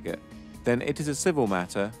parking ticket, then it is a civil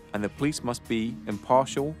matter and the police must be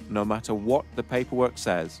impartial no matter what the paperwork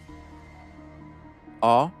says.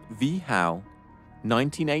 R.V. Howe,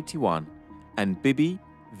 1981, and Bibby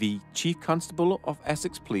v. Chief Constable of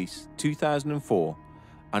Essex Police, 2004,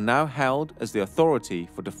 are now held as the authority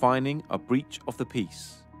for defining a breach of the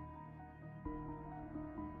peace.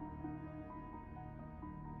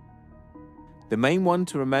 The main one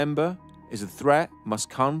to remember is the threat must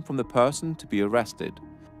come from the person to be arrested.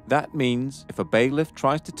 That means if a bailiff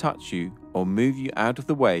tries to touch you or move you out of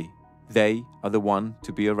the way, they are the one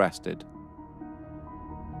to be arrested.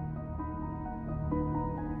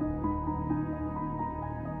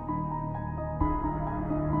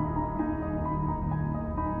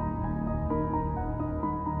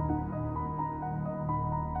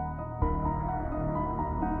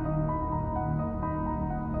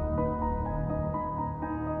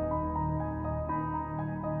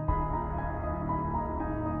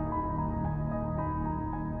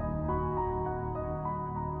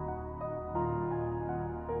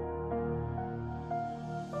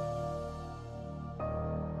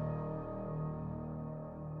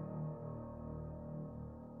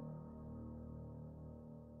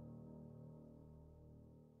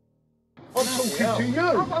 I'm talking to you.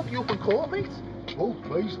 I'll help you up in court, mate. Oh,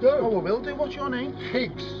 please do. Oh, I will do. What's your name?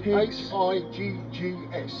 Higgs.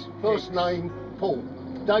 H-I-G-G-S. First name, Paul.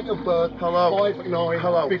 Date of birth,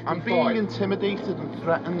 5/9/55. I'm being intimidated and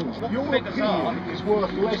threatened. Your opinion is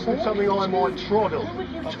worth less than something I might trod on.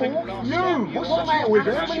 You! What's the matter with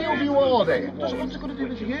you? How many of you are there? What's it got to do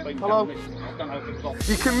with you? Hello?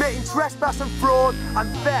 You're committing trespass and fraud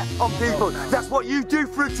and theft on people. That's what you do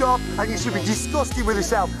for a job, and you should be disgusted with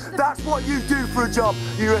yourself. That's what you do for a job.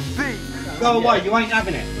 You're a thief. Go away, you ain't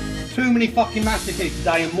having it. Too many fucking massacres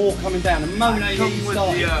today and more coming down. And Monet even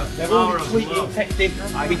started. They're all tweeting, texting.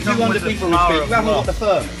 With 200 people in the street. You haven't got the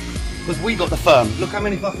firm. Because we got the firm. Look how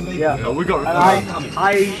many fucking people. Yeah, we got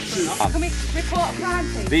Can we report a crime,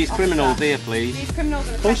 please? These criminals here, please. These criminals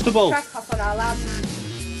are Constable. trespass on our land.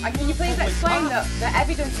 And can you please explain that the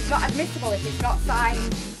evidence is not admissible if it's not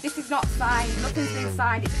signed? This is not signed, nothing's been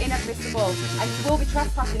signed, it's inadmissible, and you will be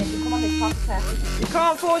trespassing if you come on this property. You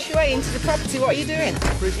can't force your way into the property. What are you doing?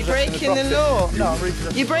 You're breaking the law. No,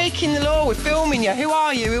 you're breaking the law. We're filming you. Who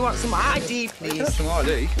are you? We want some ID, please. Have some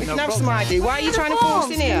ID. We can have some ID. Why are you trying to force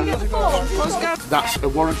in here? Let's go. That's a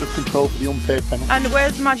warrant of control for the unpaid penalty. And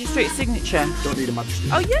where's the magistrate's signature? Don't need a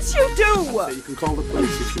magistrate. Oh, yes, you do. So you can call the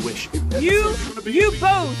police if you wish. You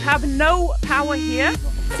both have no power here,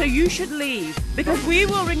 so you should leave, because we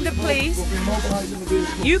will ring the police.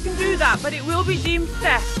 You can do that, but it will be deemed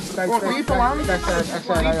theft. Leave the land. Leave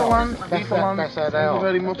the land. Leave the land. Thank you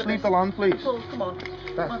very much. Leave the land, please. Come on.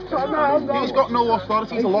 He's got no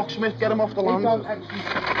authority. He's a locksmith. Get him off the land. Thank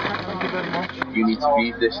you very much. You need to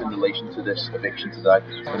read this in relation to this eviction today.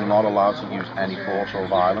 We're not allowed to use any force or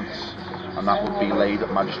violence, and that would be laid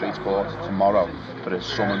at Magistrates Court tomorrow for a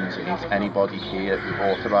summons against anybody here who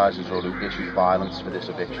authorises or who issues violence for this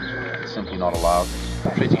eviction. It's simply not allowed.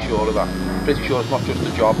 I'm pretty sure of that. I'm pretty sure it's not just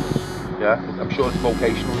a job. Yeah, I'm sure it's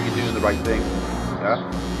vocational. You're doing the right thing. Yeah,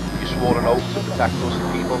 you swore an oath to protect us, the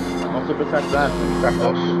people, not to protect them, to protect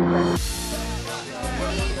us.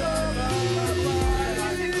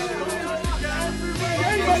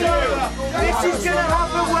 This is going to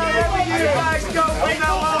happen wherever you guys go from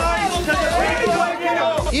now on.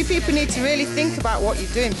 You people need to really think about what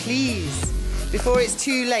you're doing, please, before it's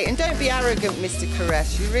too late. And don't be arrogant, Mr.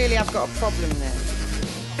 Koresh. You really have got a problem there.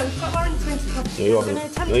 we've got warrants into the property. No, you haven't.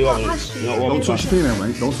 No, you haven't. Don't touch me now,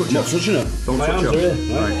 mate. Don't touch I'm not touching her. Don't My touch hands her. are here.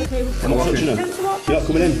 Right. Okay, I'm not touching her. You're not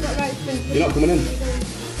coming in. You're not coming in.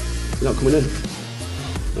 You're not coming in.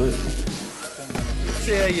 Right.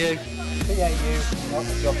 CAU. Not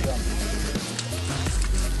the job done.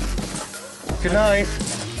 Good night.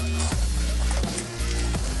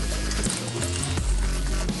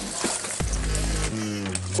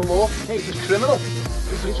 Law. This is criminal.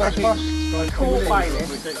 This is trespass. Caught by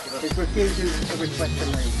this is refusing to request a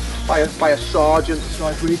leave. By a sergeant. So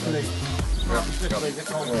I agreed to leave.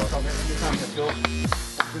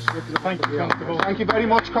 Thank you very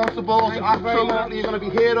much, constables. Absolutely, you're going to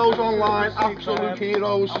be heroes online. Absolute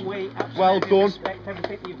heroes. Well done.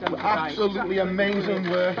 Absolutely amazing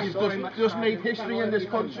work. You've just made history in this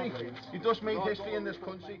country. You've just made history in this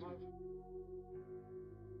country.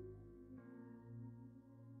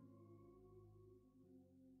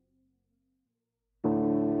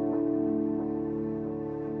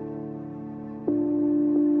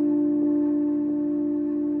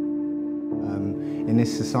 In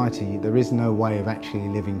this society, there is no way of actually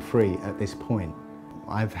living free at this point.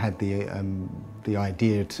 I've had the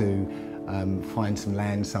idea to find some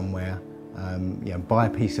land somewhere, you know, buy a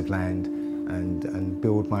piece of land and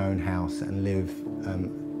build my own house and live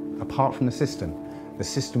apart from the system. The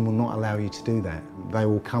system will not allow you to do that. They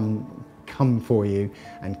will come for you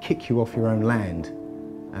and kick you off your own land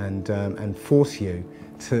and force you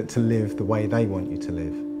to live the way they want you to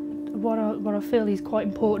live. What I feel is quite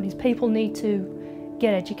important is people need to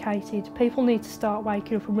get educated. People need to start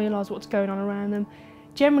waking up and realise what's going on around them.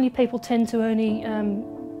 Generally, people tend to only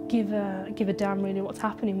give a damn really what's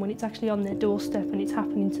happening when it's actually on their doorstep and it's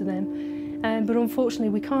happening to them. But unfortunately,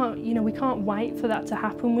 we can't wait for that to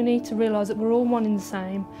happen. We need to realise that we're all one and the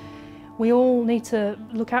same. We all need to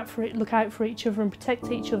look out for each other and protect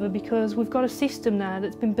each other, because we've got a system now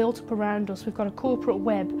that's been built up around us. We've got a corporate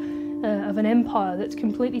web of an empire that's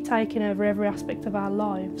completely taken over every aspect of our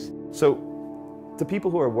lives. So, to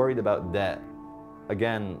people who are worried about debt,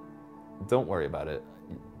 again, don't worry about it.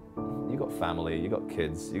 You got family, you got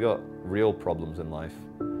kids, you got real problems in life.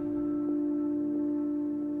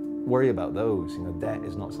 Worry about those. You know, debt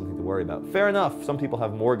is not something to worry about. Fair enough, some people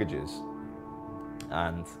have mortgages,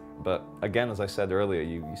 but again, as I said earlier,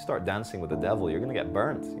 you start dancing with the devil, you're going to get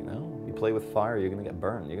burnt. You know, you play with fire, you're going to get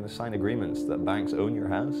burnt. You're going to sign agreements that banks own your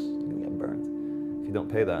house, you're going to get burnt if you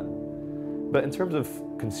don't pay that. But in terms of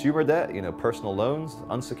consumer debt, you know, personal loans,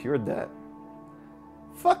 unsecured debt,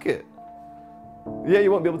 fuck it. Yeah,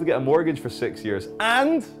 you won't be able to get a mortgage for 6 years.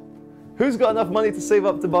 And who's got enough money to save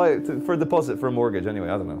up to buy it for a deposit for a mortgage? Anyway,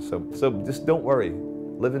 I don't know. So just don't worry.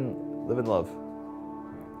 Live in love.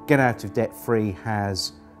 Get Out of Debt Free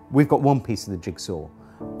we've got one piece of the jigsaw,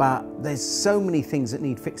 but there's so many things that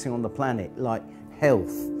need fixing on the planet, like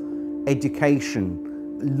health,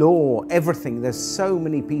 education, law, everything. There's so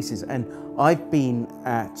many pieces, and I've been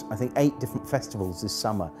at, I think, 8 different festivals this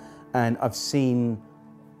summer, and I've seen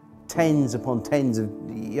tens upon tens of,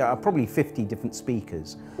 probably 50 different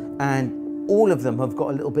speakers, and all of them have got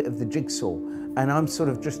a little bit of the jigsaw, and I'm sort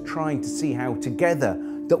of just trying to see how together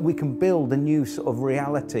that we can build a new sort of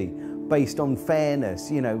reality based on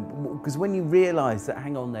fairness, you know, because when you realise that,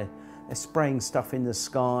 hang on, they're spraying stuff in the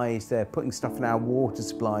skies, they're putting stuff in our water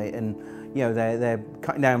supply, and you know, they're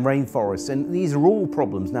cutting down rainforests, and these are all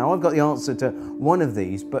problems. Now, I've got the answer to one of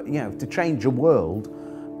these, but you know, to change the world,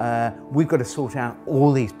 we've got to sort out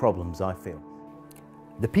all these problems, I feel.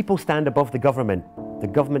 The people stand above the government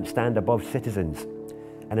stand above citizens.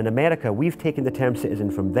 And in America, we've taken the term citizen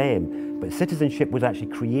from them, but citizenship was actually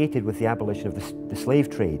created with the abolition of the slave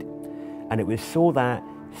trade. And it was so that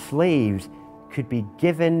slaves could be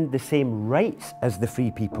given the same rights as the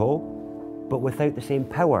free people, but without the same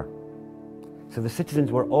power. So the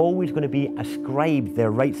citizens were always going to be ascribed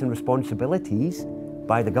their rights and responsibilities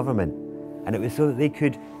by the government. And it was so that they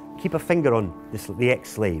could keep a finger on the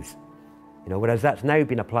ex-slaves. You know, whereas that's now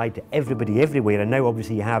been applied to everybody everywhere, and now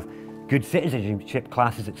obviously you have good citizenship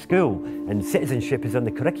classes at school, and citizenship is on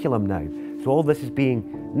the curriculum now. So all this is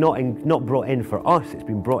being not brought in for us, it's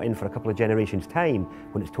been brought in for a couple of generations' time,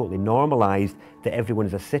 when it's totally normalised that everyone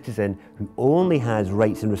is a citizen who only has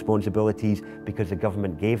rights and responsibilities because the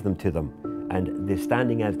government gave them to them. And the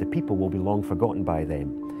standing as the people will be long forgotten by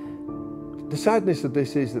them. The sadness of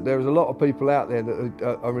this is that there is a lot of people out there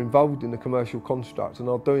that are involved in the commercial construct and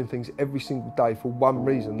are doing things every single day for one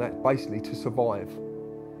reason, that's basically to survive.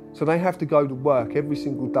 So they have to go to work every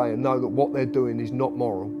single day and know that what they're doing is not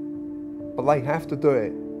moral. But they have to do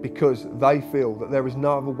it because they feel that there is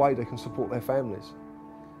no other way they can support their families.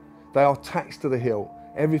 They are taxed to the hill.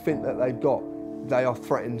 Everything that they've got they are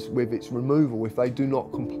threatened with its removal if they do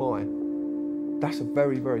not comply. That's a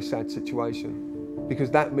very, very sad situation, because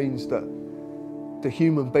that means that the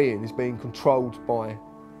human being is being controlled by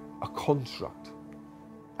a construct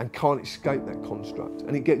and can't escape that construct,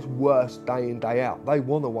 and it gets worse day in, day out. They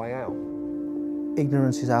want a way out.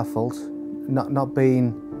 Ignorance is our fault. Not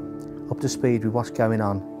being up to speed with what's going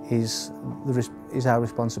on is our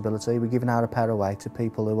responsibility. We're giving our power away to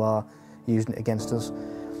people who are using it against us.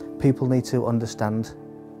 People need to understand.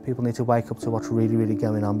 People need to wake up to what's really, really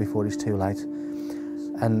going on before it's too late.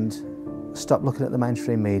 And stop looking at the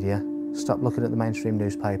mainstream media, stop looking at the mainstream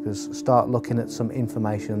newspapers, start looking at some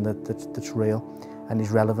information that's real and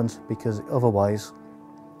is relevant, because otherwise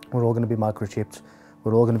we're all going to be microchipped,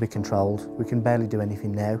 we're all going to be controlled. We can barely do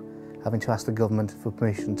anything now, having to ask the government for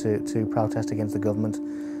permission to protest against the government.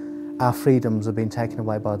 Our freedoms are being taken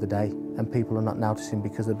away by the day, and people are not noticing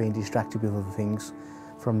because they're being distracted with other things,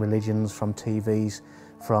 from religions, from TVs,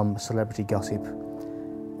 from celebrity gossip.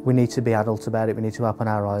 We need to be adults about it, we need to open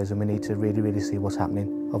our eyes, and we need to really, really see what's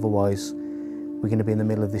happening. Otherwise, we're going to be in the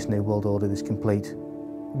middle of this new world order, this complete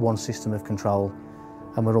one system of control,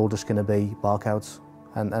 and we're all just going to be barcodes.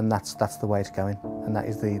 And that's the way it's going, and that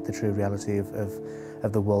is the true reality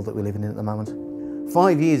of the world that we're living in at the moment.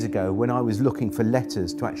 5 years ago, when I was looking for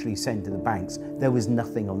letters to actually send to the banks, there was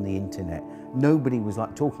nothing on the internet. Nobody was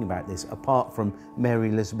like talking about this apart from Mary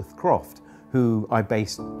Elizabeth Croft, who I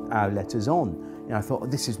based our letters on. And I thought, oh,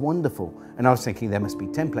 this is wonderful. And I was thinking there must be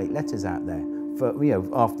template letters out there for, you know,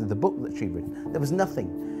 after the book that she'd written. There was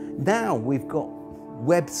nothing. Now we've got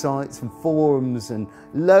websites and forums and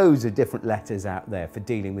loads of different letters out there for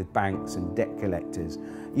dealing with banks and debt collectors.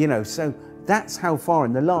 You know, so that's how far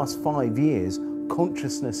in the last 5 years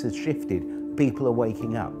consciousness has shifted. People are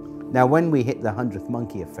waking up. Now when we hit the 100th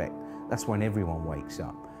monkey effect, that's when everyone wakes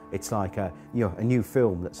up. It's like a new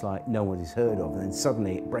film that's like no one has heard of, and then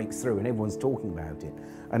suddenly it breaks through and everyone's talking about it.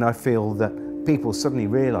 And I feel that people suddenly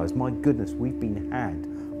realise, my goodness, we've been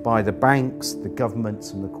had by the banks, the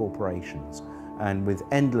governments and the corporations. And with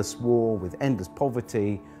endless war, with endless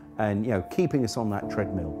poverty, and keeping us on that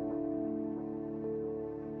treadmill.